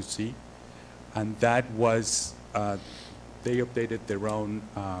expecting to see, and that was they updated their own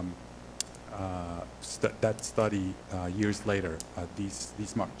that study years later,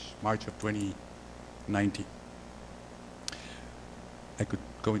 this March of 2019. I could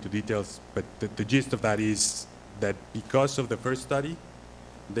go into details, but the gist of that is that because of the first study,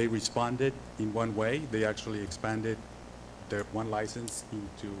 they responded in one way. They actually expanded their 1 license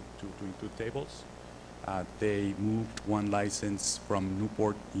to include tables. They moved 1 license from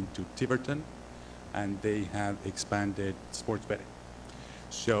Newport into Tiverton, and they have expanded sports betting.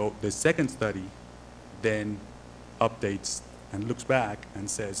 So the second study then updates and looks back and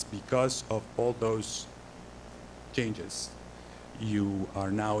says, because of all those changes, you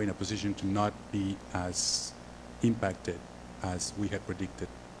are now in a position to not be as impacted as we had predicted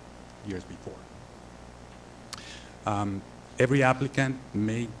years before. Every applicant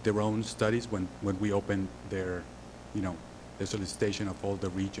made their own studies when we opened their, the solicitation of all the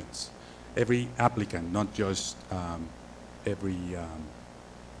regions. Every applicant, not just every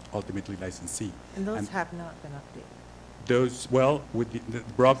ultimately licensee. And those have not been updated. Those, well, with the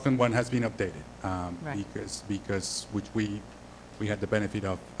Brockton one has been updated, Right. because which we had the benefit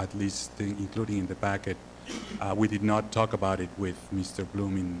of at least including in the packet. We did not talk about it with Mr.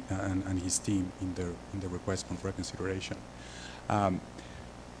 Bloom and his team in the request for reconsideration.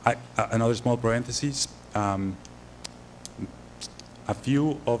 Another small parenthesis. A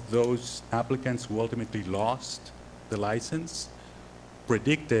few of those applicants who ultimately lost the license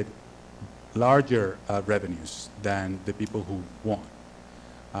predicted larger revenues than the people who won.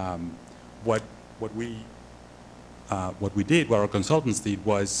 What we did, what our consultants did,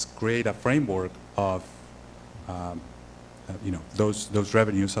 was create a framework of those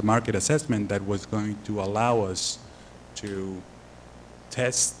revenues, a market assessment that was going to allow us to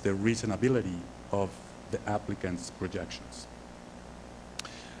test the reasonability of the applicants' projections.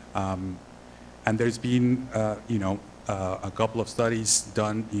 And there's been, a couple of studies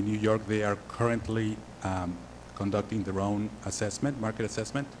done in New York. They are currently conducting their own assessment, market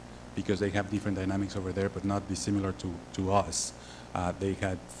assessment, because they have different dynamics over there, but not dissimilar to us. They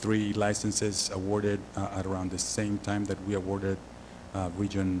had 3 licenses awarded at around the same time that we awarded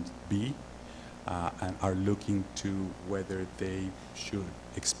Region B, and are looking to whether they should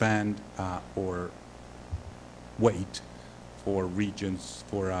expand or wait for regions,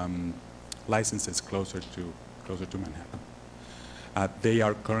 for licenses closer to Manhattan. They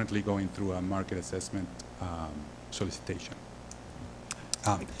are currently going through a market assessment solicitation.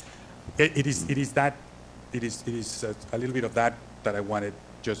 It is a little bit of that I wanted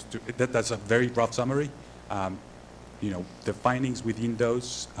just to. That's a very rough summary. The findings within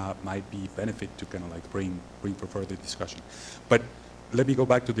those might be benefit to kind of like bring for further discussion. But let me go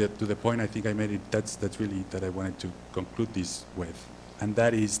back to the point I think I made it. That's really that I wanted to conclude this with, and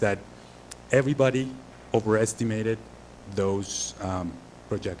that is that everybody overestimated those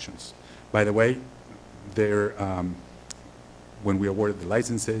projections. By the way, when we awarded the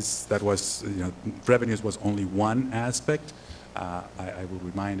licenses, that was, revenues was only one aspect. I will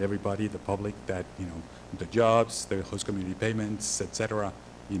remind everybody, the public, that, the jobs, the host community payments, et cetera,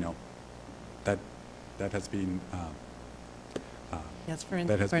 that has been Yes, for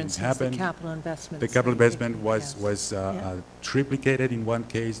that has been instance, the happened. capital investments. The capital that you- investment was yes. triplicated in one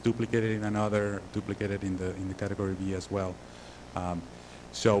case, duplicated in another, duplicated in the category B as well.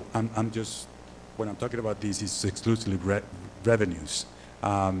 So I'm just, when I'm talking about this, it's exclusively revenues.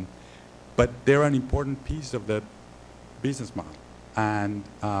 But they're an important piece of the business model. And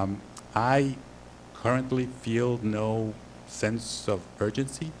I currently feel no sense of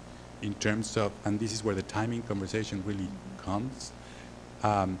urgency in terms of, and this is where the timing conversation really comes.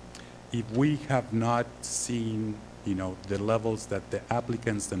 If we have not seen, the levels that the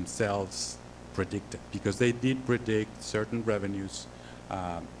applicants themselves predicted, because they did predict certain revenues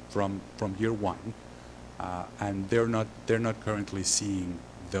from year one, and they're not currently seeing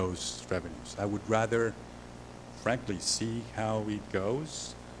those revenues. I would rather, frankly, see how it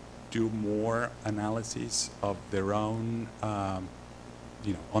goes, do more analysis of their own,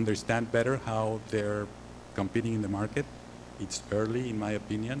 understand better how they're competing in the market. It's early, in my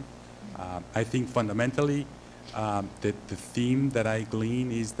opinion. I think fundamentally, the theme that I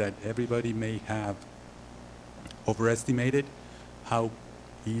glean is that everybody may have overestimated how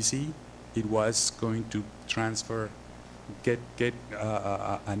easy it was going to get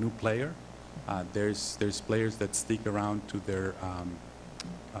a new player. There's players that stick around to their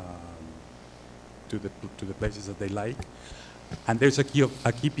to the places that they like, and there's a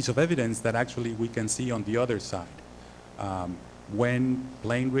key piece of evidence that actually we can see on the other side. When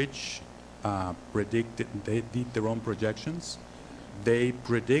Plainridge predicted, they did their own projections, they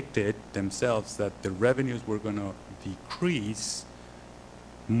predicted themselves that the revenues were going to decrease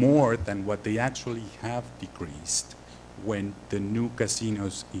more than what they actually have decreased when the new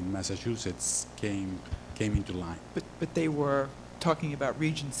casinos in Massachusetts came into line. But they were talking about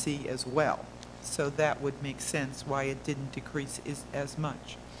Region C as well, so that would make sense why it didn't decrease as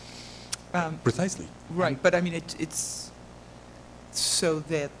much. Precisely. Right, but I mean, it's so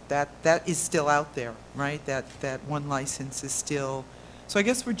that is still out there, right? That one license is still, so I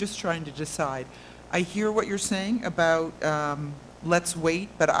guess we're just trying to decide. I hear what you're saying about let's wait,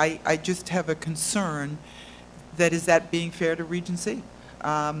 but I just have a concern that is that being fair to Region C?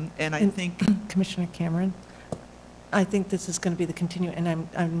 And I think... Commissioner Cameron, I think this is going to be the continue, and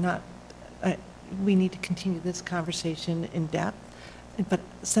I'm not, we need to continue this conversation in depth. But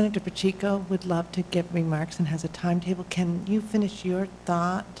Senator Pacheco would love to give remarks and has a timetable. Can you finish your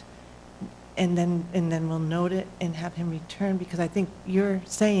thought? And then we'll note it and have him return, because I think you're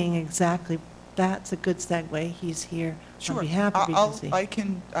saying exactly, that's a good segue. He's here on Sure. behalf of Regency.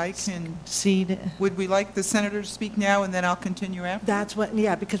 I can, Cede. would we like the senator to speak now, and then I'll continue after? That's what,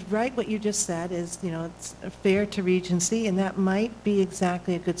 yeah, because what you just said is, it's fair to Regency, and that might be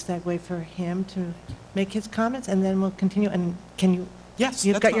exactly a good segue for him to make his comments, and then we'll continue. And can you? Yes,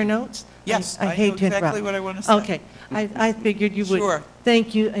 You've that's got your fine. notes? Yes, I I hate know to interrupt. exactly what I want to say. Okay, I figured you would. Sure.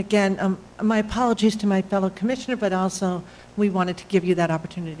 Thank you again. My apologies to my fellow commissioner, but also we wanted to give you that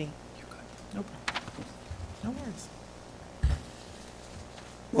opportunity. No problem. No worries.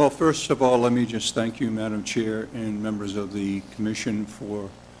 Well, first of all, let me just thank you, Madam Chair, and members of the commission for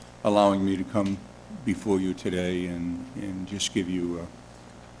allowing me to come before you today and just give you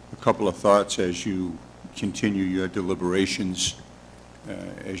a couple of thoughts as you continue your deliberations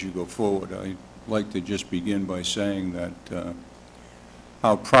as you go forward. I'd like to just begin by saying that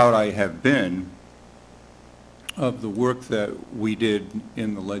how proud I have been of the work that we did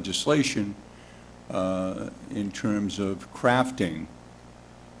in the legislation in terms of crafting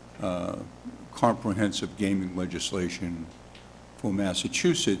comprehensive gaming legislation for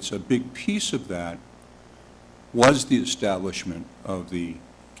Massachusetts. A big piece of that was the establishment of the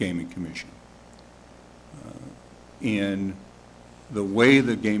Gaming Commission. And the way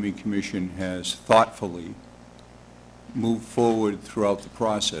the Gaming Commission has thoughtfully moved forward throughout the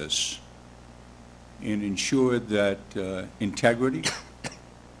process and ensured that integrity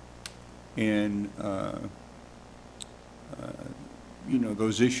and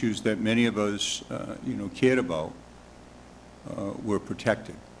those issues that many of us cared about were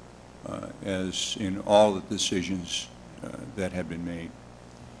protected as in all the decisions that have been made.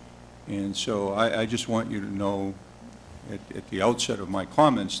 And so I just want you to know at the outset of my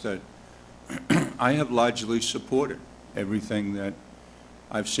comments that I have largely supported everything that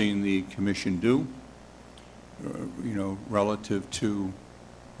I've seen the commission do, relative to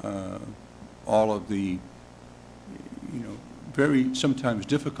all of the, very sometimes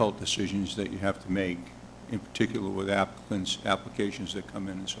difficult decisions that you have to make, in particular with applications that come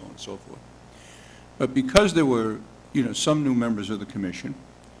in and so on and so forth. But because there were, some new members of the commission,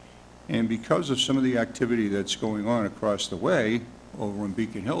 and because of some of the activity that's going on across the way over in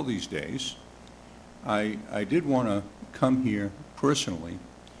Beacon Hill these days, I did want to come here personally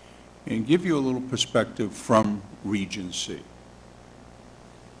and give you a little perspective from Regency.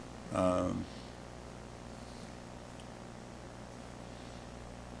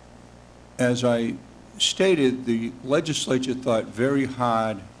 As I stated, the legislature thought very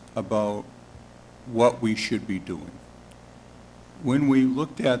hard about what we should be doing. When we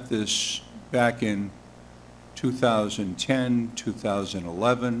looked at this back in 2010,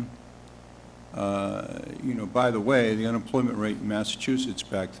 2011, by the way, the unemployment rate in Massachusetts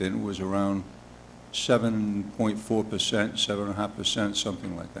back then was around 7.4%, 7.5%,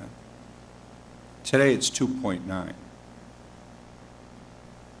 something like that. Today it's 2.9.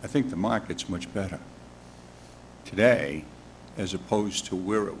 I think the market's much better today as opposed to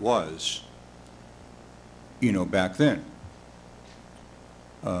where it was, back then.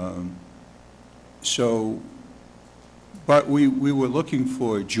 But we were looking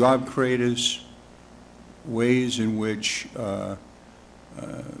for job creators, ways in which,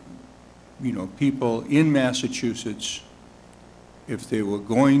 people in Massachusetts, if they were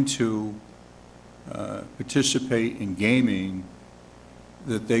going to participate in gaming,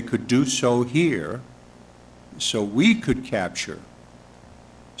 that they could do so here, so we could capture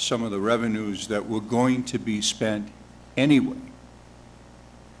some of the revenues that were going to be spent anyway.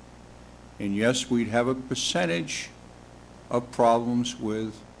 And yes, we'd have a percentage of problems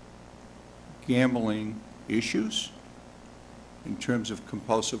with gambling issues in terms of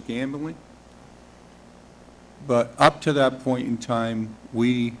compulsive gambling. But up to that point in time,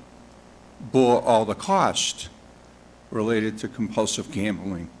 we bore all the cost related to compulsive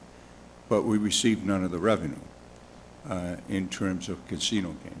gambling, but we received none of the revenue in terms of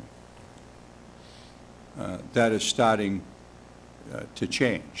casino gaming. That is starting to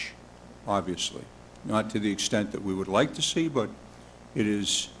change, obviously. Not to the extent that we would like to see, but it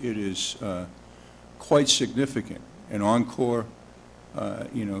is quite significant. An Encore, over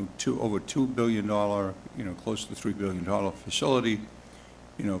 $2 billion, close to $3 billion facility,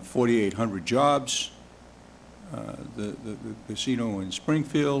 4,800 jobs. The casino in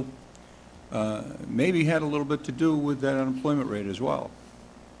Springfield maybe had a little bit to do with that unemployment rate as well,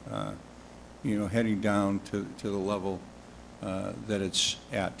 heading down to the level that it's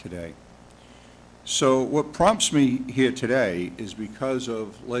at today. So what prompts me here today is because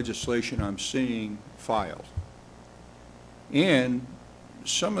of legislation I'm seeing filed. And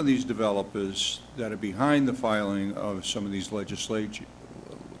some of these developers that are behind the filing of some of these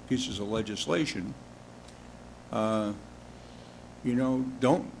pieces of legislation, you know,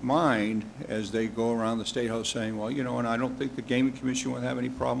 don't mind as they go around the State House saying, well, you know, and I don't think the Gaming Commission would have any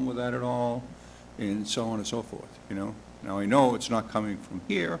problem with that at all, and so on and so forth, you know. Now, I know it's not coming from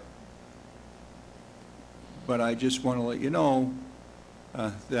here, but I just want to let you know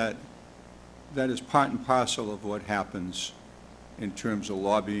that that is part and parcel of what happens in terms of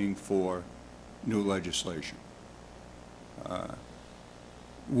lobbying for new legislation.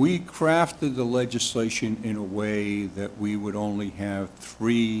 We crafted the legislation in a way that we would only have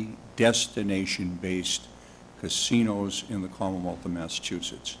 3 destination-based casinos in the Commonwealth of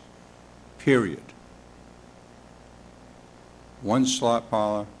Massachusetts, period. 1 slot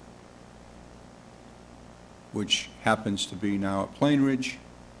parlor, which happens to be now at Plainridge,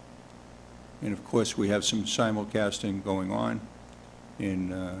 and of course we have some simulcasting going on in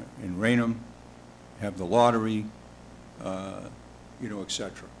Raynham, have the lottery, you know, et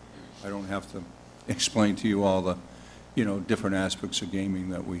cetera. I don't have to explain to you all the, you know, different aspects of gaming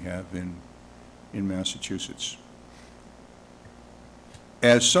that we have in Massachusetts.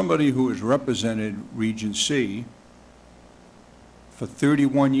 As somebody who has represented Region C for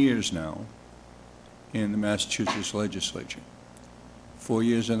 31 years now in the Massachusetts legislature, 4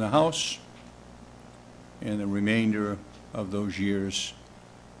 years in the House, and the remainder of those years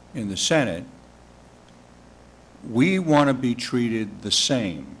in the Senate, we want to be treated the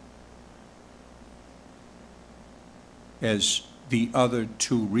same as the other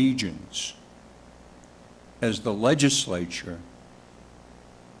 2 regions, as the legislature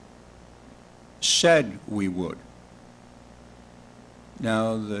said we would.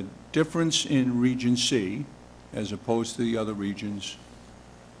 Now, the difference in Region C, as opposed to the other regions,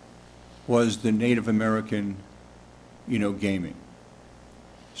 was the Native American, you know, gaming.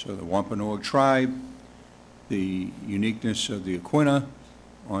 So the Wampanoag tribe, the uniqueness of the Aquinnah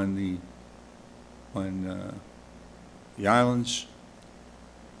on the islands,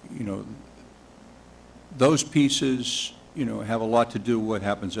 you know, those pieces, you know, have a lot to do with what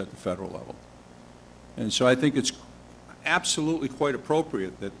happens at the federal level. And so I think it's absolutely quite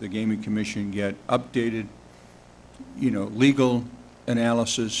appropriate that the Gaming Commission get updated, you know, legal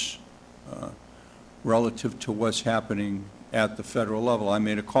analysis relative to what's happening at the federal level. I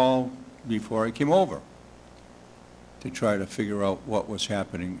made a call before I came over to try to figure out what was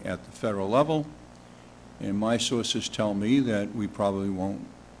happening at the federal level, and my sources tell me that we probably won't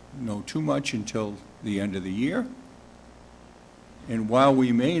know too much until the end of the year. And while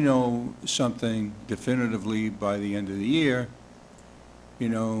we may know something definitively by the end of the year, you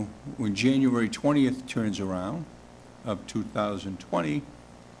know, when January 20th turns around of 2020,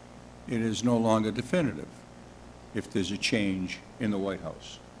 it is no longer definitive if there's a change in the White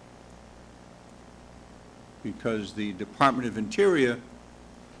House. Because the Department of Interior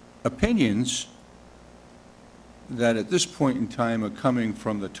opinions that at this point in time are coming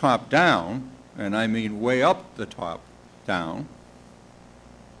from the top down, and I mean way up the top down,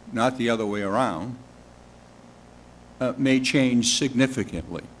 not the other way around, may change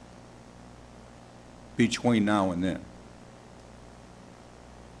significantly between now and then.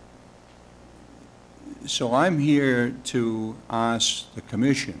 So I'm here to ask the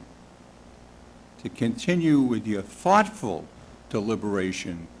Commission to continue with your thoughtful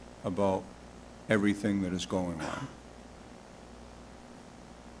deliberation about everything that is going on,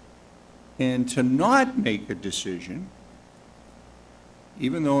 and to not make a decision,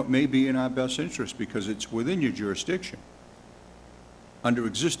 even though it may be in our best interest because it's within your jurisdiction, under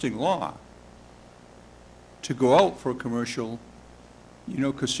existing law, to go out for a commercial, you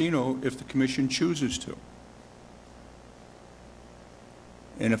know, casino if the Commission chooses to.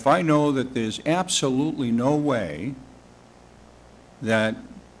 And if I know that there's absolutely no way that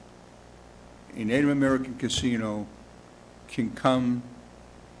a Native American casino can come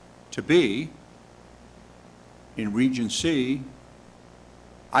to be in Region C,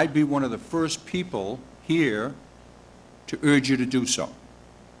 I'd be one of the first people here to urge you to do so.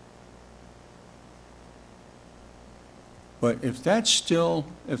 But if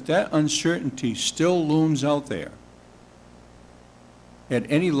that uncertainty still looms out there at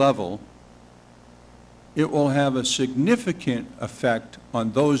any level, it will have a significant effect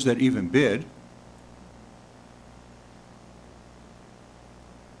on those that even bid.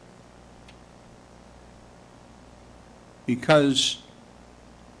 Because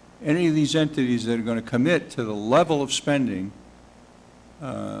any of these entities that are going to commit to the level of spending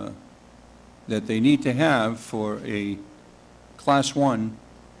that they need to have for a Class 1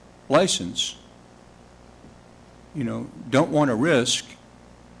 license, you know, don't want to risk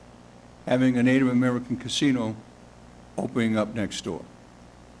having a Native American casino opening up next door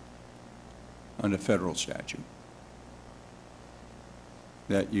under federal statute.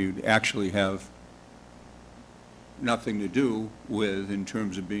 That you'd actually have nothing to do with in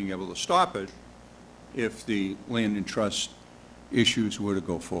terms of being able to stop it if the land and trust issues were to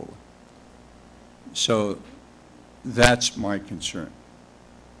go forward. So that's my concern.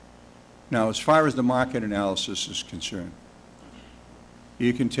 Now, as far as the market analysis is concerned,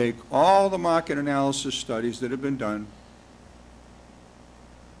 you can take all the market analysis studies that have been done,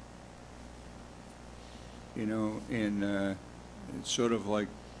 you know, and it's sort of like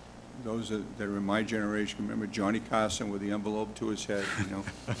those that are in my generation remember Johnny Carson with the envelope to his head, you know.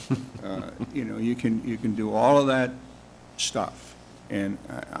 You know, you can do all of that stuff. And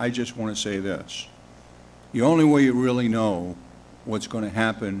I just want to say this. The only way you really know what's going to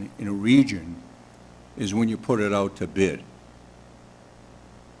happen in a region is when you put it out to bid.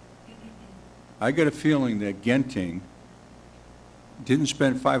 I get a feeling that Genting didn't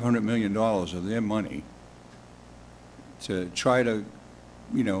spend $500 million of their money to try to,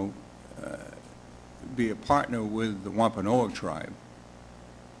 you know, be a partner with the Wampanoag tribe,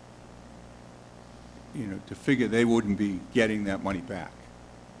 you know, to figure they wouldn't be getting that money back.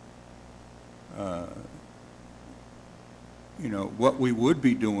 You know, what we would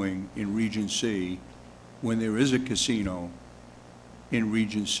be doing in Region C when there is a casino in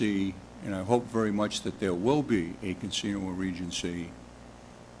Region C, and I hope very much that there will be a casino in Region C,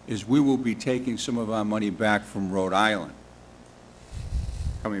 is we will be taking some of our money back from Rhode Island,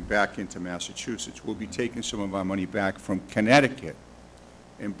 coming back into Massachusetts. We'll be taking some of our money back from Connecticut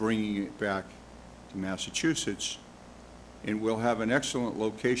and bringing it back to Massachusetts, and we'll have an excellent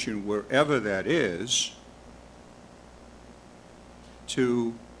location wherever that is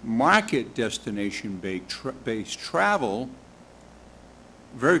to market destination-based travel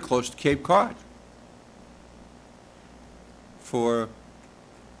very close to Cape Cod for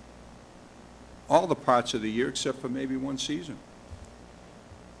all the parts of the year except for maybe one season.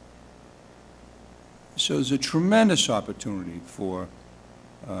 So there's a tremendous opportunity for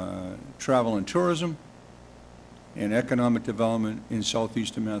travel and tourism and economic development in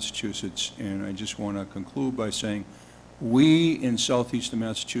southeastern Massachusetts, and I just want to conclude by saying we in southeastern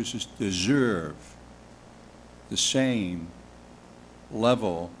Massachusetts deserve the same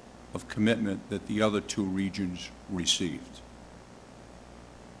level of commitment that the other two regions received.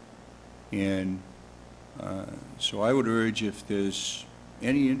 And so I would urge, if there's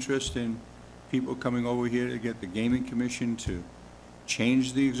any interest in people coming over here to get the Gaming Commission to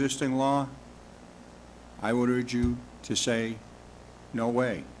change the existing law, I would urge you to say, no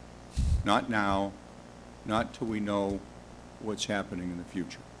way, not now, not till we know what's happening in the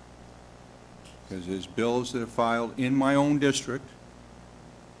future. Because there's bills that are filed in my own district.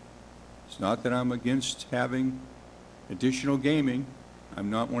 It's not that I'm against having additional gaming.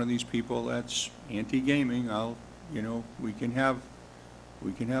 I'm not one of these people that's anti-gaming. You know, we can have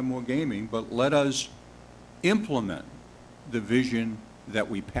more gaming, but let us implement the vision that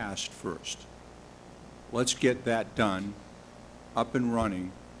we passed first. Let's get that done, up and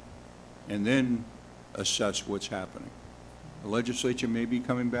running, and then assess what's happening. The legislature may be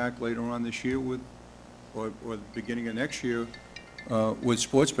coming back later on this year with, or the beginning of next year, with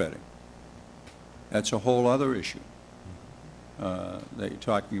sports betting. That's a whole other issue that you're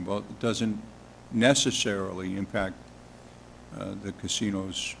talking about. It doesn't necessarily impact the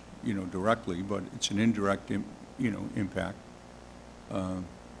casinos, you know, directly, but it's an indirect, you know, impact.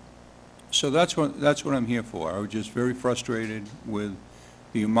 So that's what I'm here for. I was just very frustrated with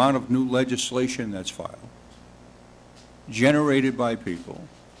the amount of new legislation that's filed, generated by people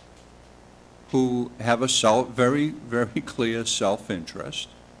who have a very, very clear self-interest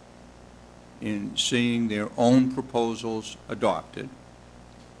in seeing their own proposals adopted,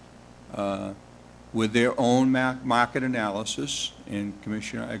 with their own market analysis. And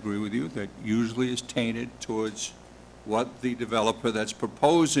Commissioner, I agree with you, that usually is tainted towards what the developer that's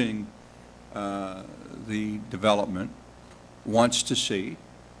proposing the development wants to see,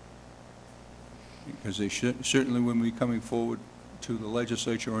 because they certainly wouldn't be coming forward to the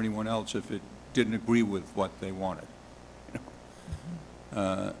legislature or anyone else if it didn't agree with what they wanted.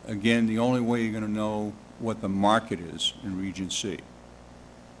 Again, the only way you're going to know what the market is in Region C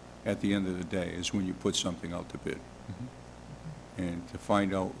at the end of the day is when you put something out to bid, and to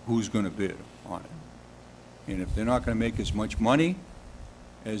find out who's going to bid on it. And if they're not going to make as much money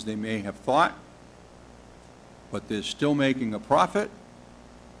as they may have thought, but they're still making a profit,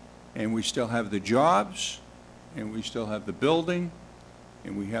 and we still have the jobs, and we still have the building,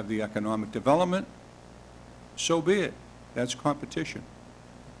 and we have the economic development, so be it. That's competition.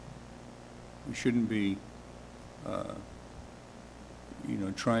 We shouldn't be,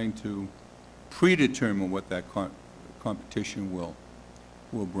 trying to predetermine what that competition will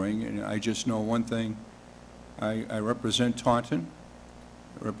bring. And I just know one thing. I represent Taunton,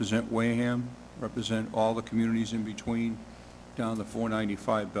 I represent Wareham, represent all the communities in between down the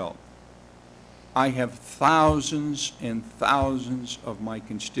 495 belt. I have thousands and thousands of my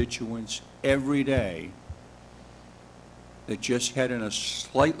constituents every day that just head in a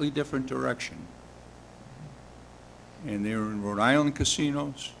slightly different direction. And they're in Rhode Island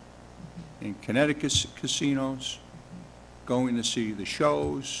casinos, in Connecticut casinos, going to see the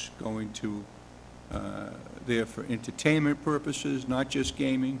shows, going to there for entertainment purposes, not just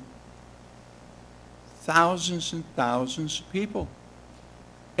gaming. Thousands and thousands of people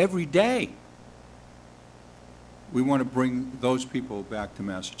every day. We want to bring those people back to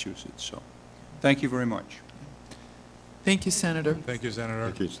Massachusetts. So thank you very much. Thank you, Senator. Thank you,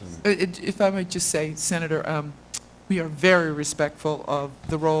 Senator. Thank you, Senator. If I might just say, Senator, we are very respectful of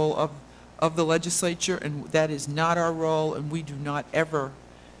the role of the legislature, and that is not our role, and we do not ever,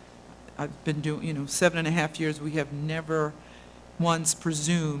 I've been doing, 7.5 years, we have never once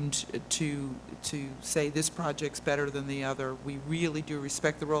presumed to say this project's better than the other. We really do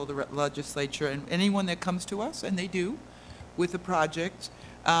respect the role of the legislature, and anyone that comes to us, and they do, with a project,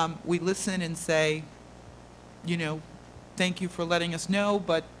 we listen and say, thank you for letting us know,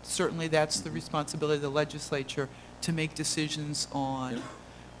 but certainly that's the responsibility of the legislature to make decisions on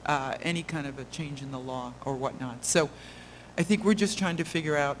any kind of a change in the law or whatnot. So I think we're just trying to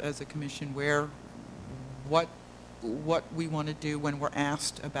figure out as a commission what we want to do when we're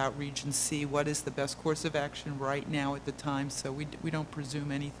asked about Region C, what is the best course of action right now at the time, so we don't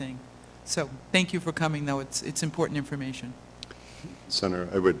presume anything. So thank you for coming, though. It's important information. Senator,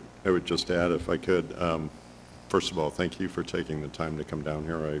 I would just add, if I could, first of all, thank you for taking the time to come down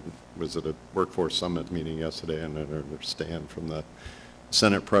here. I was at a workforce summit meeting yesterday, and I understand from the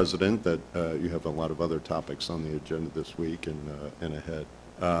Senate President that you have a lot of other topics on the agenda this week and ahead.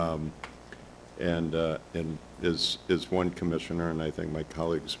 And as one commissioner, and I think my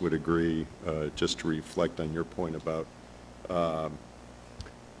colleagues would agree, just to reflect on your point about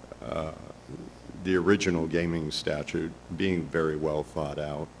the original gaming statute being very well thought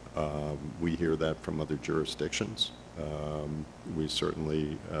out. We hear that from other jurisdictions. We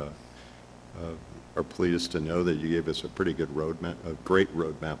certainly are pleased to know that you gave us a pretty good roadmap, a great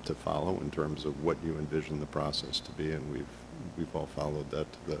roadmap to follow in terms of what you envision the process to be, and we've all followed that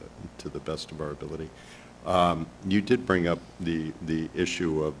to the best of our ability. You did bring up the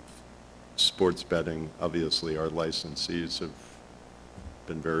issue of sports betting. Obviously, our licensees have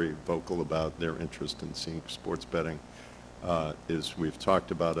been very vocal about their interest in seeing sports betting. We've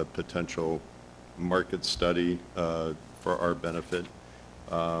talked about a potential market study for our benefit.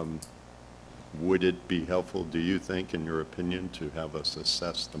 Would it be helpful, do you think, in your opinion, to have us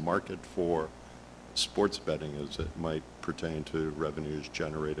assess the market for sports betting as it might pertain to revenues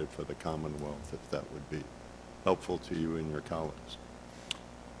generated for the Commonwealth, if that would be helpful to you and your colleagues?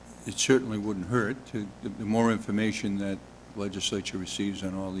 It certainly wouldn't hurt. The more information that the legislature receives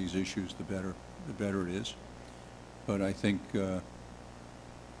on all these issues, the better it is. But I think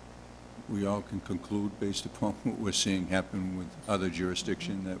we all can conclude, based upon what we're seeing happen with other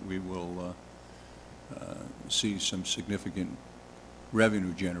jurisdictions, that we will see some significant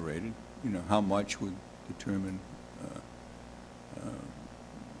revenue generated. How much would determine,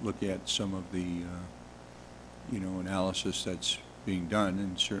 look at some of the, analysis that's being done,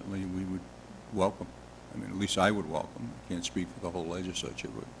 and certainly we would welcome. I mean, at least I would welcome. I can't speak for the whole legislature,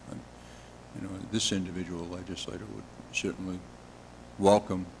 but, this individual legislator would certainly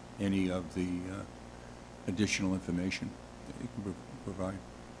welcome any of the additional information that you can provide.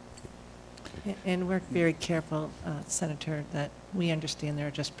 And we're very careful, Senator, that we understand there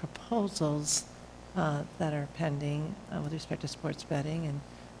are just proposals that are pending with respect to sports betting, and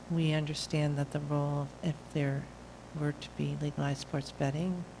we understand that the role, if there were to be legalized sports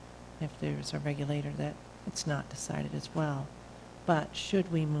betting, if there's a regulator, that it's not decided as well. But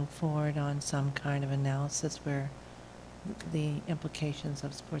should we move forward on some kind of analysis where the implications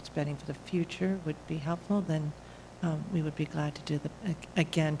of sports betting for the future would be helpful, then we would be glad to do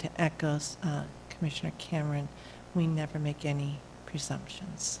again, to echo Commissioner Cameron, we never make any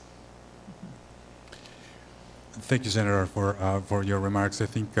presumptions. Thank you, Senator, for your remarks. I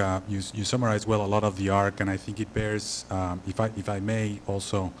think you summarized well a lot of the arc, and I think it bears, if I may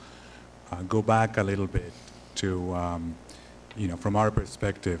also go back a little bit to from our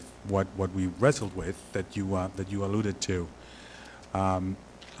perspective, what we wrestled with that you alluded to. I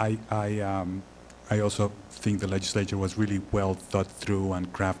also think the legislature was really well thought through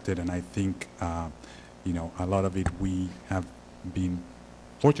and crafted, and I think a lot of it we have been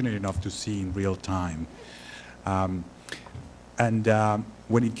fortunate enough to see in real time.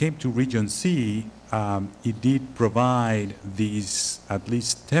 When it came to Region C, it did provide this at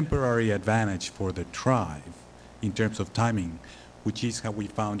least temporary advantage for the tribe in terms of timing, which is how we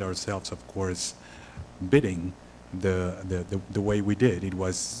found ourselves, of course, bidding the way we did. It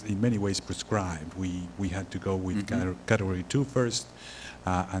was in many ways prescribed. We had to go with Category 2 first,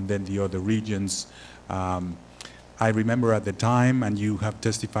 and then the other regions. I remember at the time, and you have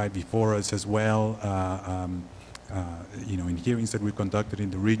testified before us as well, in hearings that we conducted in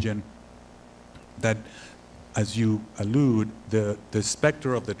the region, that, as you allude, the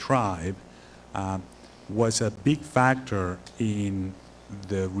specter of the tribe was a big factor in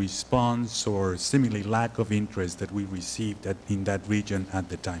the response or seemingly lack of interest that we received in that region at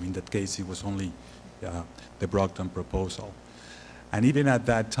the time. In that case, it was only the Brockton proposal. And even at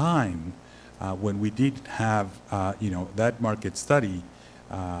that time, when we did have, that market study,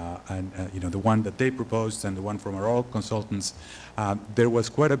 and the one that they proposed and the one from our own consultants, there was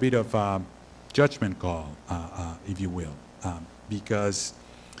quite a bit of judgment call, if you will, because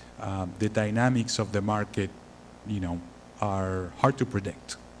the dynamics of the market, are hard to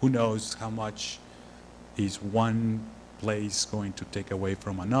predict. Who knows how much is one place going to take away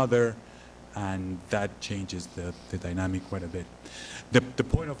from another, and that changes the dynamic quite a bit. The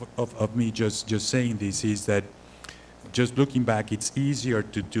point of me just saying this is that, just looking back, it's easier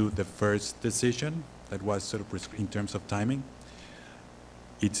to do the first decision that was sort of in terms of timing.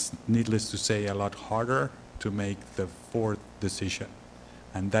 It's, needless to say, a lot harder to make the fourth decision,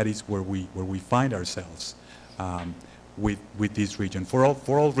 and that is where we find ourselves with this region for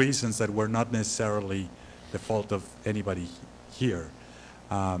all reasons that were not necessarily the fault of anybody here.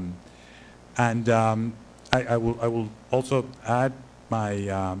 I will also add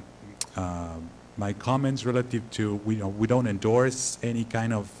my my comments relative to, we don't endorse any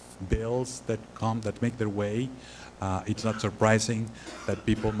kind of bills that make their way. It's not surprising that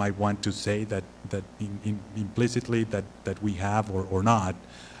people might want to say that implicitly that we have or not.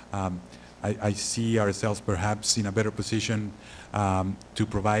 I see ourselves perhaps in a better position to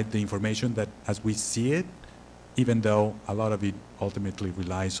provide the information that as we see it, even though a lot of it ultimately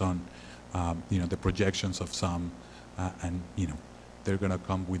relies on the projections of some, and they're going to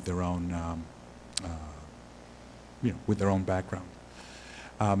come with their own with their own background.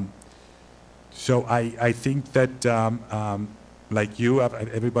 So I think that like you,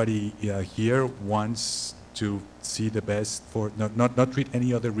 everybody here wants to see the best for not treat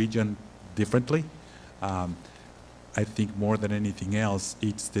any other region differently. I think more than anything else,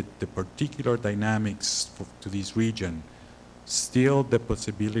 it's the particular dynamics to this region. Still the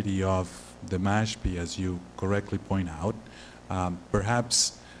possibility of the Mashpee, as you correctly point out,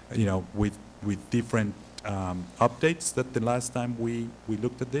 perhaps with different updates that the last time we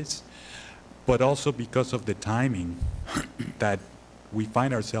looked at this, but also because of the timing that we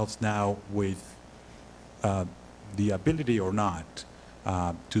find ourselves now with the ability or not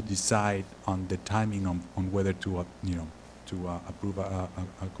to decide on the timing on whether to approve a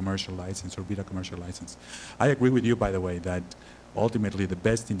commercial license or bid a commercial license. I agree with you, by the way, that ultimately the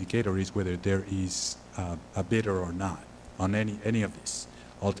best indicator is whether there is a bidder or not on any of this,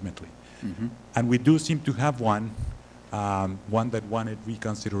 ultimately. Mm-hmm. And we do seem to have one that wanted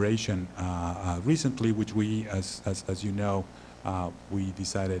reconsideration recently, which we, as you know,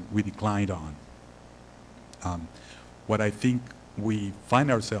 we declined on. What I think we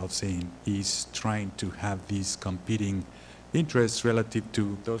find ourselves in is trying to have these competing interests relative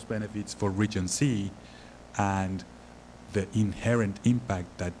to those benefits for Region C and the inherent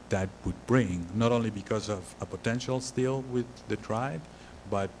impact that would bring, not only because of a potential still with the tribe,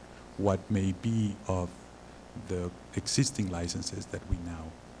 but what may be of the existing licenses that we now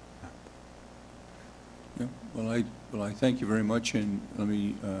have. Yeah, well, I thank you very much, and let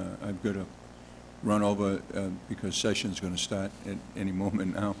me, I've got to run over because session's going to start at any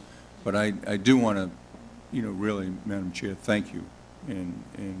moment now. But I do want to, really, Madam Chair, thank you, and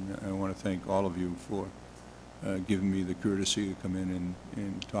I want to thank all of you for giving me the courtesy to come in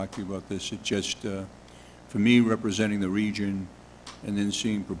and talk to you about this. It just, for me, representing the region and then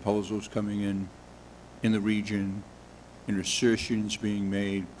seeing proposals coming in the region and assertions being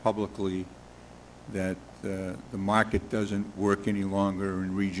made publicly that the market doesn't work any longer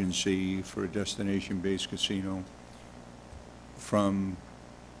in Region C for a destination-based casino from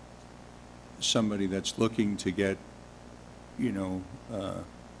somebody that's looking to get, you know,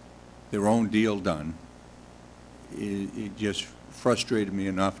 their own deal done, it just frustrated me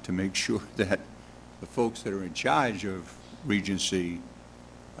enough to make sure that the folks that are in charge of Regency,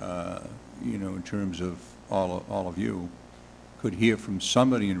 you know, in terms of all of you, could hear from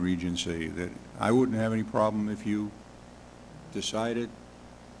somebody in Regency that I wouldn't have any problem if you decided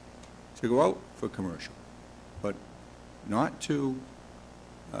to go out for commercial, but not to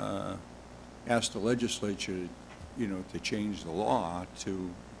ask the legislature, you know, to change the law to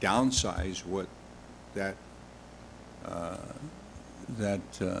downsize what that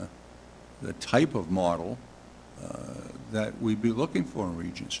the type of model that we'd be looking for in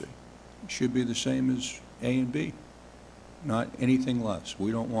Regency. It should be the same as A and B, not anything less.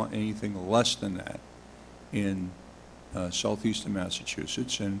 We don't want anything less than that in southeastern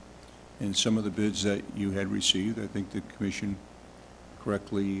Massachusetts. And in some of the bids that you had received, I think the commission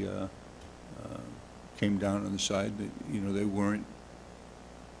correctly came down on the side that, you know, they weren't,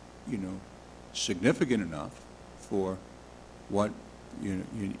 you know, significant enough for what you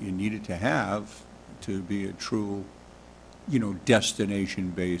needed to have to be a true, you know,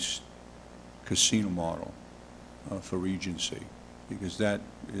 destination-based casino model for Regency, because that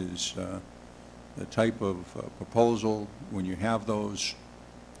is the type of proposal, when you have those,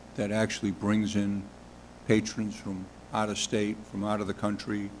 that actually brings in patrons from out of state, from out of the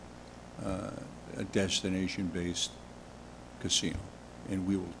country, a destination-based casino. And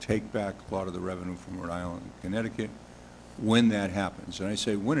we will take back a lot of the revenue from Rhode Island and Connecticut when that happens. And I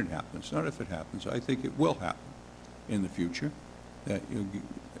say when it happens, not if it happens. I think it will happen in the future, that you'll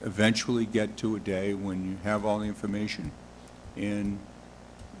eventually get to a day when you have all the information and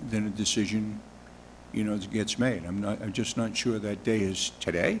then a decision, you know, gets made. I'm just not sure that day is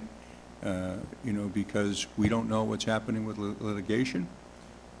today, you know, because we don't know what's happening with litigation.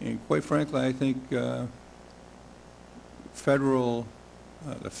 And quite frankly, I think the federal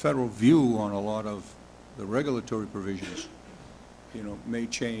view on a lot of the regulatory provisions, you know, may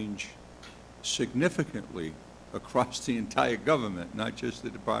change significantly across the entire government, not just the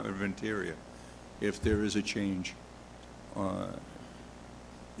Department of Interior, if there is a change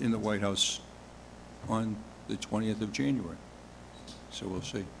in the White House on the 20th of January. So we'll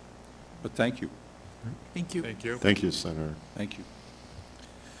see. But thank you. Thank you. Thank you. Thank you, Senator. Thank you.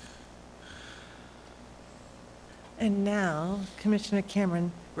 And now, Commissioner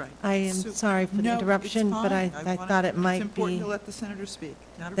Cameron, Right. I am So- sorry for the No, interruption, it's but I fine. thought it might It's important be. to let the senator speak.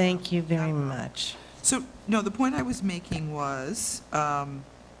 Not a Thank problem. you very Not a problem. much. So, no, the point I was making was,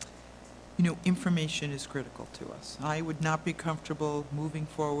 you know, information is critical to us. I would not be comfortable moving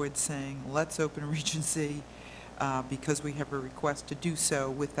forward saying, let's open Regency because we have a request to do so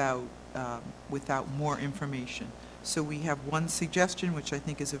without more information. So we have one suggestion, which I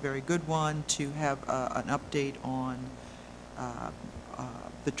think is a very good one, to have an update on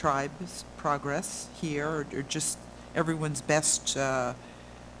the tribe's progress here, or just everyone's best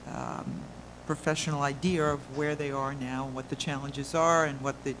professional idea of where they are now, what the challenges are, and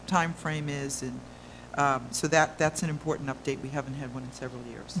what the time frame is, and so that's an important update. We haven't had one in several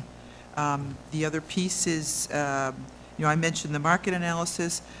years. The other piece is, you know, I mentioned the market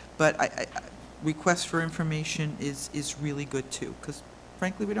analysis, but request for information is really good too, because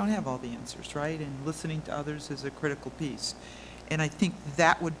frankly, we don't have all the answers, right? And listening to others is a critical piece. And I think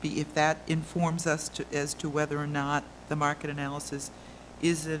that would be, if that informs us as to whether or not the market analysis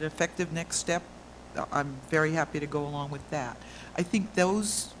is an effective next step, I'm very happy to go along with that. I think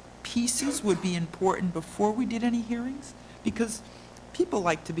those pieces would be important before we did any hearings, because people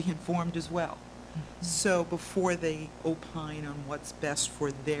like to be informed as well. So before they opine on what's best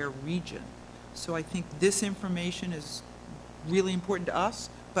for their region. So I think this information is really important to us,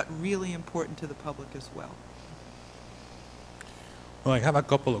 but really important to the public as well. Well, I have a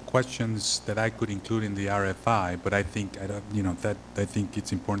couple of questions that I could include in the RFI, but I think I think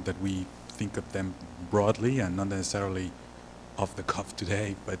it's important that we think of them broadly and not necessarily off the cuff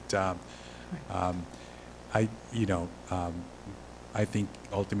today. But I think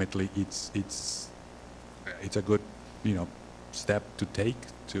ultimately it's a good step to take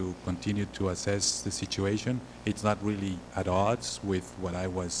to continue to assess the situation. It's not really at odds with what I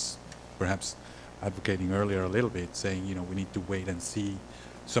was perhaps advocating earlier a little bit, saying, we need to wait and see.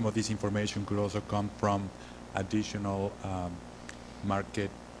 Some of this information could also come from additional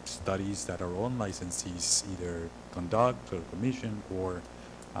market studies that our own licensees either conduct or commission, or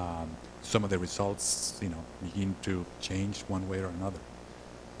some of the results, begin to change one way or another.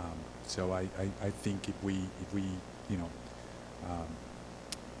 So I think if we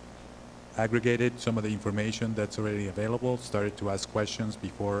aggregated some of the information that's already available, started to ask questions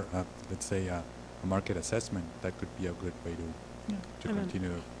before, let's say, market assessment, that could be a good way to I'm a-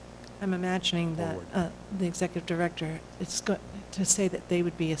 continue. I'm imagining that Forward. the executive director, to say that they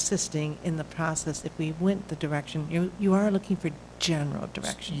would be assisting in the process if we went the direction. You are looking for general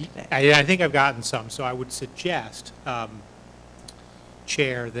direction today. I think I've gotten some, so I would suggest,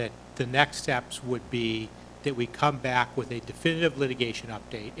 Chair, that the next steps would be that we come back with a definitive litigation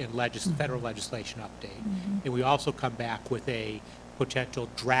update and federal legislation update. And we also come back with a potential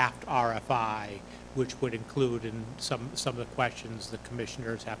draft RFI, which would include in some of the questions the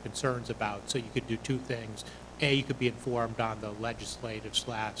commissioners have concerns about. So you could do two things. A, you could be informed on the legislative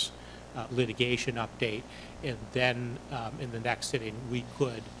 / litigation update, and then in the next sitting, we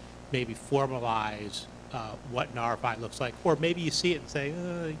could maybe formalize what an RFI looks like, or maybe you see it and say,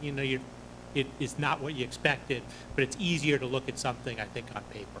 you know, it is not what you expected, but it's easier to look at something, I think, on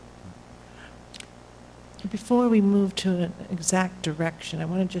paper. Before we move to an exact direction, I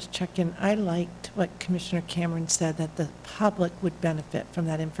want to just check in. I liked what Commissioner Cameron said, that the public would benefit from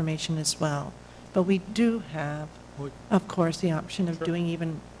that information as well. But we do have, of course, the option of Sure. doing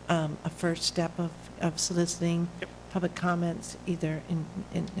even a first step of soliciting Yep. public comments, either in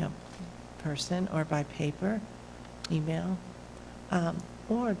person or by paper, email,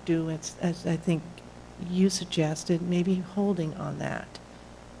 or do it, as I think you suggested, maybe holding on that.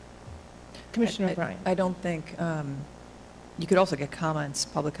 Commissioner O'Brien. I don't think, you could also get comments,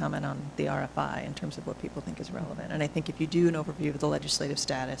 public comment on the RFI in terms of what people think is relevant. And I think if you do an overview of the legislative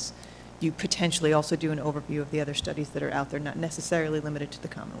status, you potentially also do an overview of the other studies that are out there, not necessarily limited to the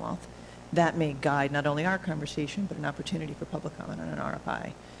Commonwealth. That may guide not only our conversation, but an opportunity for public comment on an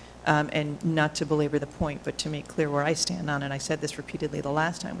RFI. And not to belabor the point, but to make clear where I stand on it, I said this repeatedly the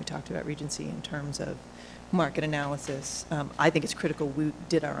last time we talked about Regency in terms of market analysis. I think it's critical we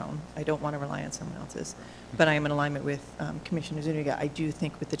did our own. I don't want to rely on someone else's. But I am in alignment with Commissioner Zuniga. I do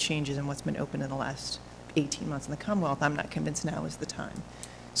think with the changes in what's been open in the last 18 months in the Commonwealth, I'm not convinced now is the time.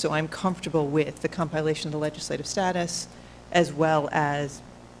 So I'm comfortable with the compilation of the legislative status, as well as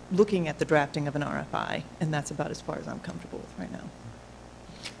looking at the drafting of an RFI, and that's about as far as I'm comfortable with right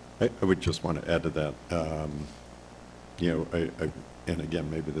now. I would just want to add to that, you know, and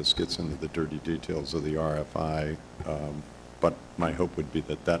again, maybe this gets into the dirty details of the RFI, but my hope would be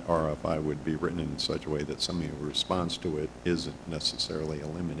that that RFI would be written in such a way that somebody who responds to it isn't necessarily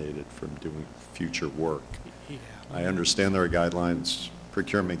eliminated from doing future work. Yeah. I understand there are guidelines,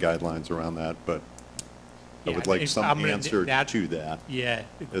 procurement guidelines around that, but I Yeah, would like some I'm gonna- answer that- to that. Yeah,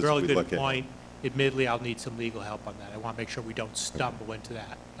 as really we good look at it. point. Admittedly, I'll need some legal help on that. I want to make sure we don't stumble into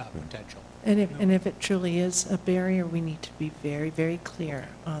that potential. And if it truly is a barrier, we need to be very, very clear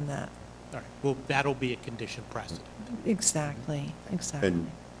on that. All right, well, that'll be a condition precedent. Exactly, exactly.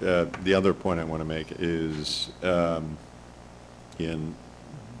 And the other point I want to make is in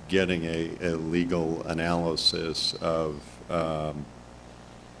getting a legal analysis of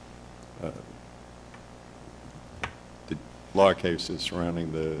the law cases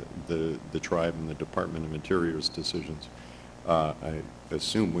surrounding the tribe and the Department of Interior's decisions. I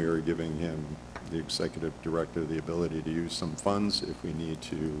assume we are giving him, the executive director, the ability to use some funds if we need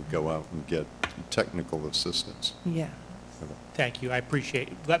to go out and get technical assistance. Yeah. Thank you, I appreciate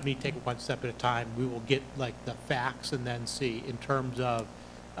it. Let me take it one step at a time. We will get like the facts and then see in terms of,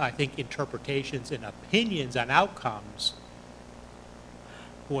 I think, interpretations and opinions on outcomes.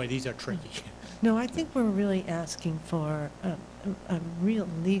 Boy, these are tricky. No, I think we're really asking for a real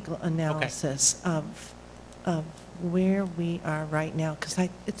legal analysis of where we are right now, because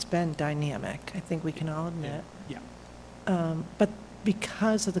it's been dynamic, I think we can all admit. Yeah. But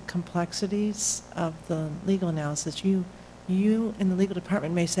because of the complexities of the legal analysis, you in the legal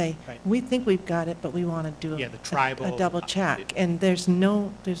department may say, Right. we think we've got it, but we want to do Yeah, the tribal- a double check. And there's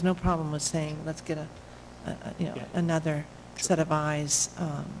no problem with saying, let's get Yeah. another Sure. set of eyes.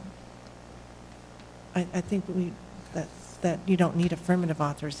 I think that you don't need affirmative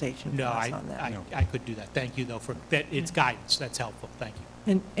authorization No, from us on that. I could do that. Thank you, though, for that. It's guidance. That's helpful. Thank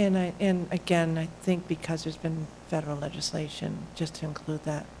you. And again, I think because there's been federal legislation, just to include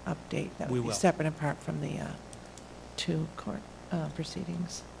that update, that We would be will. separate and apart from the two court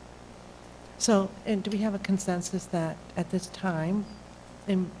proceedings. So, and do we have a consensus that at this time,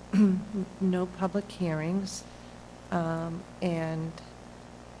 no public hearings, and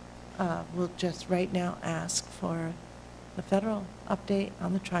we'll just right now ask for the federal update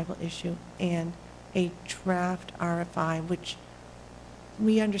on the tribal issue and a draft RFI, which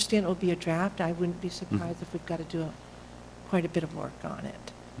we understand it will be a draft. I wouldn't be surprised if we've got to do quite a bit of work on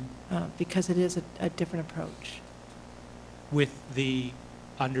it, because it is a different approach. With the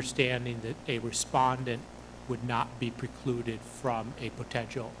understanding that a respondent would not be precluded from a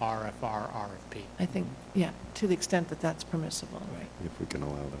potential RFR, RFP. I think, yeah, to the extent that that's permissible. Right. If we can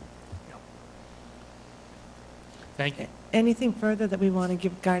allow that. Thank you. Anything further that we want to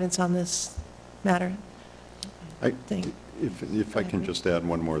give guidance on this matter? Thank- If I can just add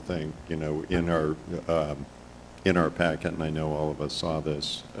one more thing, you know, in our packet, and I know all of us saw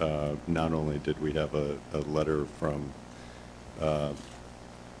this, not only did we have a letter from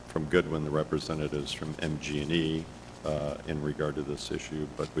Goodwin, the representatives from MG&E, in regard to this issue,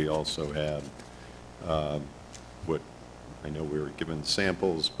 but we also had what, I know we were given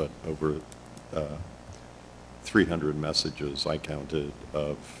samples, but over 300 messages I counted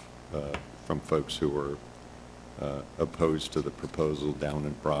of, from folks who were opposed to the proposal down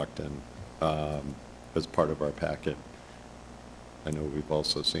in Brockton as part of our packet. I know we've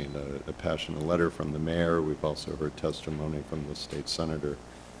also seen a passionate letter from the mayor. We've also heard testimony from the state senator.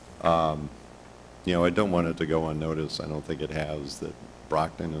 You know, I don't want it to go unnoticed. I don't think it has, that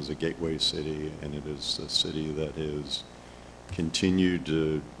Brockton is a gateway city, and it is a city that has continued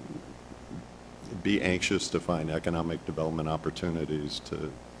to be anxious to find economic development opportunities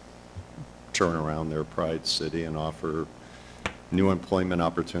to turn around their pride city and offer new employment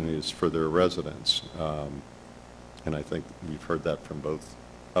opportunities for their residents. And I think we've heard that from both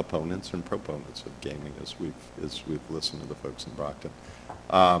opponents and proponents of gaming as we've listened to the folks in Brockton.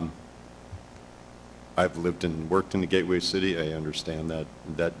 I've lived and worked in the gateway city. I understand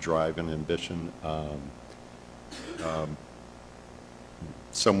that drive and ambition.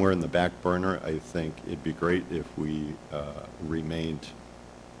 Somewhere in the back burner, I think it'd be great if we remained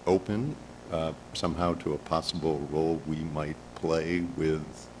open somehow to a possible role we might play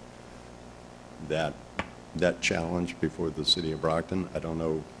with that challenge before the city of Brockton. I don't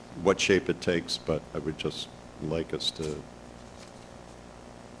know what shape it takes, but I would just like us to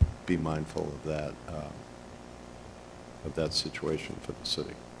be mindful of that situation for the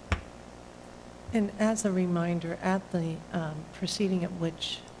city. And as a reminder, at the proceeding at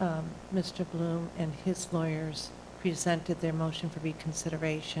which Mr. Bloom and his lawyers presented their motion for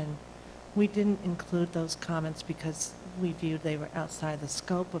reconsideration, we didn't include those comments because we viewed they were outside the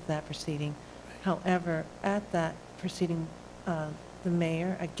scope of that proceeding. However, at that proceeding, the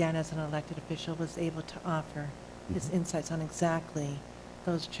mayor, again as an elected official, was able to offer his insights on exactly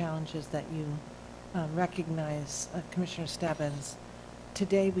those challenges that you recognize, Commissioner Stebbins.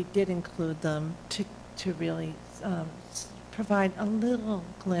 Today, we did include them to really provide a little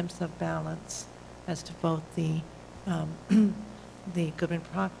glimpse of balance as to both the the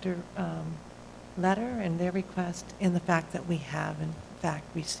Goodwin-Procter letter and their request, and the fact that we have, in fact,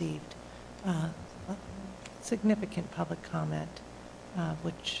 received significant public comment,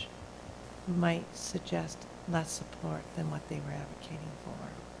 which might suggest less support than what they were advocating for.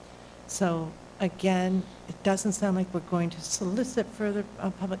 So again, it doesn't sound like we're going to solicit further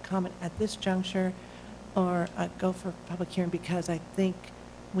public comment at this juncture or go for public hearing, because I think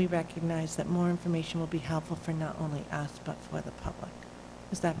we recognize that more information will be helpful for not only us, but for the public.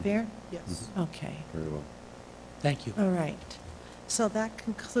 Is that fair? Yes. Okay. Very well. Thank you. All right. So that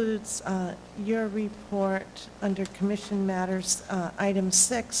concludes your report under Commission Matters, item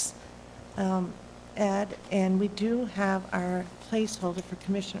 6, Ed, and we do have our placeholder for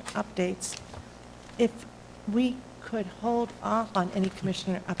commissioner updates. If we could hold off on any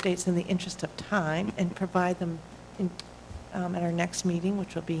commissioner updates in the interest of time and provide them at our next meeting,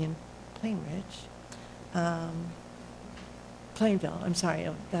 which will be in Plainville, I'm sorry,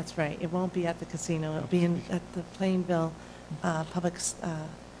 that's right. It won't be at the casino. It'll be at the Plainville Public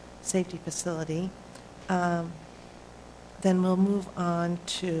Safety Facility. Then we'll move on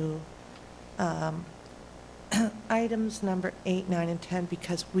to items number 8, 9, and 10,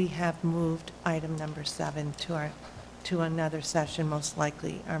 because we have moved item number 7 to another session, most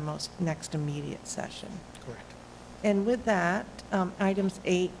likely our next immediate session. Correct. And with that, items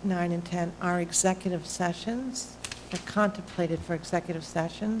 8, 9, and 10 are executive sessions. They're contemplated for executive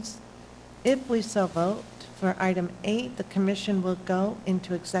sessions. If we so vote, for item 8, the commission will go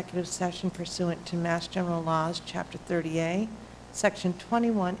into executive session pursuant to Mass General Laws, Chapter 30A, Section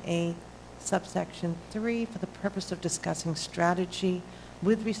 21A, subsection 3, for the purpose of discussing strategy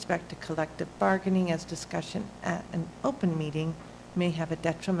with respect to collective bargaining, as discussion at an open meeting may have a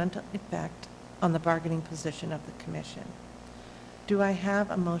detrimental effect on the bargaining position of the commission. Do I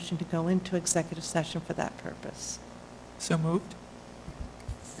have a motion to go into executive session for that purpose? So moved?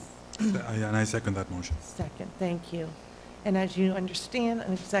 And I second that motion. Second, thank you. And as you understand,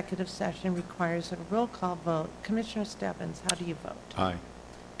 an executive session requires a roll call vote. Commissioner Stebbins, how do you vote? Aye.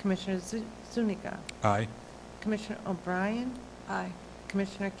 Commissioner Zuniga? Aye. Commissioner O'Brien? Aye.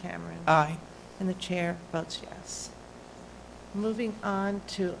 Commissioner Cameron? Aye. And the chair votes yes. Moving on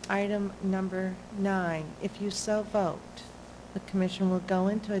to item number 9. If you so vote, the commission will go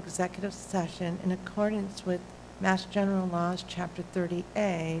into executive session in accordance with Mass General Laws, Chapter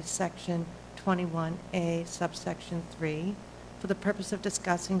 30A, Section 21A, subsection 3, for the purpose of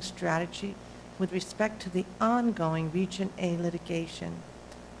discussing strategy with respect to the ongoing Region A litigation,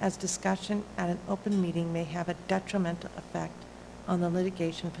 as discussion at an open meeting may have a detrimental effect on the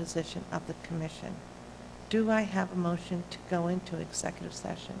litigation position of the commission. Do I have a motion to go into executive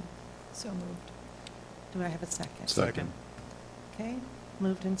session? So moved. Do I have a second? Second. Okay,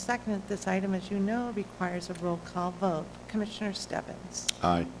 moved and seconded. This item, as you know, requires a roll call vote. Commissioner Stebbins.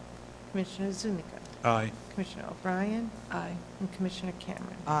 Aye. Commissioner Zuniga. Aye. Commissioner O'Brien. Aye. And Commissioner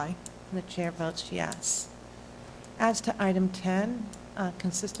Cameron. Aye. And the chair votes yes. As to item 10,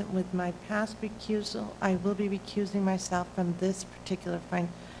 consistent with my past recusal, I will be recusing myself from this particular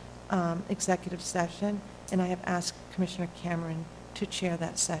executive session, and I have asked Commissioner Cameron to chair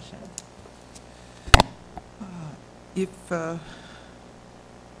that session. If,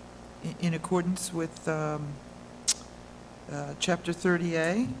 in accordance with Chapter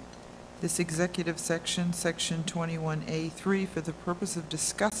 30A, this executive section, Section 21A3, for the purpose of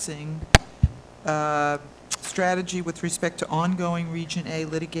discussing strategy with respect to ongoing Region A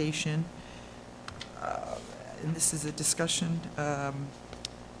litigation, and this is a discussion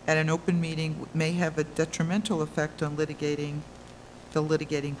at an open meeting, may have a detrimental effect on the litigating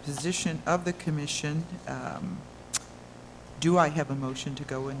position of the commission. Do I have a motion to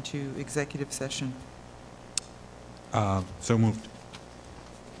go into executive session? So moved.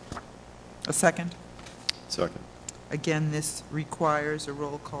 A second? Second. Again, this requires a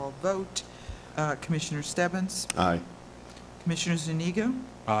roll call vote. Commissioner Stebbins? Aye. Commissioner Zuniga?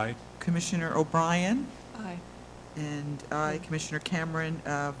 Aye. Commissioner O'Brien? Aye. And I, Commissioner Cameron,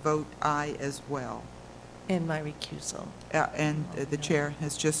 vote aye as well. In my recusal. And the chair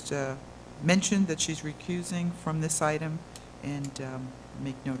has just mentioned that she's recusing from this item, and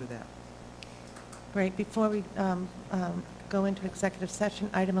make note of that. Great. Before we go into executive session,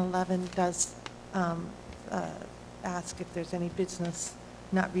 item 11 does ask if there's any business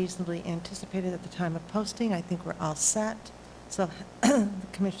not reasonably anticipated at the time of posting. I think we're all set. So the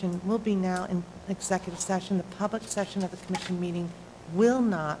commission will be now in executive session. The public session of the commission meeting will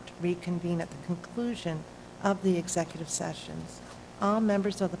not reconvene at the conclusion of the executive sessions. All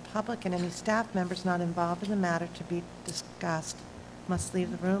members of the public and any staff members not involved in the matter to be discussed must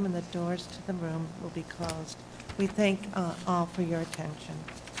leave the room, and the doors to the room will be closed. We thank all for your attention.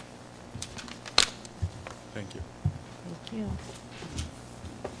 Thank you. Thank you.